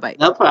 Bobby. Bye-bye.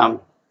 No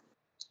problem.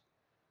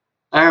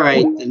 All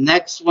right, the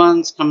next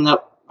one's coming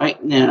up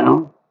right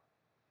now.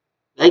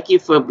 Thank you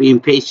for being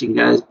patient,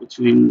 guys,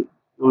 between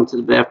going to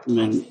the bathroom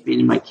and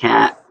feeding my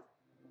cat.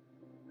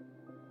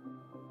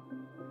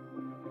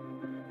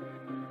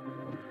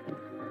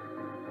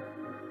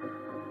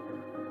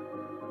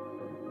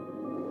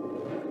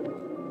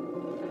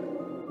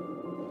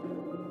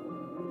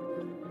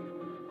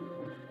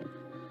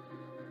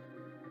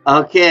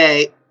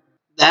 Okay,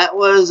 that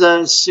was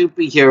a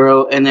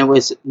superhero, and it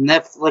was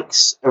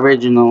Netflix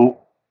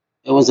original.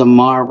 It was a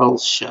Marvel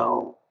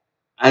show.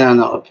 I don't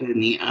know,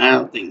 Penny. I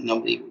don't think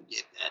nobody would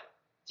get that.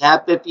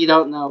 Tap if you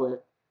don't know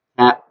it.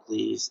 Tap,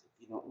 please, if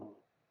you don't know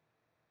it.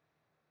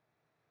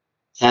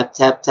 Tap,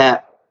 tap,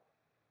 tap.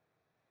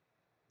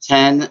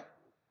 10,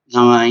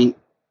 9,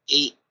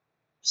 8,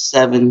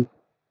 7,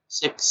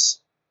 6,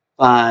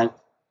 5,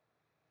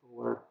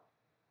 4,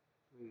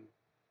 3,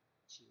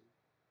 2.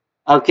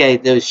 Okay,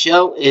 the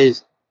show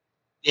is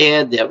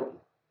Daredevil.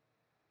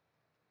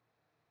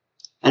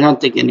 I don't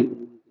think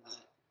anybody got it.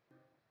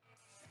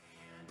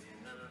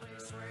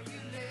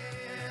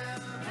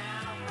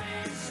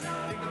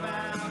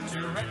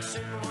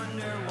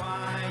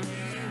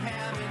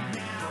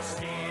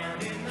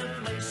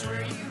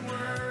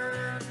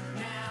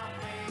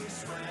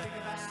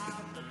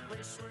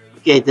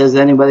 Okay, does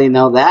anybody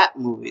know that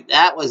movie?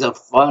 That was a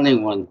funny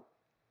one.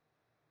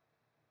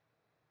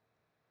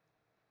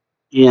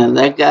 Yeah,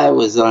 that guy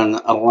was on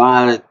a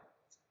lot of...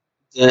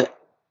 The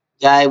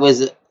guy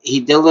was... He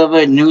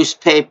delivered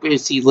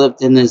newspapers. He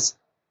lived in his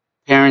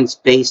parents'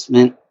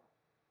 basement.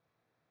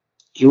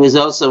 He was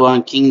also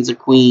on Kings of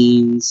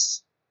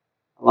Queens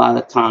a lot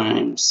of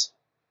times.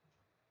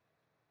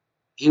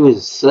 He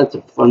was such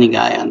a funny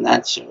guy on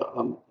that show.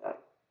 Oh my God.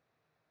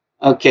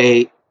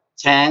 Okay,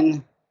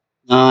 10,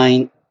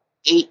 9,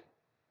 8,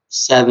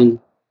 7,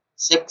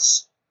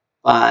 6,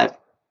 5,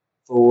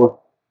 4,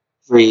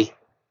 3,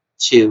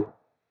 2,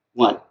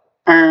 1.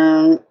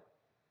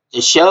 The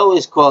show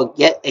is called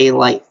Get a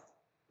Life.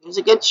 It was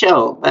a good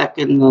show back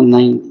in the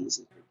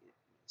 90s.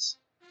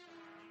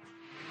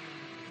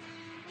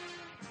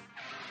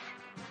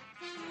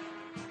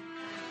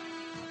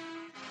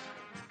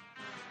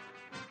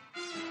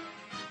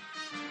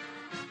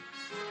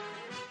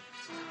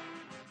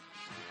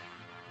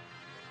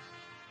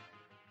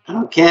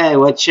 Okay,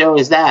 what show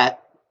is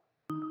that?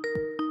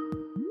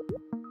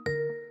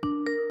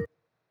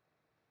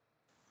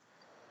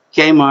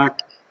 Okay, Mark.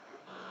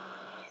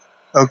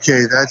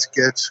 Okay, that's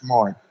Get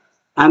Smart.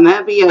 I'm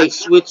happy I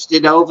switched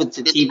it over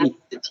to team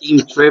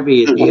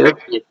trivia, dear.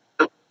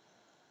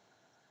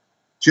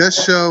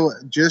 Just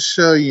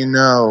so you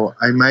know,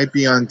 I might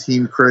be on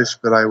Team Chris,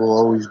 but I will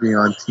always be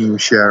on Team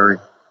Sherry.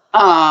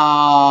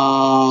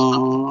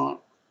 Oh.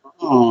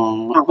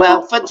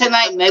 Well, for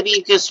tonight, maybe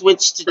you could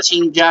switch to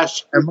Team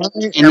Josh. Am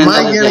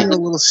I getting a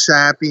little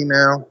sappy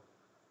now?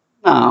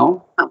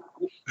 No.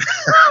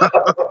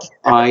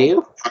 Are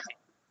you?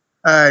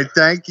 All right,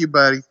 thank you,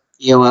 buddy.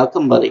 You're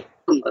welcome, buddy.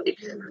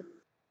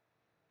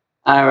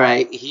 All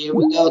right, here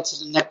we go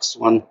to the next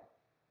one.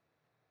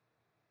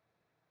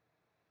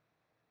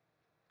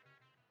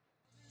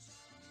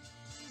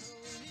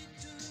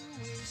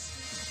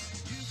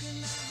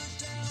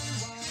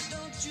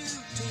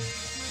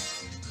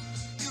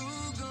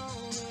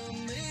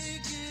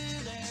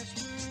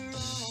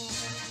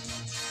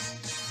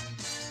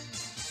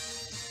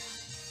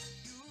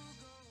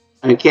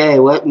 Okay,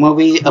 what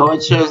movie? Oh,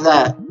 what show is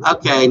that?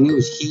 Okay, he knew.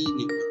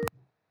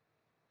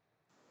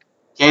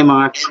 Okay,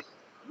 Mark.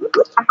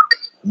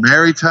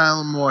 Mary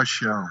Tyler Moore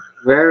Show.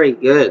 Very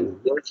good.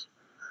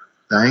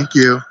 Thank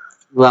you.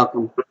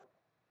 Welcome.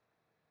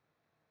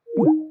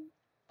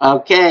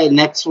 Okay,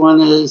 next one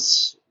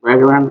is right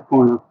around the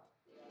corner.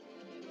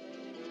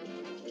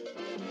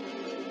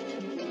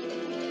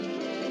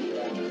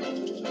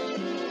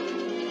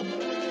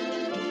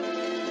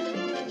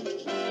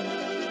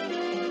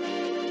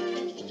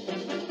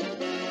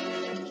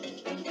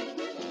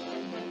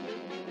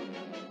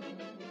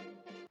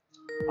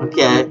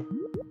 Okay.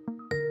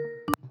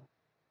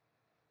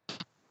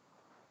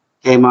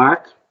 Okay,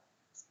 Mark.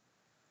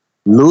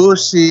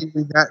 Lucy,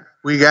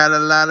 we got a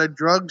lot of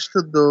drugs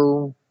to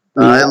do.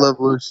 Yeah. I Love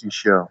Lucy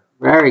show.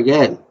 Very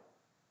good.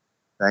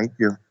 Thank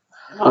you.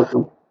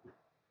 Welcome.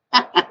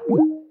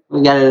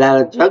 We got a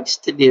lot of drugs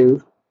to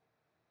do.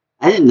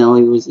 I didn't know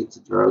he was into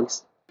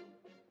drugs.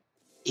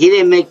 He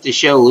didn't make the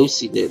show,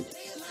 Lucy did.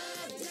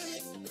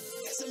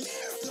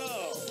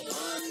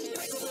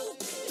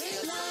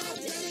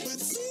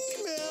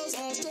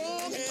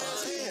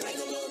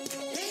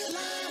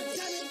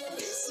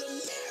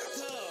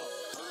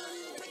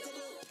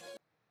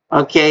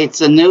 Okay,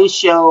 it's a new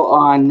show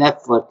on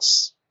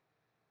Netflix.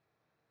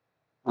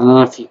 I don't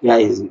know if you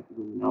guys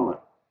know it.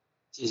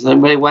 Does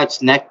anybody watch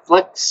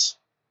Netflix?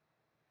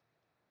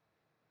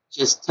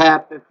 Just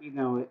tap if you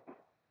know it.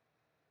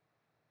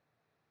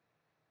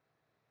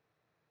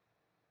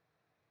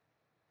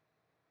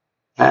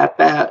 Tap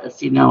out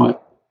if you know it.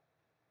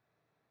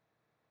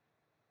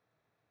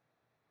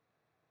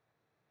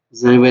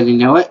 Does anybody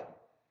know it?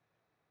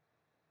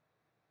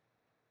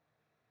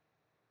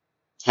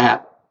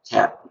 Tap.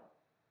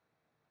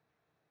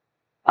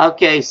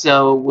 Okay,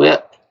 so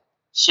what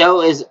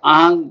show is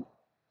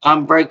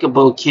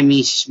Unbreakable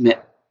Kimmy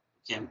Schmidt.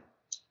 Okay.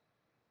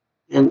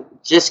 And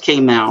just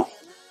came out.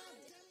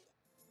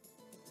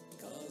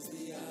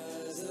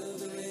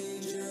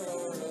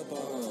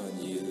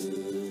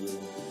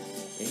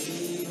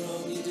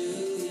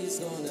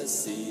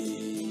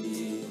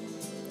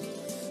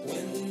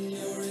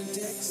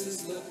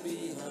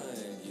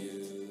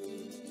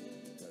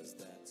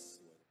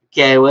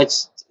 Okay,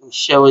 what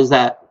show is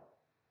that?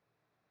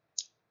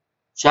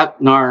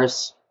 Chuck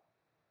Norris.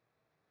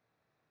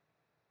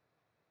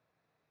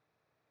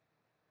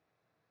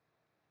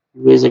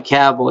 He wears a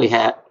cowboy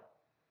hat.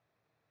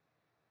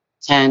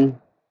 10,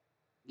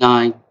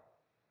 9,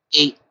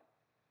 8,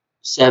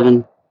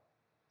 7,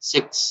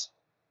 6,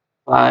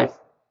 5,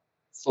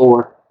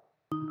 4.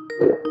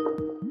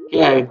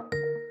 Okay.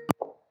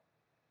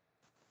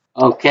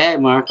 Okay,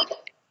 Mark.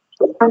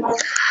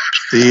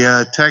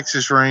 The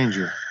Texas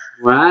Ranger.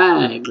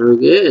 Right, very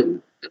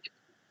good.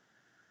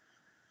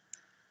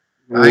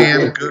 I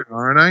am good,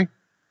 aren't I?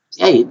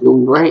 Yeah, you're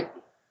doing great.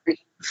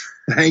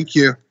 Thank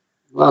you.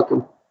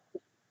 Welcome.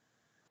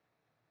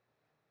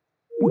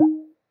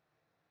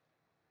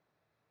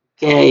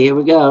 Okay, here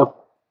we go.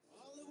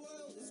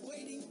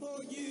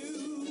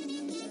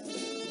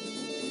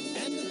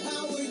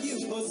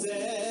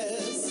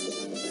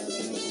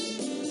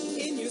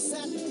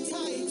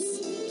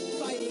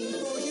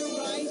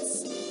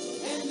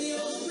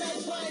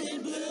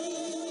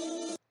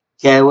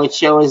 Okay, what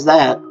show is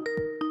that?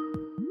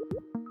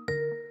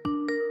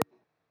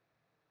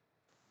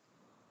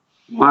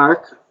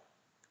 Mark?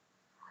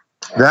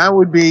 That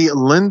would be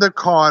Linda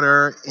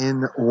Carter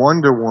in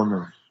Wonder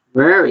Woman.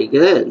 Very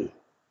good.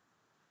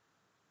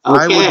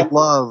 Okay. I would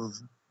love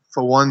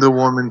for Wonder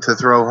Woman to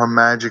throw her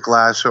magic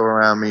lasso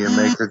around me and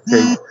make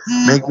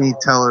me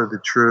tell her the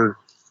truth.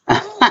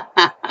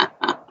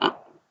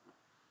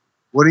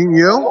 Wouldn't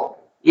you?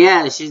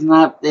 Yeah, she's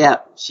not. Yeah,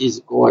 she's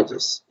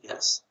gorgeous.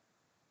 Yes.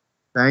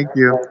 Thank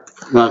you.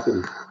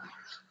 Welcome.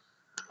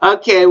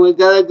 Okay, we're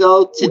gonna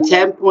go to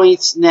 10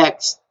 points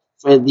next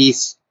for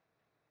these,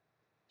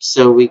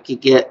 so we could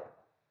get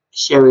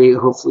Sherry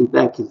hopefully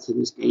back into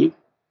this game.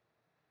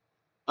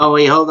 Oh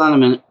wait, hold on a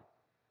minute.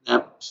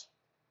 Yep.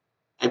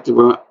 I hit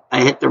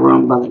the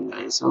wrong button,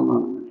 guys. Hold on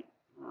a minute.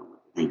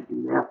 What did I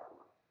do that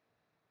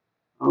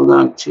for? Hold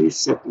on 2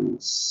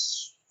 seconds.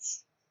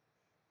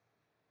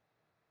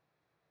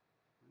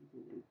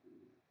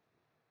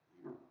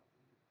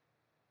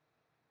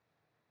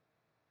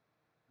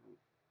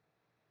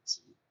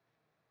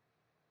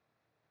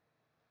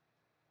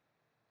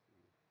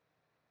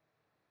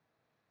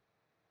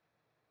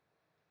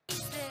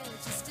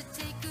 Just to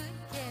take good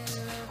care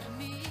of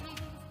me,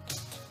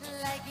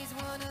 like he's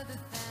one of the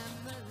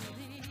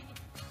family.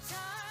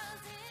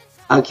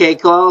 Okay,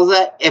 close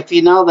it. If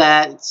you know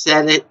that,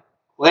 said it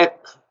quick.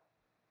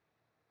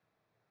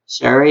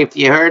 Sherry, if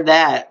you heard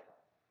that.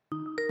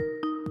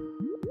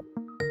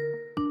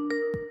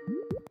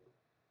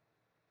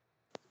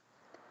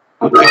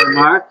 Okay,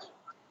 Mark?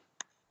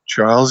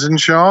 Charles in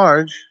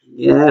charge.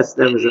 Yes,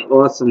 that was an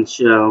awesome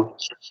show.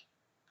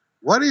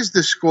 What is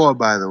the score,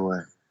 by the way?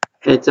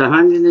 It's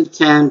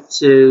 110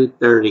 to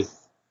 30.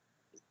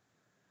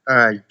 All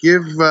right,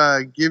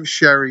 give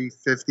Sherry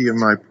 50 of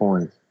my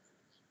points.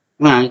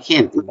 No, I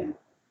can't do that.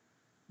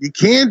 You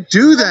can't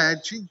do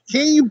that.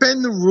 Can't you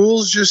bend the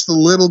rules just a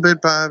little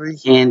bit, Bobby?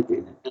 Can't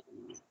do that.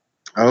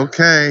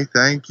 Okay,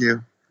 thank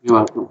you. You're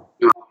welcome.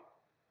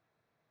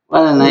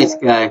 What a nice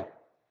guy.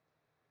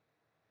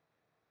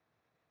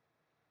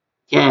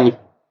 Okay.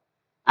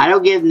 I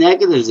don't give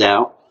negatives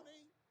out.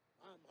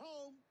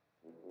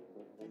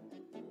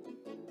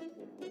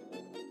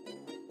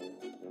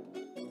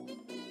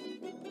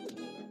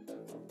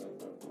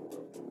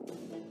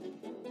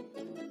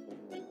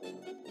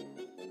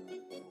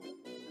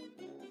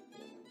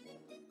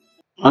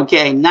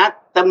 Okay,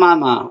 not the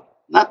mama.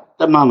 Not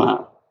the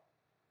mama.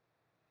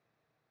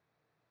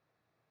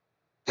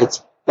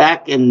 It's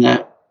back in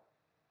the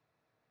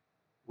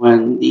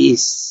when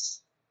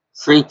these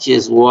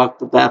creatures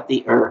walked about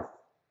the earth.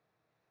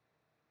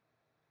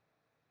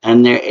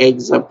 And their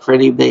eggs are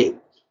pretty big.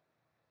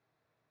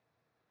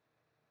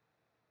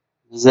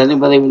 Does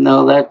anybody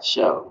know that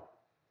show?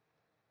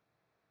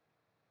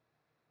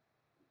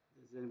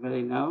 Does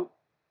anybody know?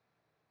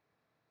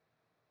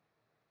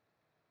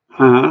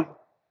 Huh?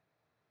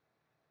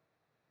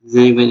 Does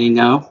anybody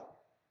know?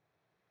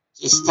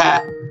 Just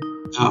tap.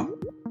 Oh.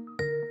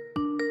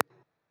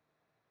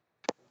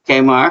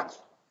 Okay, Mark.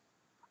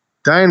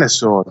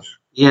 Dinosaurs.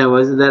 Yeah,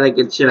 wasn't that a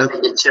good show?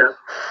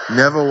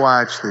 Never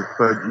watched it,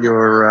 but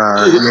your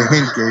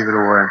hint gave it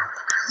away.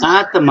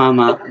 Not the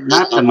mama.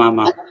 Not the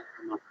mama.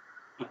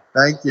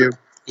 Thank you.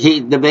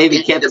 The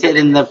baby kept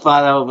hitting the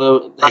father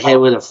over the head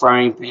with a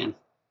frying pan.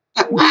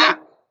 I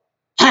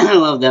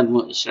love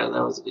that show.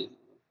 That was good. It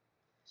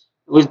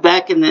was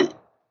back in the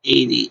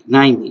 80s,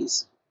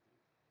 90s.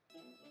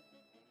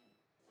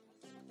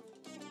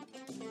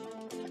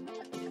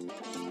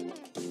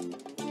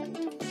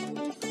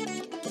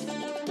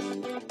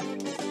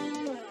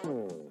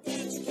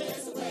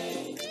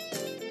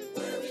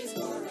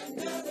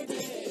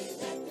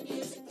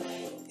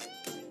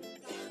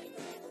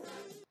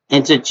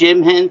 It's a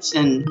Jim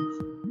Henson.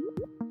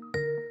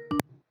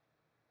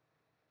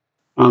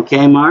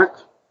 Okay, Mark?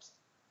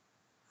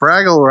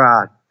 Fraggle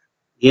Rock.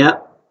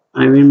 Yep,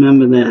 I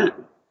remember that.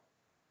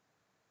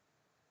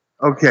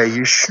 Okay,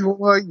 you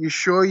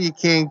sure you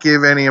can't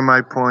give any of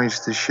my points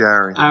to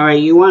Sherry? All right,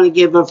 you want to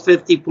give her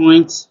 50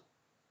 points?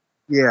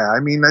 Yeah, I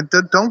mean,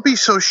 don't be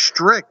so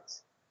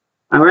strict.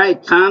 All right,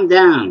 calm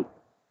down.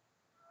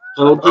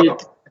 Hold your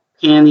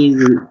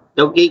panties and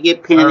don't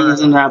get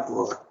panties in that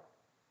uproar.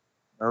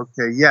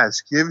 Okay,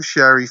 yes, give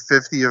Sherry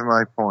 50 of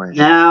my points.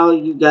 Now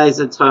you guys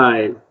are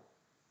tied.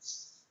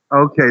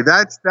 Okay,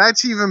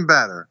 that's even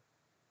better.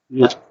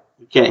 Yeah.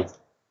 Okay.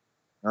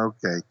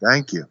 Okay,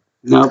 thank you.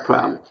 No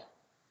problem.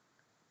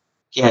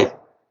 Okay.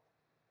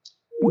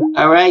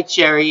 All right,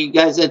 Sherry, you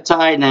guys are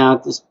tied now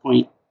at this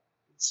point.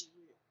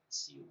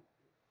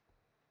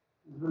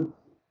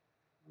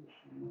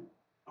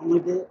 Oh my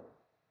God. Where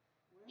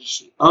is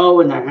she? Oh,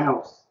 in the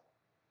house.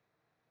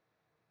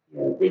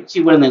 Yeah, I think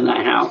she went in the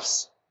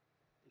house.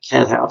 The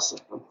cat house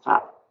up on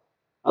top.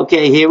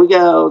 Okay, here we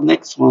go.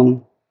 Next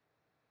one.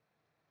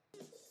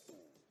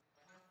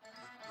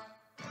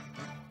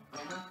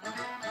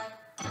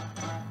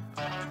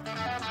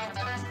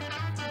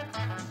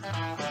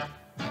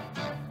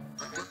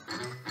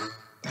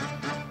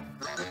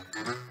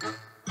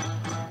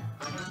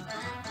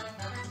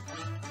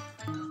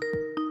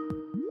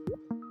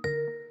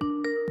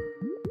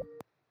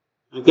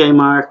 Okay,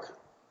 Mark.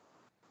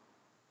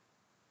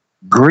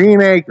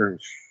 Green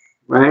Acres.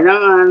 Right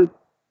on.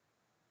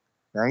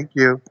 Thank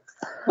you.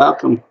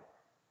 Welcome.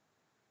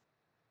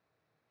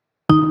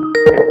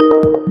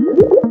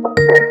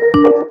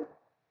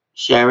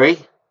 Sherry?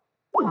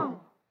 Let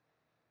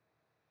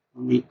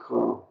me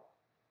call.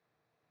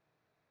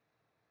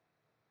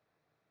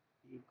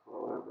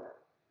 Her back.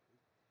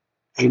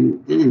 I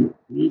didn't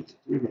need to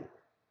do that.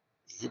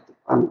 I hit the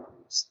button by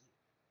mistake.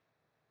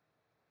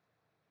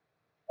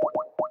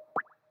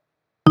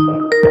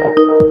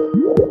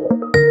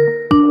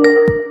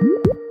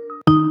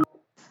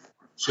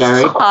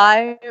 Sherry?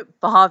 Hi,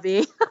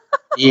 Bobby.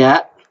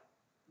 Yeah.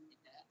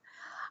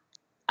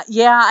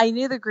 Yeah, I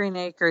knew the Green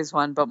Acres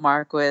one, but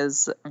Mark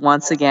was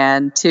once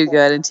again too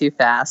good and too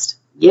fast.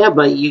 Yeah,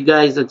 but you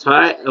guys are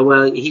tired.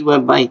 Well, he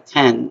went by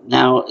 10.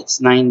 Now it's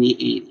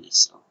 90-80.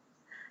 So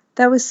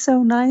That was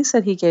so nice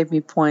that he gave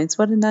me points.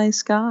 What a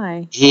nice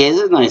guy. he is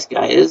a nice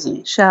guy, isn't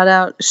he? Shout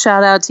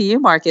out to you,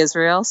 Mark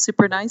Israel.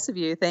 Super nice of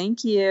you.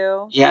 Thank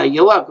you. Yeah,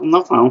 you're welcome.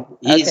 No problem.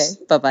 Okay,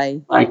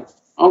 bye-bye. Like,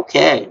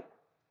 okay.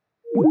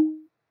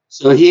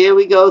 So here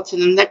we go to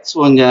the next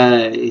one,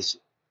 guys.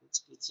 Let's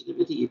go to the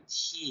video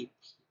tape.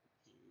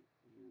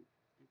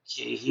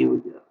 Okay, here we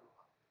go.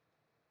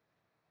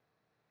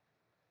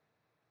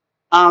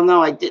 Oh,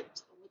 no, I did.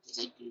 What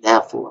did I do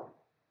that for?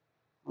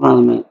 Hold on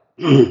a minute.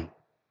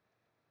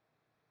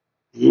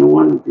 I didn't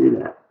want to do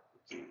that.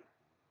 Okay.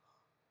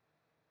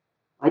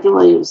 Why do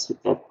I always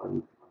hit that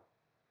button?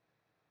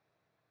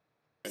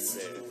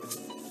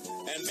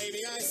 And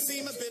maybe I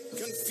seem a bit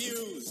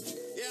confused.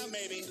 Yeah,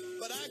 maybe.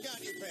 But I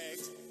got you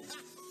pegged.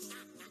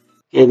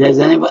 Okay, does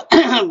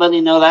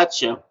anybody know that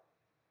show?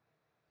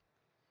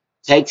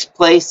 Takes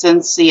place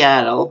in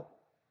Seattle.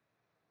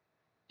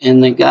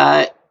 And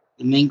the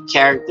main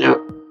character.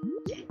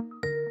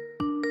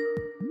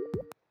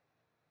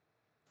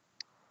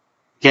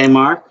 Okay,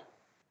 Mark?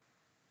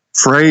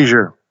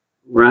 Frasier.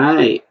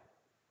 Right.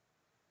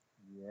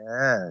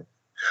 Yeah.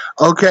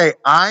 Okay,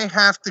 I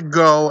have to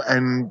go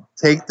and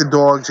take the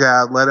dogs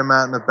out, let them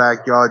out in the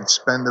backyard,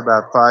 spend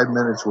about 5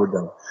 minutes with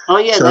them. Oh,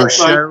 yeah, so that's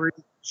fine.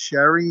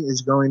 Sherry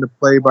is going to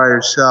play by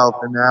herself,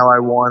 and now I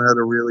want her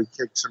to really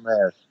kick some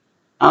ass.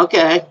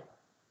 Okay.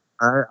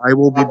 I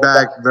will be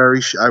back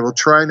I will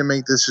try to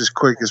make this as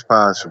quick as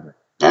possible.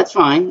 That's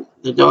fine.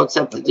 The dogs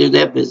have to do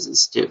their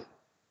business, too.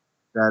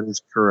 That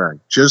is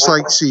correct. Just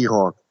like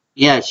Seahawk.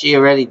 Yeah, she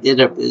already did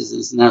her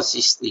business. Now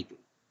she's sleeping.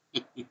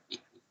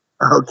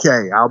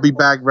 Okay, I'll be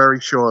back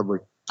very shortly.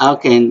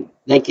 Okay,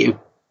 thank you.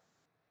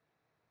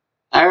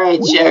 All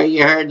right, Sherry,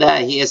 you heard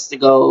that. He has to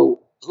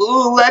go.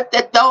 Who let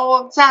the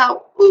dogs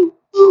out? Who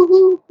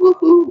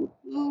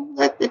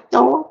let the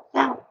dogs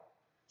out?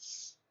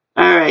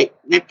 All right,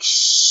 next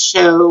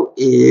show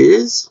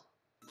is.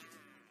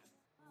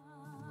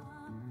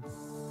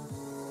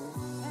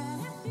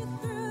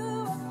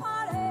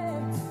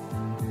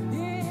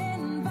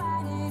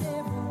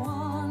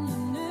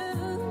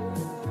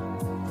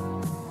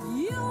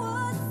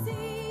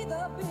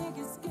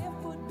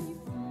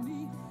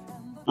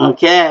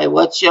 Okay,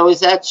 what show is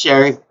that,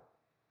 Sherry?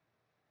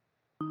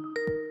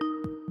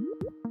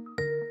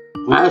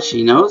 Wow,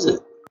 she knows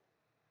it.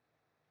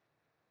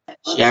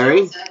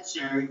 Sherry?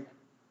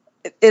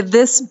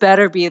 This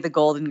better be the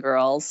Golden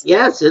Girls.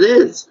 Yes, it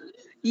is.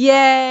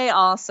 Yay,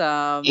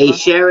 awesome. Hey,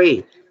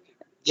 Sherry.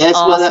 Guess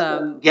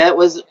awesome.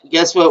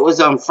 Guess what was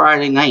on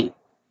Friday night?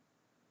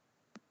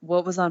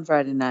 What was on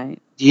Friday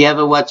night? Do you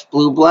ever watch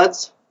Blue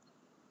Bloods?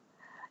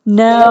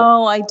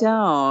 No, I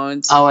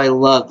don't. Oh, I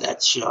love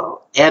that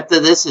show. After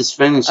this is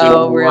finished, you're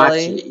Oh, gonna really?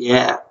 watch it.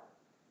 Yeah.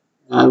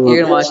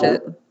 You're gonna watch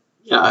it?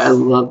 Yeah, I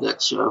love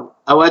that show.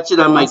 I watch it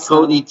on my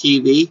Awesome. Kodi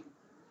TV.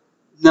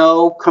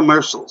 No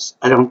commercials.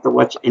 I don't have to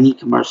watch any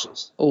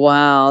commercials.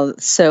 Wow,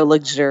 so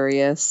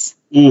luxurious.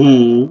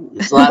 Mm-hmm.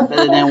 It's a lot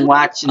better than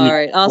watching All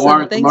right, awesome.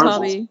 foreign Thanks,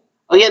 commercials. Bobby.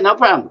 Oh, yeah, no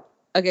problem.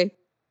 Okay.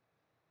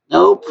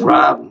 No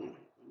problem.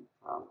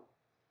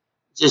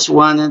 Just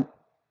wanted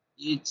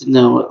you to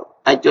know.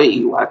 I thought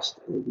you watched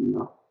it. I didn't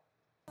know.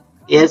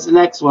 Here's the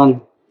next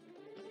one.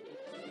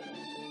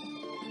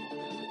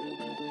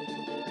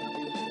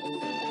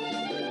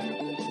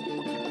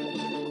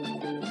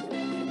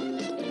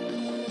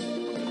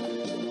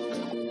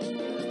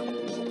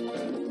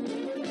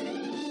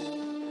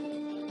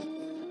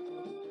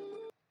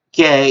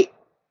 Okay,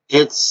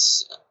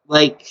 it's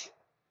like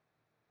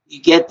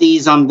you get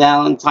these on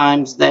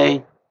Valentine's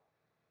Day.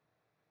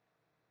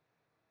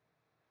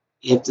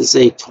 You have to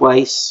say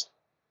twice.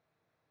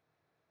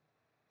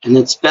 And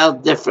it's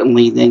spelled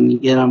differently than you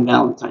get on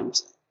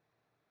Valentine's Day.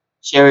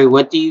 Sherry,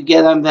 what do you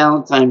get on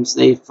Valentine's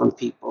Day from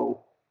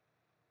people?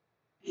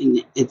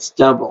 And it's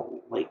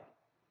double. Like,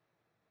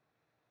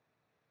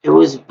 it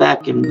was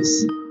back in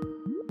this.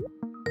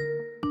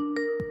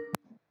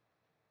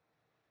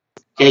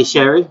 Okay,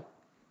 Sherry?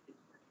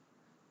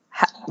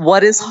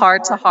 What is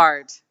heart to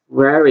heart?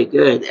 Very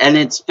good. And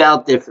it's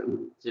spelled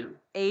differently, too.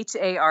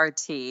 HART.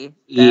 That's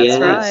Yes.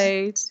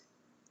 right.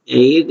 There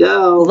you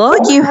go.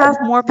 Look, you have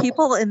more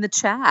people in the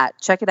chat.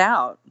 Check it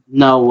out.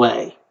 No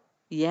way.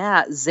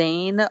 Yeah,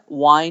 Zane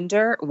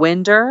Winder,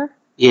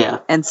 Yeah.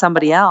 and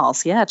somebody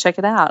else. Yeah, check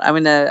it out. I'm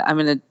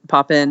gonna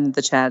pop in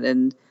the chat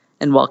and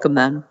welcome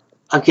them.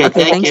 Okay,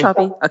 thanks, you.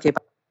 Poppy. Okay,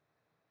 bye.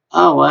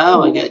 Oh,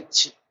 wow, I got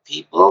 2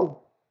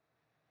 people.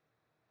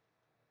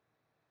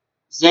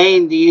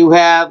 Zane, do you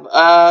have,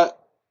 what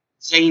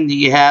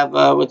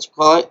you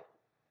call it?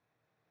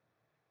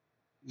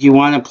 Do you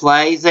want to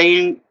play,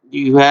 Zane? Do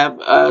you have,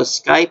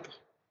 Skype?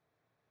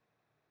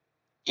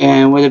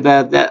 And what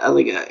about that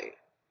other guy?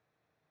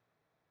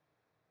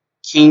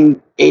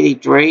 King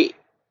 83.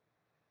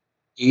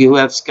 Do you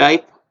have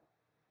Skype?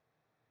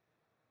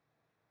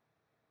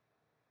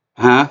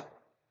 Huh?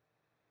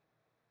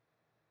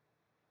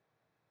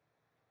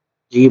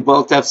 Do you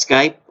both have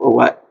Skype or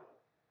what?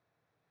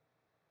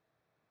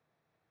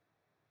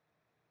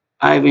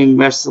 Ivan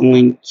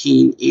Wrestling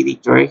Keen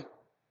 83.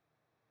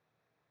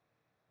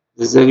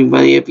 Does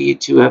anybody of you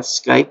two have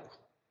Skype?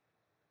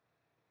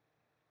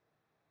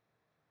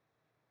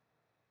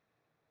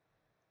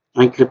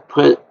 I could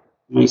put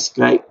my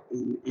Skype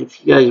in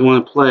if you guys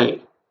want to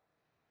play.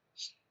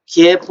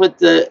 Can't put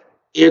the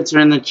answer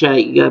in the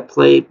chat. You gotta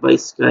play by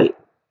Skype.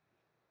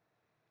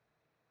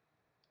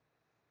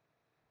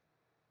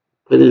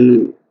 Put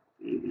in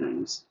the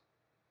guys.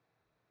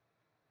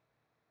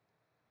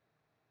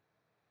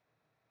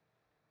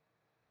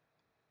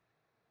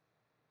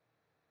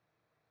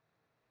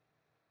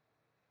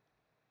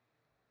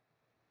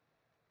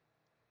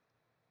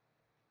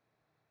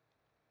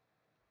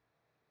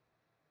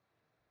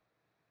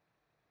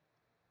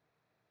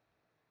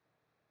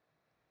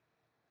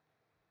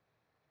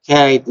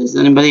 Okay, does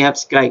anybody have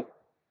Skype?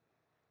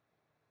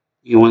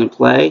 You want to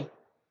play?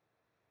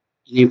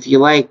 And if you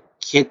like,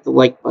 hit the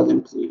like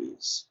button,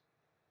 please.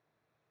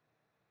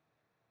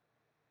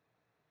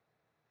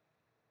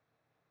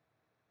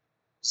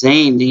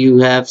 Zane, do you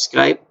have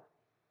Skype?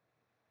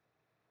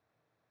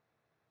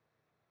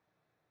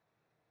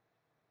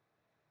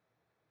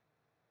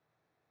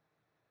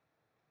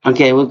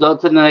 Okay, we'll go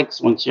to the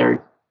next one, Sherry.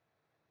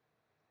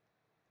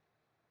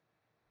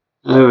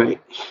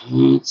 Alright,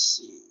 let's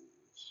see.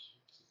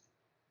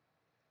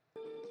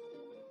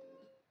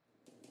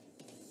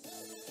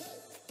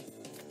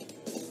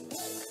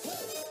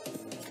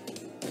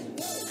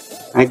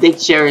 I think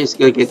Sherry's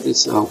gonna get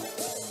this song.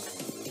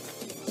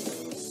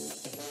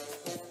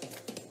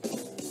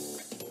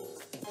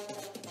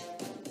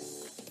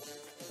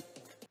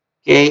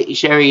 Okay,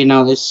 Sherry, you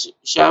know this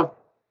show?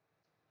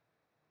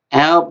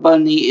 Al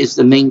Bundy is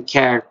the main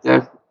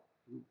character.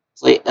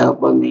 Play Al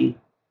Bundy.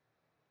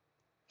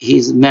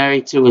 He's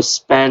married to a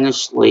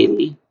Spanish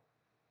lady.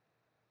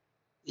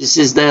 This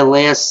is their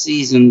last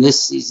season.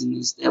 This season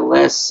is their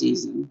last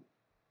season.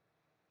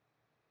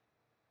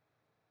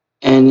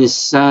 And his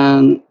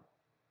son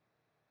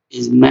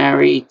is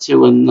married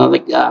to another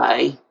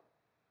guy.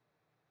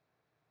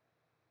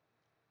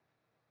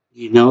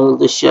 You know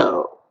the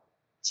show.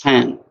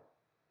 10,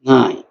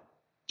 9,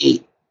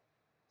 8,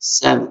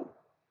 7,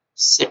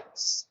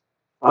 6,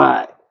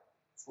 5,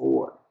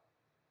 4,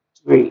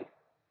 3,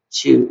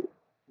 2,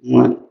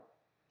 1,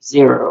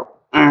 0.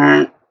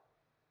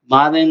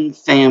 Modern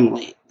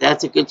Family.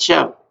 That's a good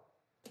show.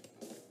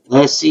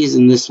 Last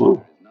season, this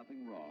one.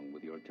 Nothing wrong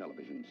with your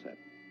television set.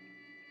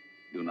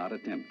 Do not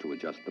attempt to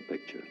adjust the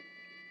picture.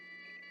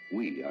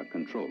 We are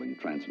controlling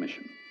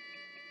transmission.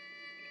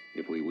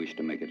 If we wish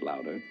to make it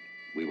louder,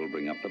 we will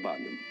bring up the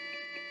volume.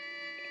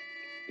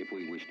 If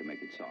we wish to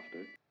make it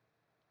softer...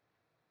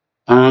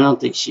 I don't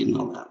think she'd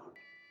know that one.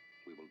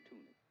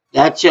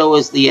 That show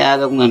is The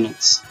Outer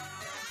Limits.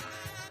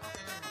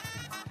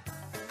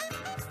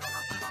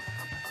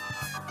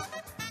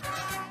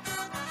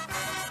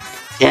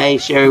 Okay,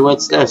 Sherry,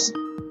 what's this?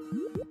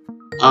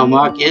 Oh,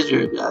 Mark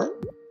Israel got it.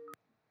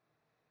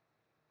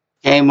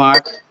 Okay,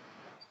 Mark.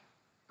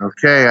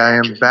 Okay, I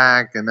am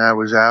back, and that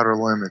was Outer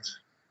Limits.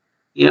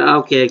 Yeah,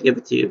 okay, I give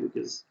it to you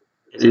because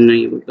I didn't know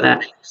you were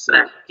back. So,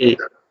 okay.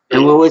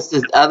 And what was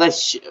the other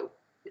show?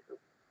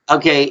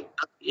 Okay,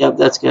 yep,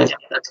 that's good.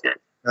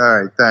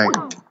 All right,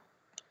 thanks.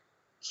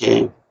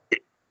 Okay.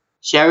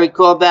 Sherry,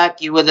 call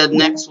back. You were the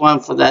next one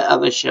for that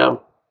other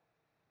show.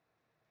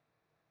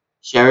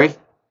 Sherry?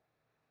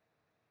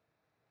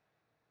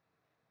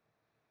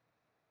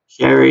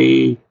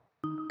 Sherry.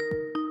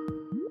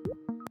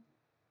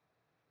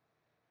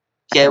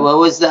 Okay, what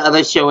was the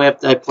other show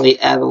after I played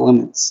Outer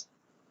Limits?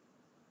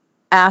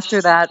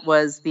 After that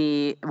was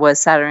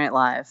Saturday Night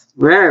Live.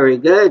 Very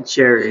good,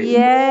 Sherry.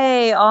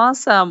 Yay,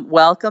 awesome.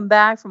 Welcome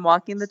back from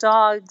walking the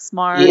dogs,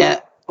 Mark. Yeah.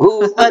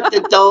 Who let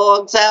the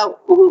dogs out?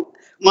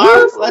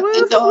 Mark let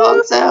the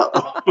dogs out.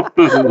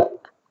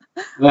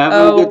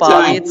 Oh,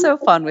 Bobby, it's so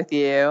fun with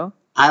you.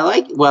 I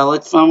like it. Well,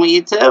 it's fun with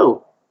you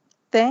too.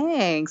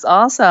 Thanks.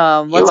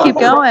 Awesome. Let's keep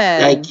going.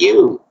 Thank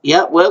you.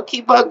 Yep, we'll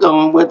keep on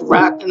going with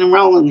rocking and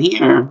rolling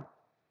here.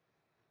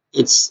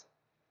 It's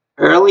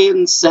early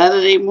in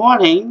Saturday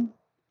morning.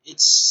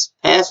 It's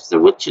past the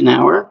witching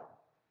hour.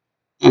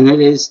 And it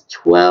is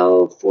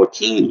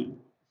 12:14.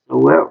 So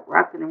we're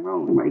rocking and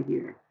rolling right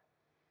here.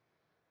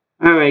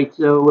 Alright,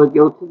 so we'll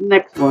go to the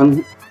next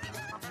one.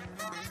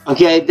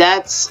 Okay,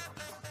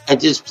 I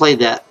just played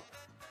that.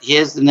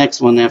 Here's the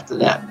next one after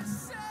that.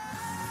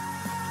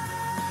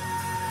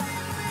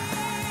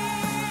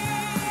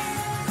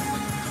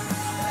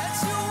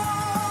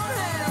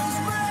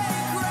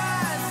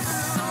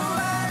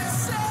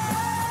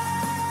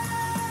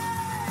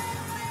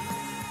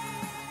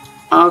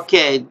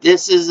 Okay,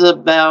 this is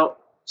about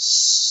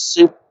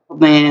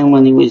Superman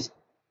when he was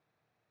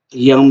a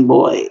young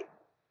boy.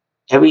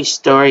 Every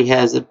story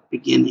has a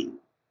beginning.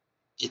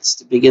 It's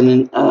the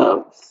beginning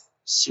of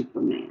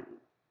Superman.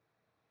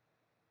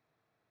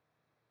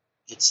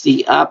 It's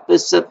the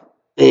opposite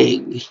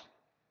big.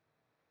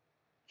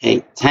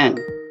 Okay, 10.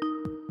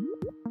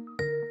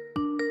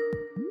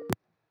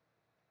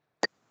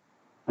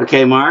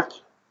 Okay, Mark?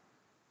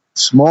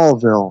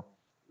 Smallville.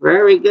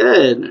 Very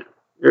good.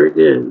 Very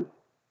good.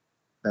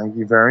 Thank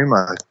you very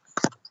much.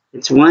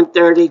 It's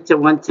 130 to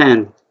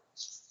 110.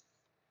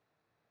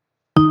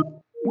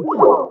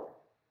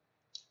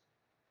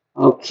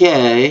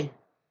 Okay.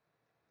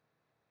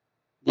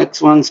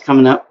 Next one's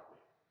coming up.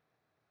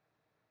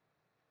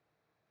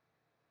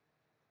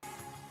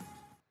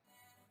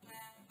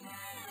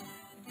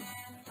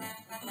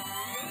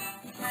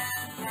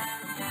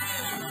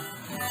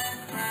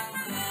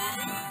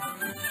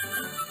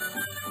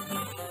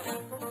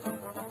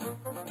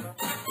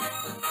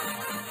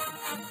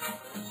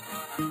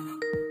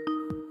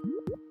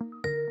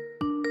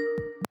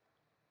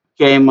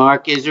 Okay,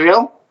 Mark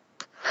Israel.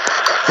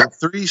 The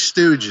Three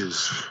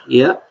Stooges.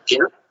 Yep.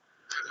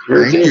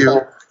 Thank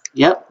you.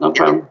 Yep, no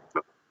problem.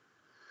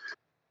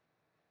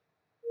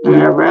 All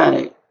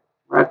right.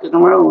 Rocking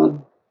and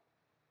rolling.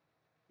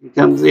 Here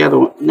comes the other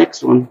one.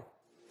 Next one.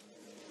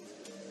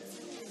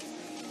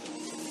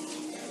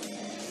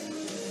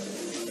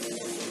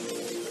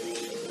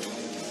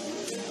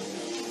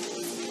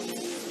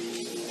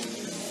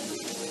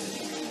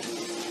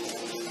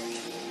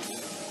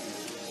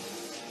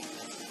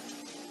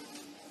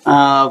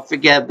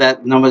 Forget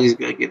that. Nobody's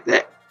gonna get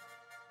that.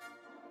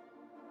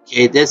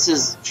 Okay,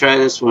 try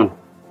this one.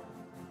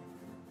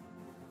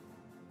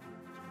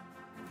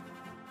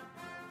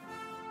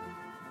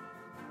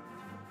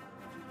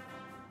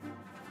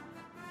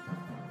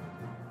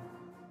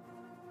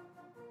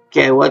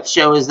 Okay, what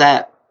show is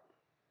that?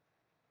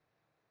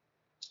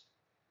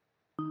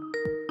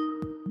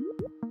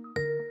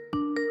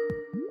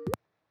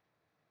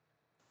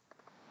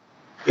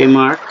 Okay,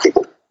 Mark.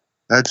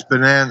 That's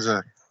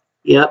Bonanza.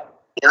 Yep.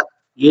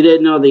 You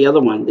didn't know the other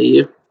one, do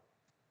you?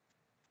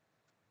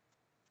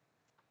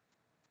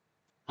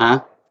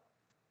 Huh?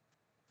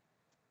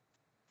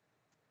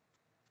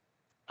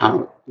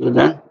 Oh, you're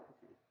done?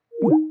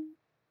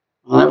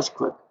 Well, that was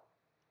quick.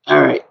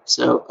 All right,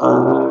 so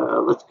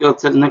let's go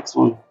to the next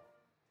one.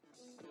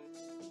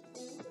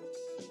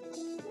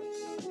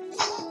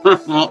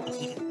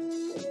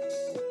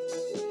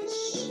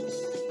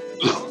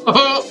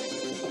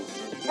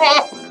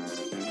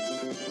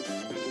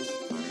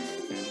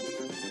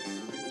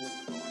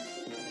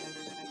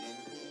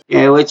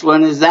 Okay, which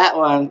one is that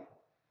one?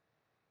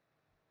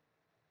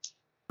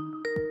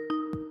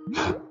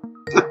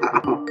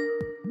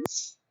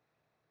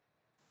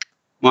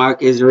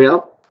 Mark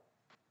Israel?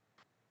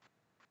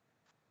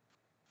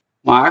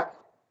 Mark?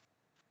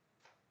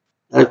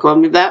 They call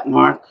me that,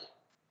 Mark.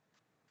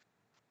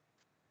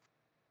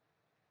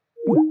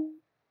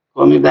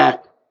 Call me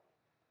back.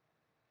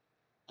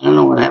 I don't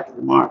know what happened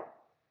to Mark.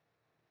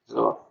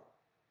 So,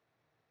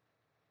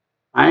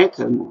 I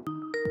couldn't.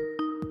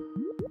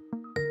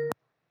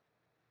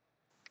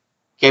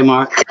 Okay,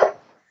 Mark.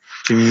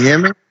 Can you hear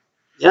me?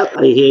 Yep,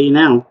 I hear you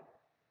now.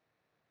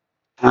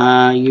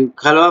 You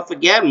cut off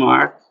again,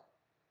 Mark.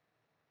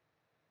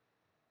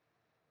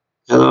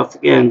 Cut off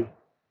again.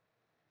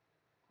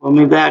 Call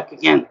me back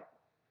again.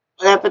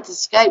 What happened to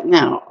Skype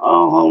now?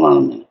 Oh, hold on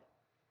a minute.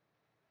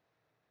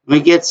 Let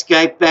me get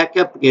Skype back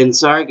up again.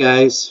 Sorry,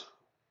 guys.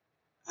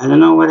 I don't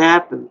know what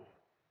happened.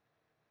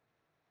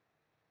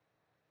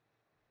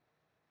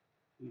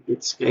 Let me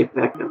get Skype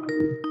back up.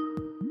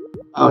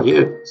 Oh,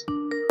 here it is.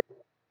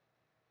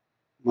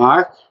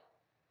 Mark?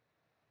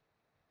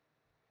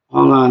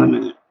 Hold on a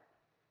minute.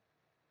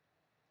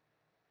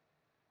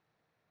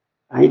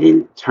 I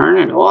didn't turn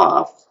it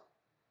off.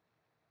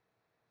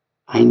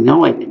 I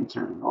know I didn't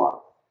turn it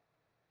off.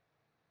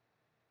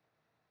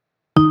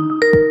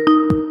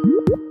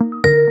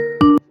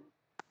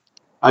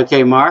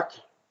 Okay, Mark?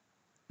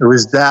 It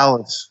was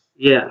Dallas.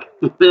 Yeah,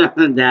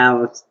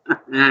 Dallas.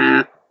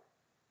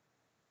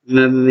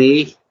 Remember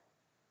me?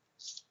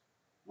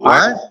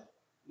 Mark? What?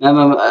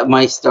 Remember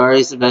my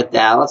stories about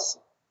Dallas?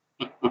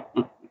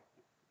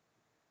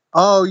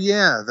 Oh,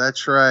 yeah,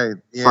 that's right.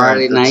 Yeah,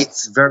 Friday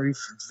nights? Very,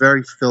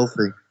 very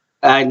filthy.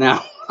 I know.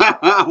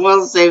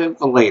 We'll save it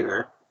for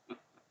later.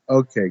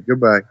 Okay,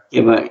 goodbye.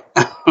 Goodbye.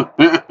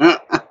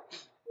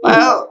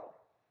 Well,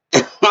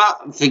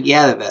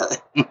 forget about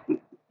it.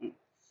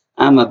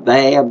 I'm a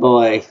bad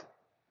boy.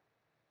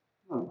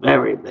 A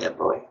very bad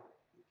boy.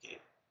 Okay.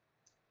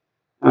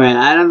 All right,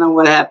 I don't know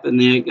what happened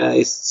there,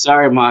 guys.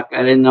 Sorry, Mark.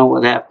 I didn't know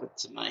what happened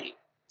to my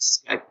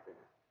Skype there.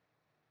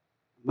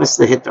 I must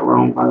have hit the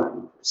wrong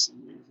button for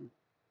some reason.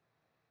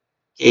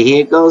 Okay,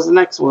 here goes the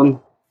next one.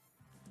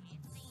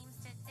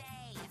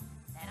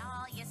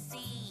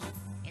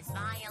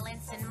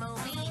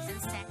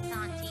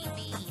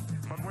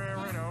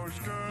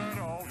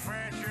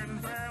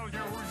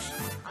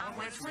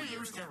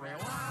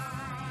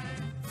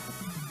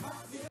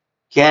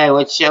 Okay,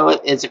 let's show it.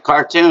 It's a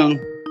cartoon.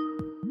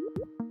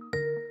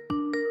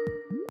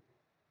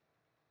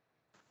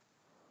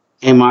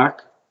 Okay,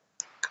 Mark.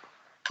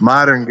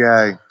 Modern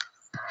Guy.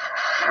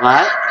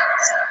 What?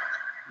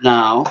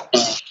 No.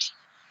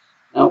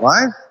 Nope.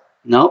 What?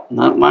 Nope,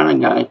 not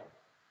Modern Guy.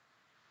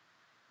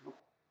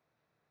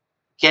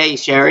 Okay,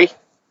 Sherry.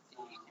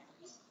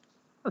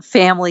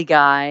 Family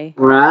Guy.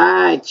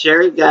 Right,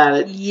 Sherry got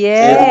it.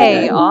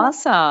 Yay!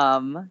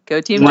 Awesome. Go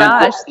Team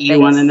Josh.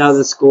 You want to know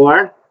the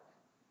score?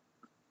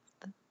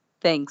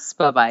 Thanks.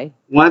 Bye-bye.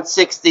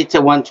 160 to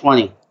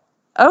 120.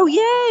 Oh,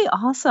 yay.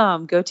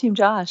 Awesome. Go Team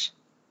Josh.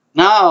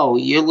 No,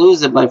 you're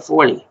losing by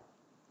 40.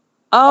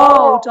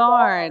 Oh,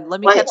 darn. Let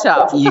me Wait, catch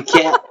up. you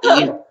can't.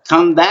 You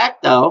come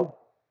back, though.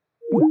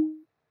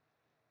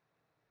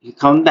 You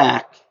come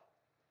back.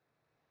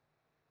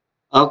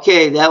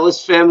 Okay, that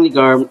was Family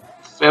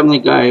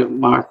Guy,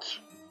 Mark.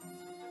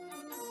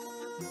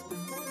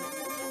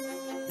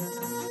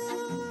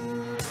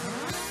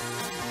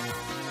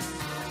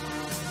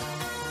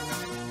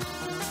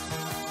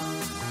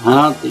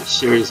 I don't think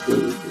Sherry's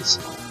good at this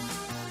one.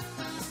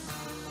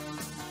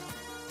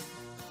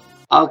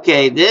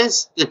 Okay,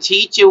 the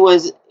teacher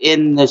was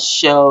in the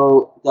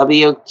show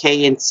WK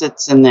in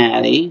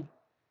Cincinnati.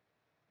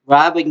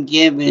 Robin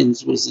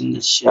Gibbons was in the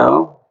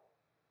show.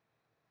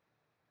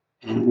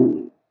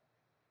 And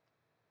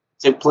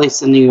took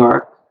place in New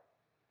York.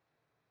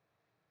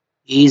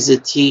 He's a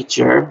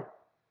teacher.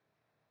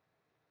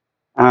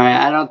 Alright,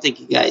 I don't think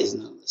you guys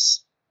know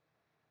this.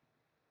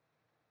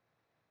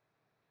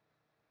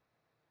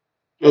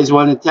 You guys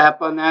want to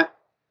tap on that?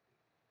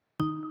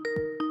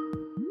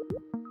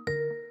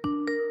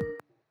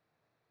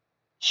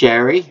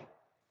 Sherry?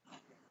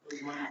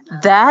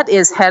 That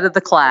is Head of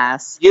the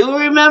Class. You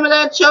remember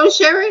that show,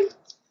 Sherry?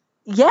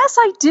 Yes,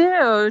 I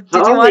do.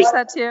 Did you watch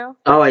that too?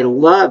 Oh, I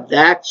love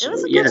that show. It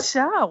was a yes. good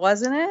show,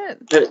 wasn't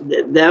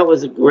it? That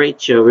was a great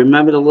show.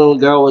 Remember the little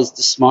girl was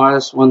the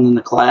smartest one in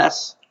the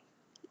class?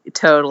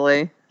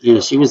 Totally. Yeah,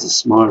 she was the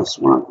smartest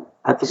one.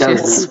 I think I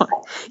was smart.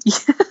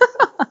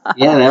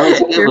 Yeah, that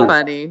was a good You're one.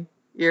 funny.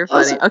 You're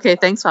funny. Okay,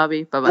 thanks,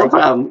 Bobby. Bye-bye. No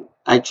problem.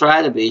 I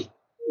try to be.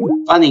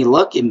 Funny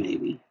looking,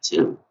 maybe,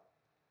 too.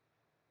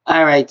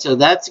 All right, so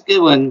that's a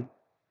good one.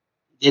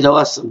 Did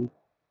awesome.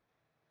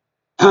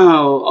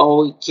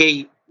 Oh,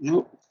 okay.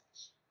 Nope.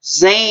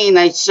 Zane,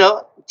 I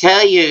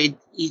tell you,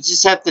 you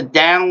just have to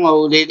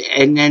download it,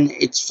 and then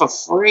it's for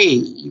free.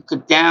 You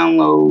could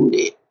download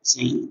it,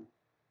 Zane.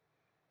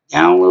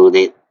 Download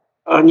it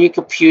on your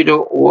computer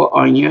or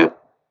on your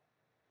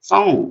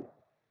phone.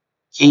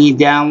 Can you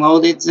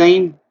download it,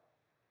 Zane?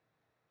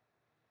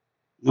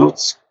 No,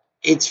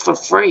 it's for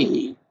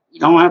free. You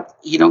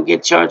don't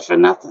get charged for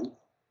nothing.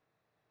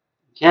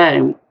 Okay. I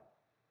don't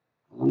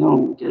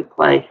know. Gotta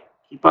play.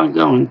 Keep on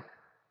going.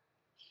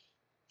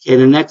 Okay,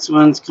 the next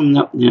one's coming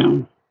up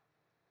now.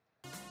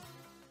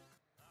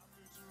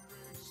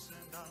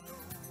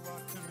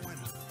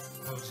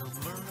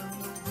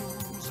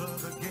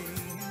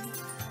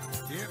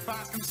 If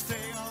I can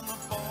stay on the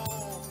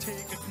ball,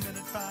 take it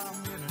minute by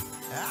minute,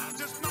 I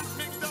just might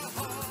make the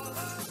Hall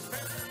of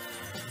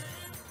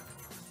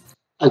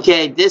Fame.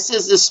 Okay, this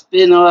is a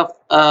spin-off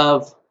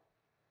of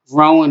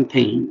Growing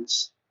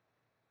Pains.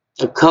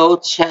 The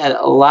coach had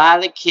a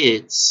lot of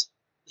kids.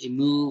 They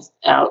moved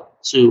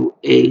out to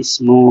a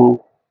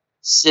small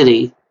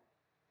city.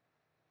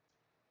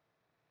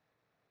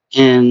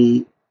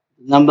 And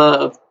the number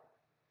of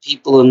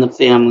people in the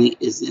family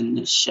is in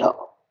the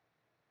show.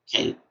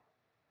 Okay.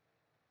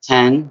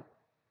 10,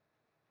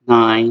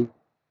 9,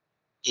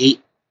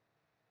 8,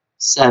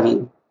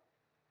 7,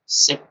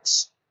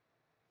 6,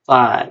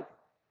 5,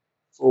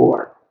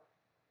 4,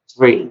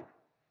 3,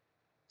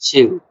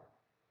 2,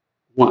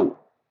 1,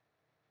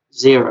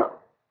 0.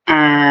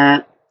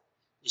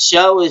 The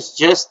show is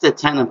just the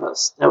 10 of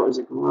us. That was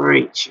a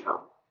great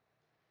show.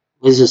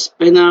 It was a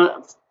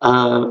spin-off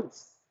of...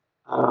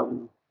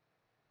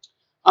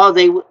 oh,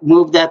 they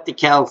moved out to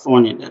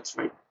California. That's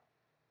right.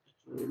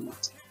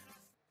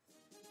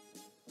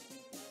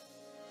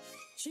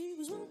 She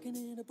was working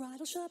in a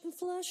bridal shop in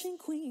Flushing,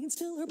 Queens,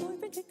 till her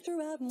boyfriend kicked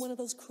her out in one of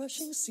those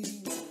crushing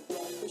scenes.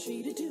 What was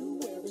she to do?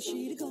 Where was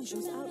she to go? She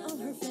was out on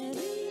her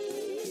fanny.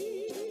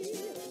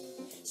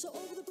 So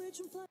over the bridge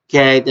and fly.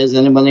 Okay, does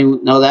anybody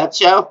know that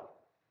show?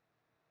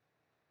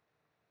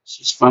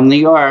 She's from New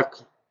York.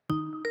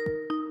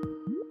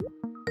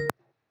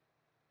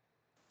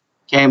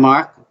 Okay,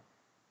 Mark?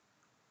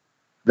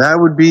 That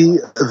would be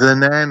The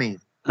Nanny.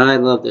 I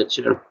love that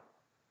show.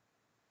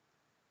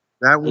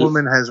 That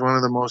woman has one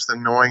of the most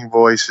annoying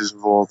voices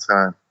of all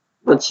time.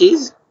 But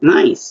she's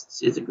nice.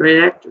 She's a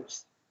great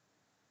actress.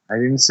 I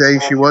didn't say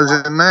she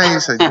wasn't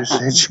nice. I just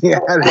said she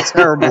had a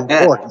terrible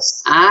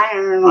voice.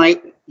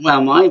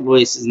 Well, my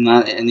voice is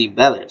not any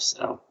better,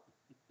 so.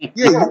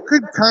 Yeah, you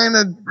could kind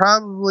of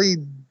probably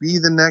be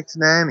the next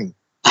nanny.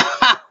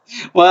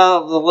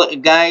 Well, the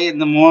guy in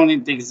the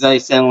morning thinks I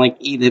sound like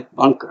Edith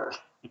Bunker.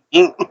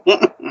 Yeah,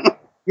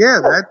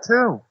 that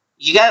too.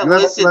 You gotta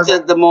listen to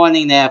the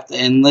morning after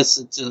and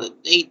listen to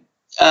it.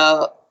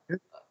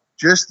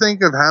 Just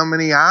think of how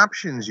many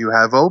options you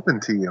have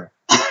open to you.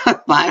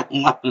 Well,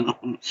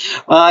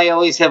 I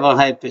always have a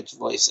high-pitched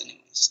voice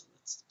anyway, so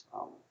that's the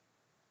problem.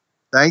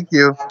 Thank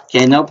you.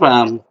 Okay, no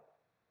problem.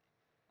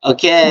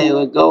 Okay,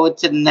 we'll go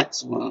to the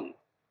next one.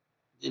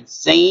 Did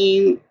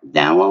Zane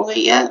download it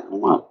yet?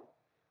 What?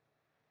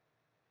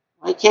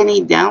 Why can't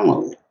he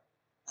download it?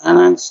 I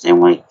don't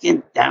understand why he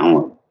can't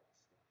download it.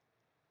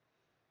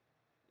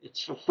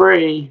 It's for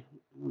free.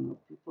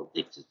 People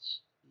think you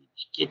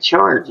get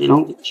charged. You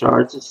don't get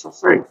charged. It's for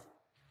free.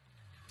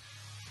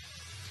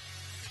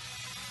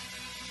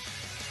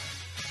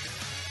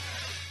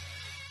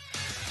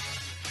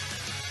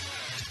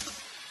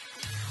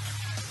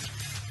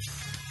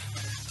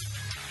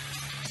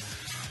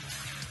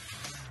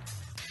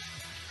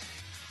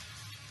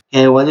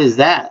 Okay, what is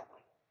that?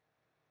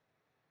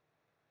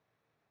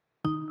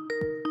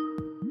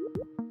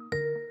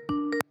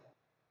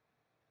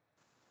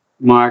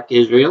 Mark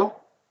Israel.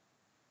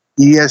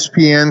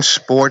 ESPN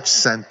Sports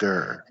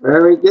Center.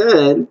 Very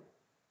good.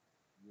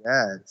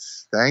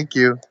 Yes, thank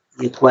you.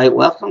 You're quite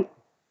welcome.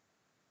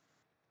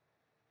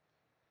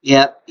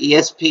 Yep,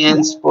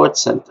 ESPN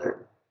Sports Center.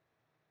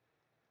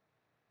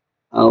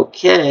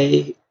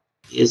 Okay,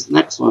 here's the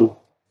next one.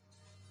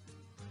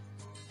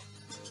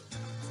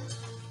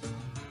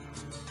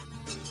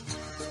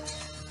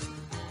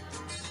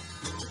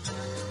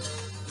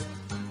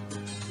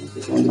 I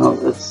think I know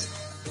this.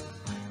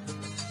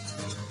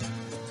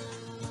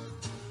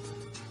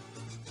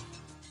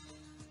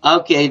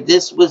 Okay,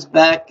 this was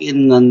back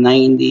in the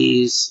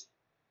 90s.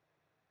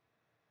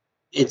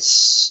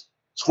 It's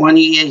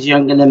 20 years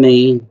younger than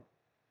me.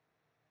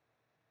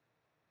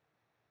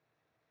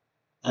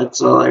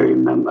 That's all I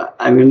remember.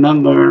 I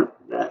remember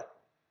that.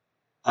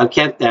 I'll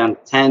count down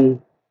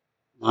 10,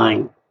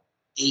 9,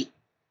 8,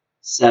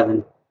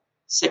 7,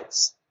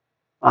 6,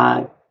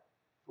 5,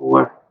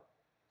 4,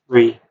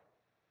 3,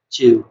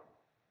 2,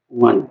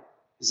 1,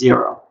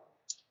 0.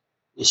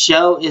 The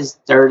show is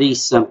 30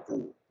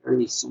 something.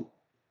 30 something.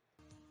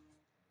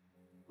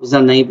 It was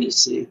on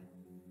ABC.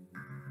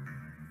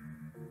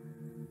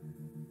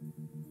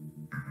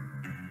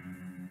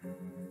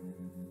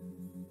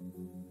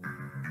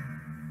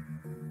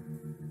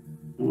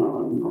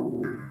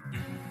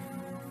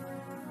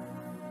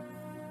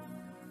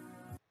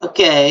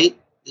 Okay,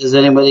 does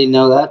anybody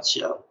know that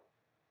show?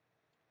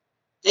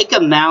 Think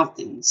of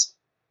mountains.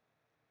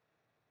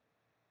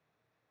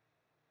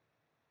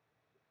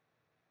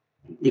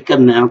 Think of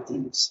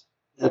mountains.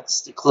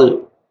 That's the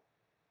clue.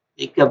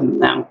 Think of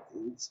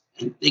mountains.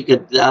 And think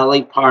of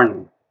Dolly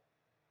Parton.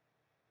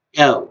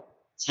 Go.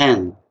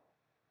 10,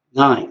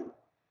 9,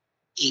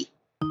 8.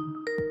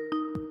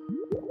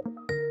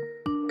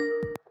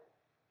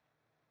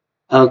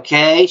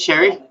 Okay,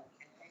 Sherry?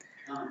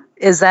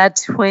 Is that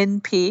Twin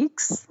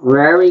Peaks?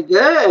 Very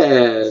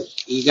good.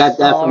 You got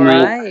that All from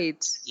my.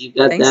 right. You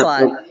got Thanks that a lot.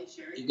 from.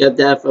 You got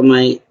that from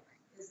my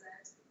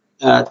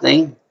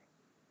thing.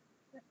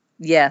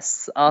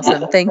 Yes.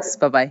 Awesome. Thanks.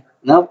 Bye-bye.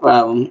 No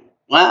problem.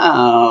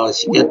 Wow,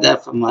 she got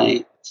that from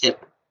my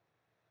tip.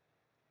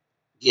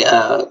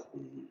 Yeah.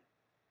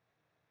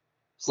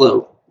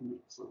 Clue.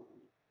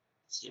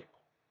 Tip.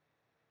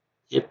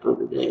 Tip of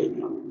the day.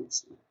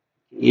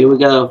 Here we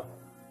go.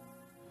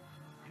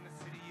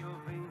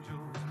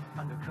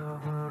 Under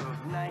cover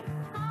of night,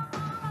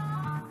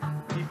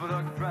 people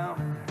are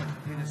drowning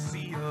in a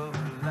sea of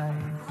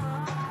light.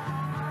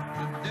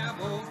 The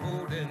devil's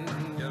holding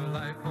your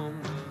life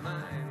on the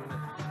line.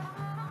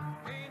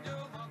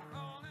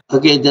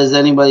 Okay, does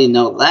anybody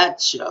know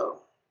that show?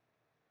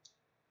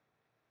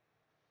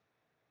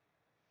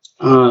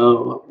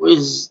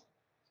 Where's...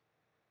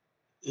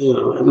 I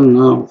don't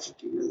know.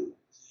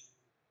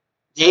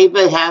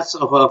 David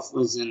Hasselhoff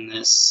was in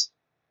this.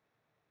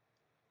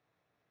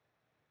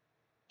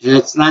 And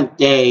it's not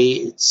Day,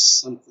 it's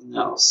something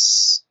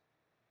else.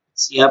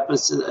 It's the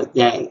opposite of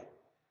Day.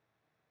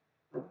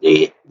 But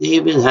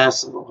David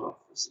Hasselhoff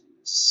was in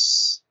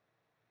this.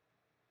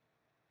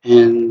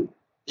 And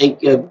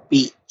think of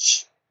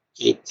beach.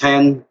 Okay,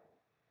 10,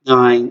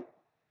 9,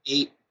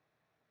 8,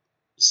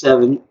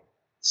 7,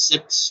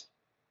 6,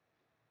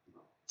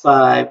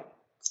 5,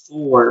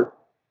 4,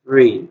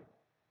 3,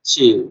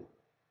 2,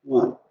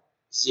 1,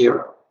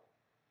 0.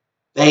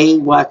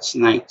 Baywatch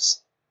Nights.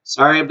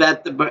 Sorry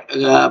about the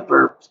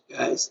burp,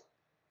 guys.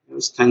 It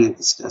was kind of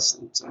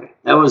disgusting. Sorry.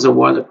 That was a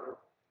water burp.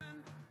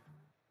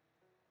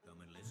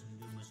 Come and listen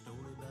to my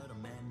story about a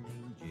man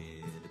named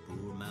Jed, a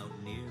poor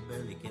mountaineer,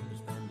 barely kept his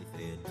family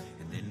fed.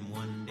 And then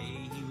one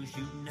day he was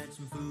shooting at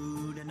some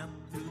food, and up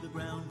through the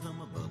ground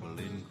come a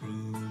bubbling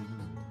crude.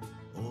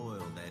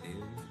 Oil, that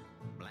is,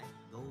 black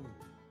gold.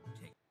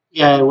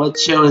 Yeah, what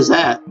show is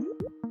that?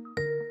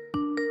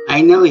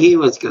 I knew he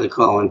was going to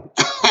call in.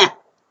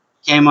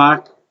 Okay,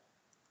 Mark?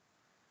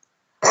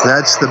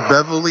 That's the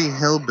Beverly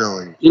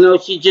Hillbilly. You know,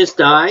 she just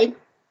died?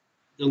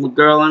 The little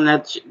girl on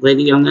that,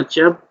 lady on that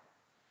show?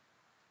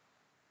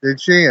 Did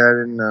she? I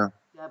didn't know.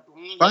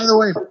 By the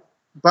way,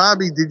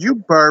 Bobby, did you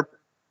burp?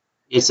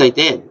 Yes, I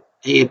did.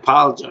 I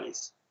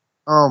apologize.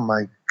 Oh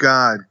my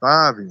God,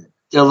 Bobby.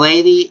 The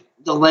lady,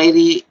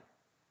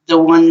 the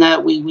one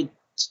that we would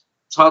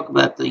talk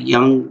about, the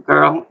young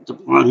girl, the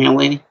blonde hair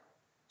lady,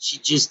 she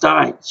just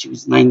died. She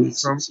was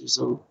 96 years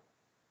old.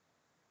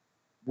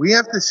 We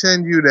have to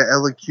send you to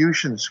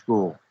elocution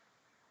school.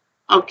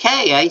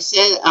 Okay, I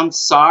said I'm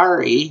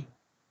sorry.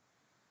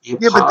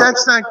 Yeah, but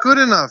that's not good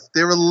enough.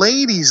 There are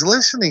ladies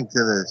listening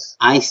to this.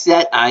 I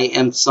said I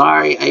am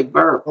sorry I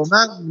burped. Well,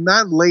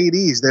 not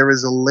ladies. There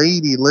is a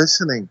lady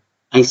listening.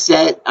 I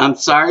said I'm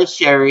sorry,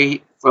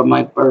 Sherry, for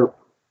my burp.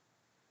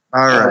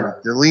 All right,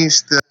 at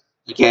least.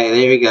 Okay,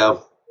 there you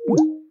go.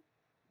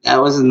 That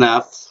was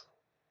enough.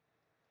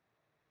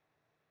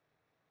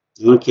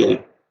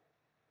 Okay.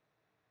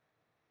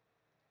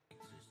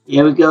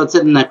 Here we go to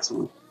the next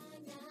one.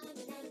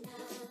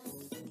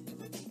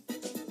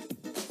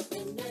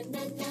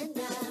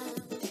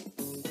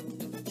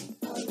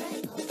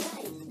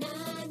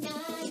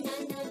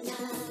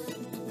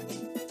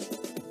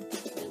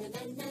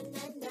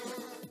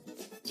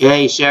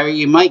 Okay, Sherry,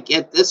 you might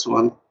get this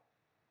one.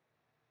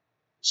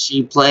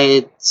 She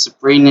played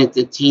Sabrina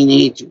the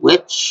Teenage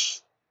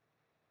Witch.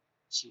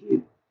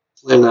 She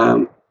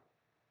played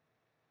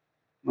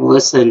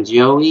Melissa and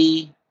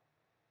Joey.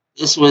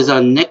 This was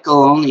on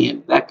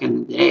Nickelodeon back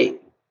in the day.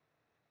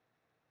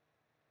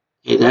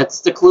 Okay,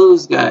 that's the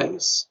clues,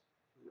 guys.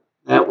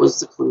 That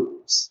was the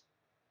clues.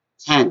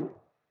 10,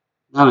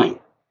 9,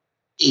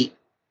 8,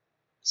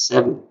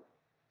 7,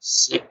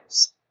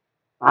 6,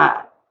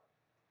 5,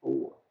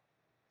 4,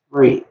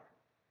 3,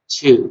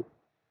 2,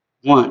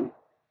 1,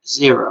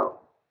 0.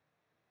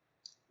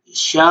 The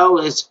show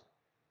is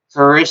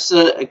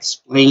Carissa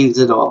Explains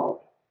It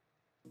All.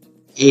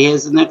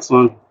 Here's the next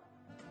one.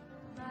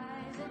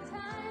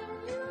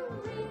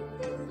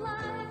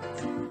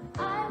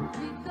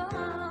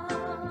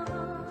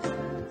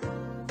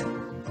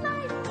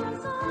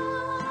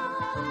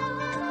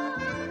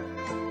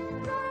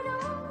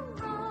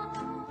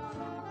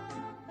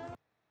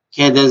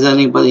 Okay, does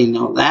anybody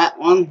know that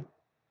one?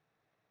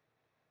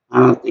 I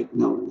don't think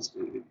no one's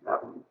going to get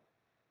that one.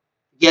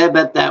 Forget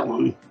about that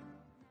one.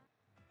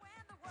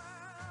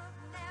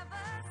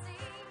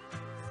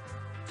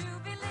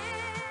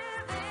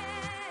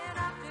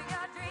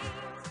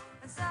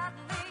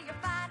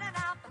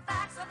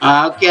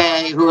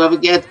 Okay, whoever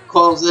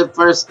calls it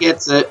first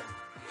gets it.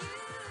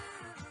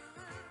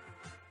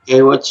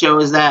 Okay, what show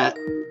is that?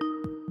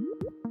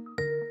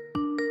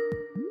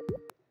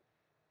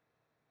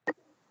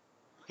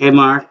 Okay,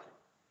 Mark.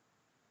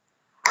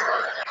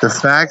 The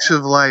Facts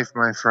of Life,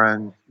 my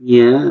friend.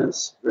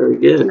 Yes, very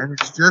good. And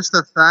it's just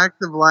a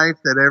fact of life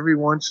that every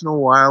once in a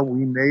while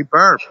we may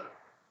burp.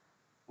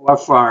 Or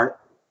fart.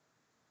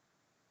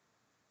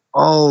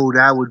 Oh,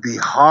 that would be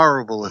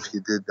horrible if you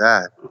did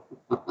that.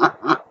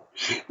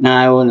 No,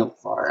 I wouldn't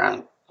fart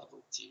on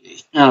public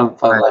TV.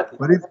 Right.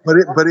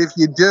 But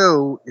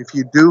if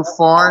you do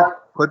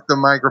fart, put the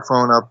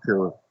microphone up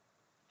to it.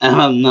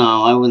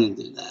 No, I wouldn't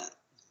do that.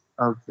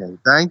 Okay,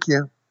 thank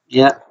you.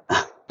 Yeah.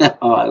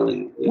 Oh, I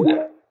wouldn't do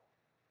that.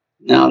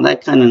 No,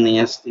 that kind of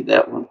nasty,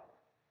 that one.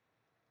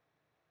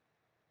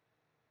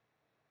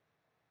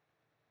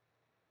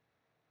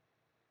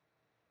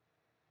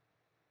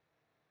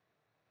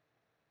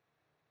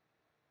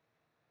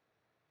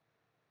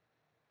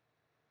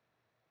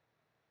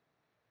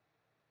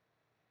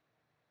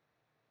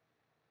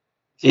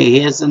 Okay,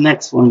 here's the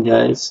next one,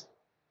 guys.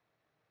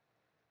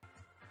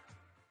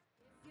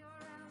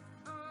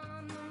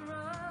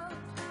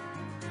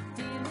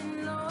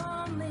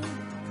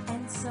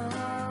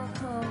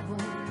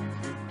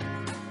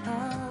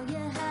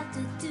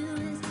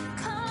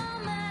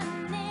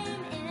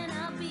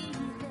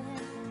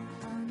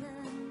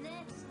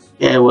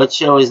 Yeah, what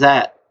show is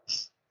that?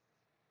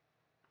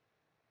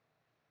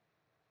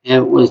 It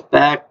was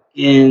back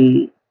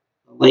in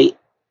the late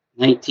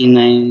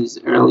 1990s,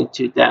 early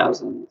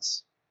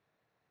 2000s.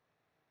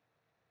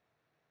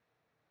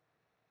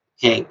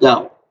 Okay,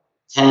 go.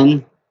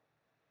 10,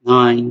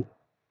 9,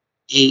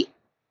 8,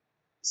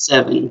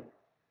 7,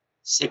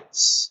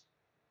 6,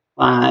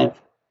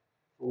 5,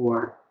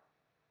 4,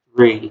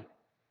 3,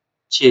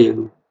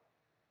 2,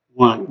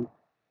 1,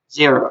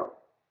 0.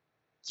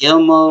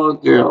 Gilmore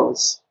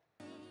Girls.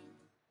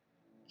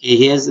 Okay,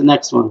 here's the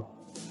next one.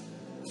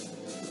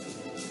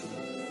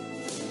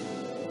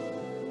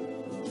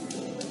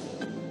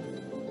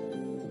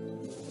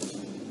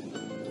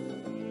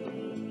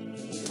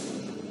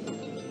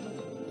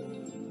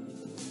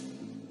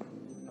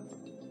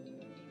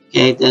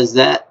 Okay, does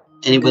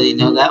anybody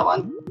know that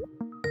one?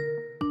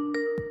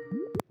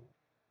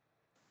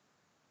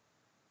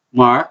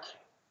 Mark?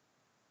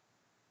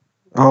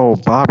 Oh,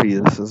 Bobby,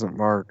 this isn't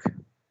Mark.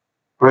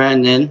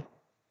 Brandon?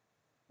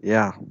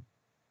 Yeah.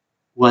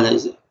 What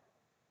is it?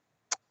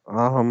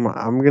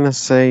 I'm gonna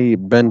say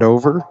Bend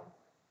Over.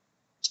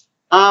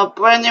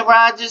 Brendan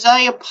Rogers,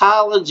 I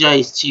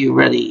apologize to you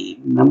already,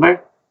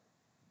 remember?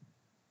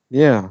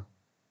 Yeah.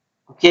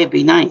 Okay,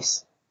 be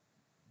nice.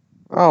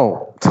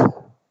 Oh.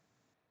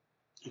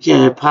 Okay,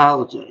 I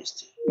apologize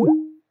to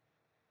you.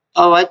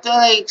 Oh, I thought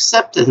I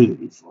accepted him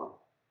before.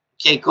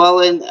 Okay, call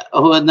in.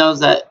 Who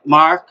knows that?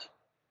 Mark?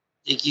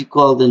 I think you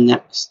called in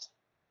next.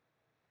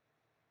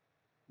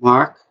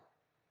 Mark?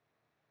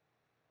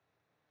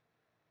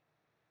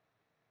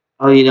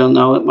 Oh, you don't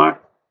know it, Mark?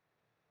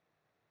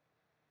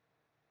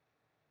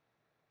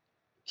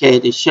 Okay,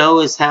 the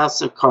show is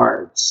House of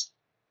Cards.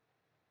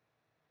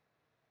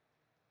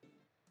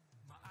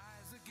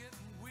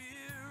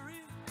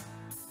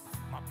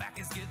 My back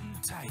is getting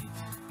tight.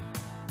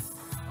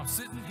 I'm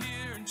sitting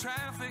here in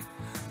traffic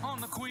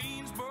on the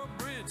Queensboro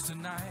Bridge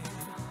tonight.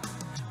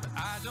 But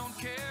I don't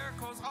care,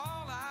 cause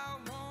all I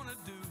wanna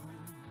do.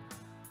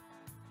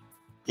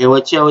 Okay,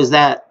 what show is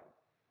that?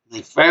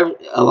 My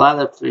favorite, a lot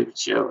of favorite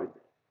show.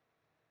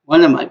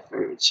 One of my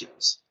favorite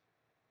shows.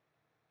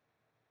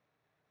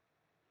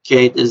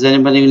 Okay, does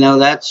anybody know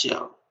that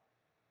show?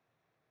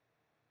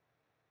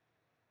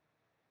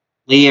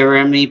 Leah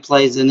Remini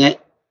plays in it.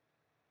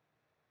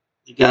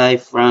 The guy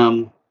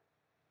from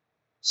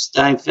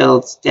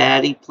Steinfeld's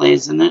daddy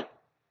plays in it.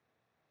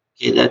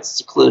 Okay, that's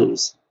the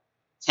clues.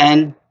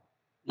 10,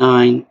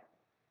 9,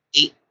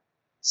 8,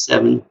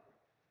 7,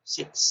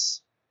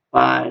 6,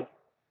 5,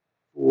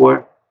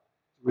 4,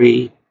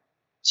 3,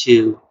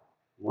 2,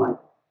 1,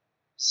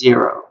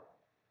 0.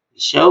 The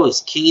show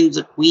is Kings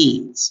of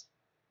Queens.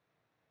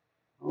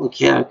 Holy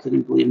cow, I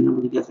couldn't believe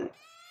nobody got that.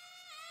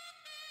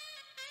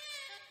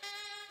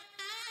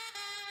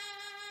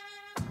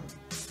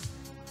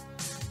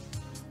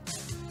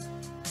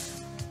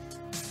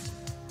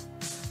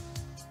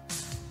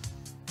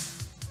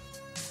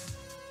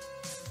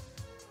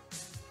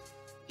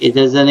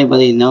 Does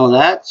anybody know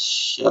that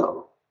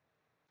show?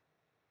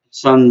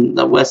 It's from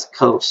the West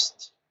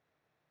Coast.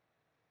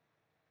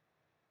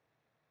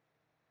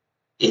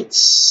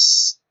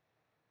 It's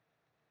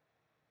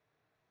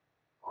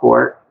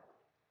Court.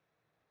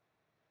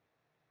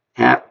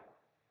 Tap.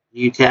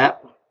 You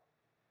tap.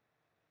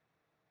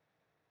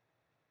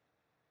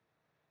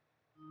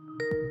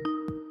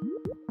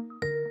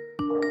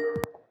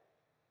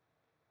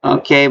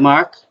 Okay,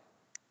 Mark.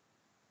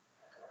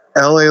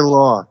 L.A.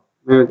 Law.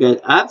 Very good.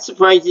 I'm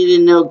surprised you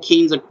didn't know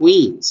Kings of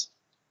Queens.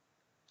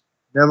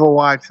 Never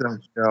watched that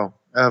show,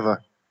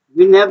 ever.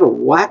 You never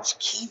watched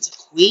Kings of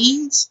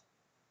Queens?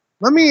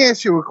 Let me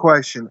ask you a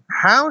question.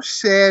 How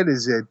sad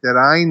is it that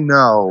I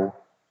know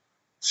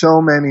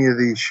so many of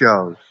these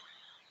shows?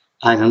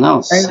 I don't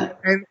know.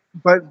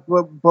 But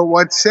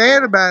what's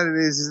sad about it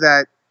is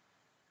that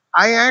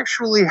I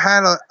actually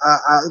had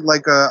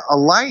a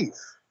life.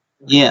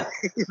 Yeah.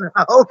 You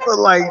know, but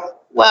like,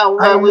 well,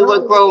 when we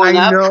were growing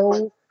up,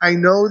 I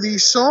know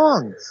these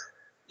songs.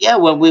 Yeah,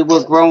 when we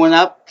were growing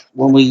up,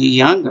 when we were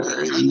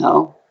younger, you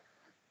know.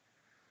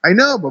 I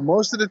know, but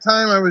most of the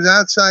time I was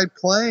outside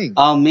playing.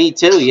 Oh, me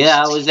too.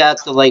 Yeah, I was out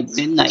till like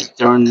midnight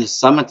during the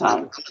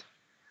summertime.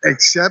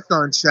 Except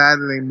on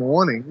Saturday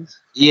mornings.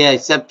 Yeah,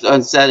 except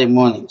on Saturday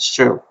mornings.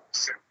 True.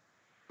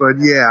 But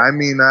yeah, I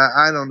mean,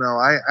 I don't know.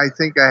 I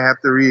think I have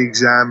to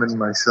re-examine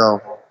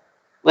myself.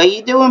 Well,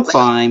 you're doing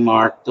fine,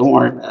 Mark. Don't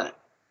worry about it.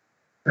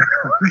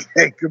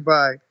 Okay,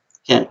 goodbye.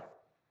 Okay.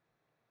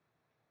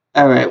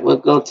 All right, we'll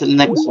go to the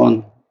next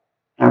one.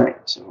 All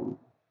right,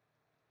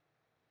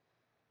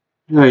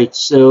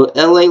 so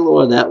L.A.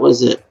 Law, that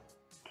was it.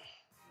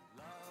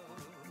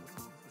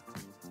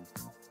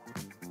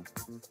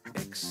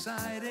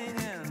 Exciting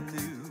and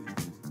new.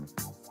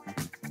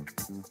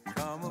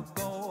 Come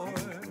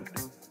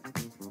aboard.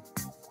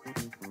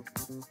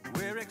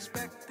 We're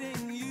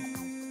expecting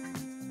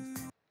you.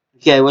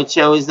 Okay, what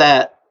show is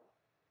that?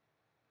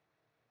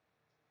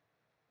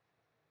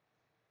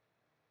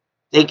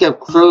 Think of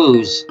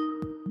Cruise.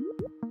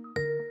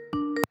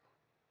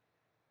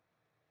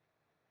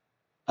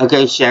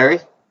 Okay, Sherry?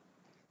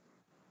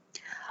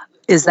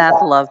 Is that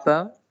the Love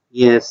Boat?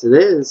 Yes, it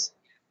is.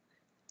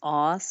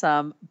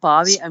 Awesome.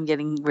 Bobby, I'm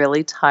getting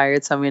really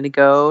tired, so I'm going to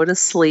go to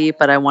sleep.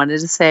 But I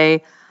wanted to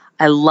say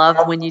I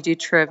love when you do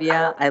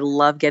trivia. I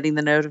love getting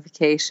the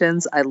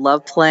notifications. I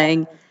love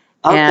playing.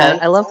 Okay.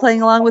 And I love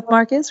playing along with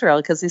Mark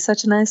Israel because he's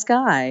such a nice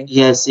guy.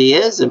 Yes, he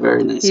is a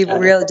very nice guy. He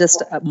really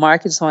just,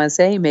 Mark, I just want to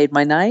say, he made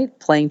my night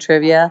playing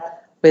trivia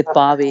with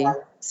Bobby.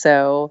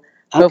 So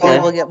hopefully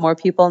we'll get more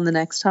people in the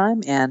next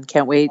time, and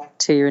can't wait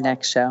to your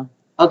next show.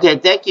 Okay,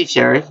 thank you,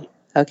 Sherry.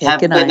 Okay, Have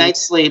good a good night.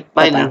 night's sleep.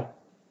 Bye now.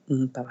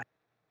 Bye-bye.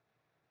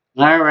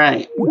 All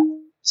right.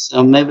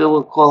 So maybe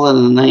we'll call it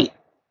a night.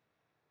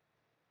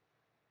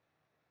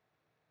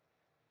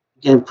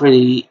 Getting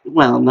pretty,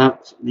 well,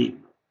 not for me.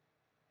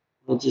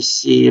 We'll just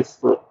see if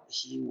what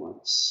he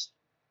wants.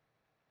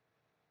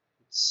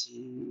 Let's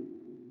see.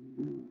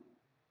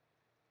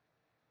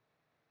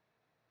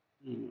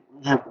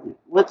 What happened?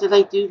 What did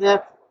I do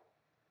that?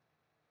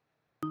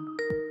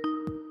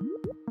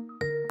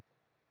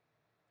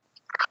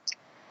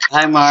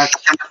 Hi, Mark.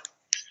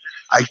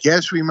 I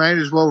guess we might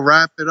as well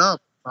wrap it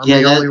up. I'm Yeah,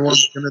 the only one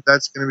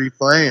that's going to be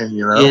playing,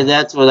 you know? Yeah,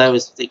 that's what I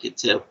was thinking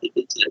too.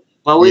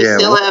 But we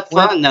still have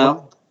fun,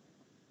 though.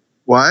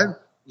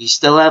 What? We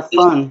still have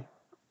fun.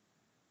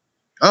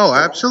 Oh,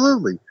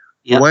 absolutely.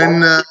 Yep.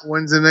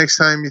 When's the next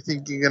time you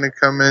think you're going to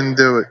come in and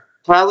do it?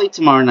 Probably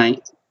tomorrow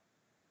night.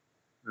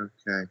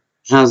 Okay.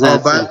 How's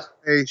that?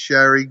 Hey,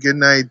 Sherry, good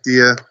night,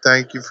 dear.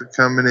 Thank you for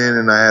coming in,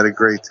 and I had a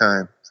great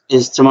time.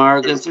 Is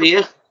tomorrow good for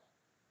you?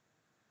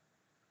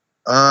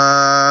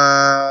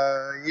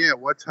 Yeah.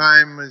 What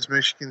time is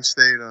Michigan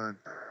State on?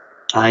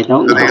 I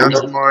don't know. Are they on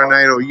tomorrow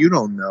night? Oh, you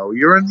don't know.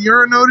 You're a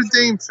Notre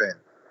Dame fan.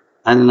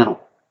 I don't know.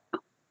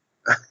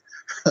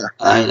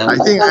 I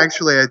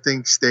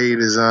think State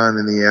is on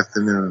in the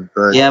afternoon.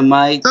 But yeah,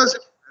 mine is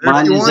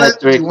at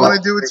 3 o'clock. You want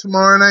to do it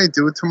tomorrow night?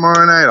 Do it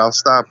tomorrow night. I'll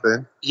stop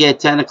in. Yeah,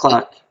 10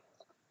 o'clock.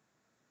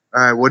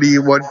 All right. What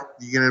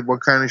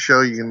kind of show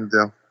are you gonna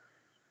do?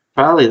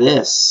 Probably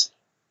this.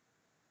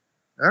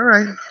 All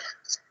right.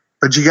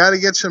 But you got to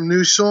get some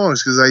new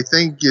songs because I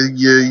think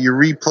you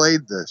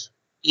replayed this.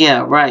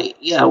 Yeah, right.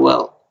 Yeah,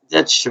 well,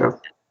 that's true.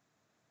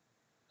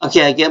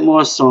 Okay, I get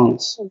more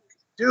songs.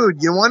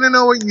 Dude, you want to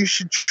know what you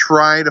should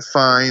try to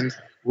find?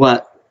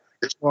 What?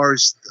 As far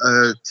as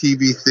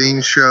TV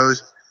theme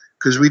shows?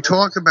 Because we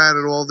talk about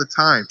it all the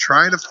time.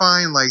 Try to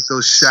find like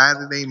those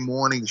Saturday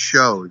morning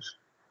shows.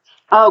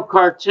 Oh,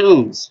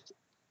 cartoons.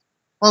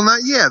 Well,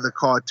 the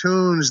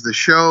cartoons, the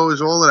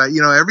shows, all of that.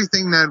 You know,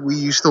 everything that we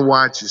used to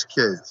watch as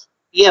kids.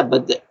 Yeah,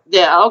 but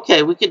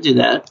okay, we could do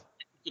that.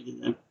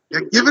 Yeah,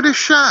 give it a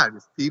shot.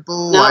 If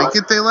people like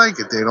it, they like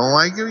it. They don't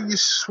like it, you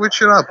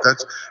switch it up.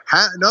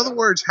 In other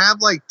words, have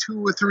like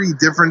 2 or 3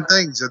 different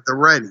things at the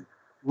ready.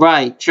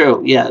 Right.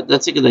 True. Yeah,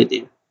 that's a good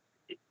idea.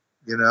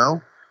 You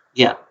know.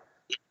 Yeah.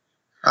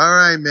 All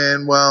right,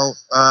 man. Well,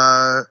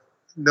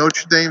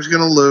 Notre Dame's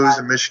going to lose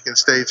and Michigan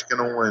State's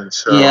going to win.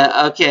 So.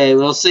 Yeah. Okay.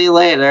 We'll see you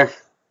later.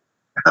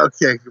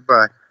 Okay.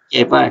 Goodbye.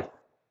 Okay. Bye.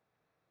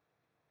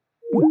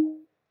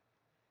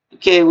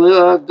 Okay,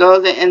 we'll go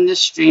to end the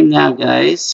stream now, guys.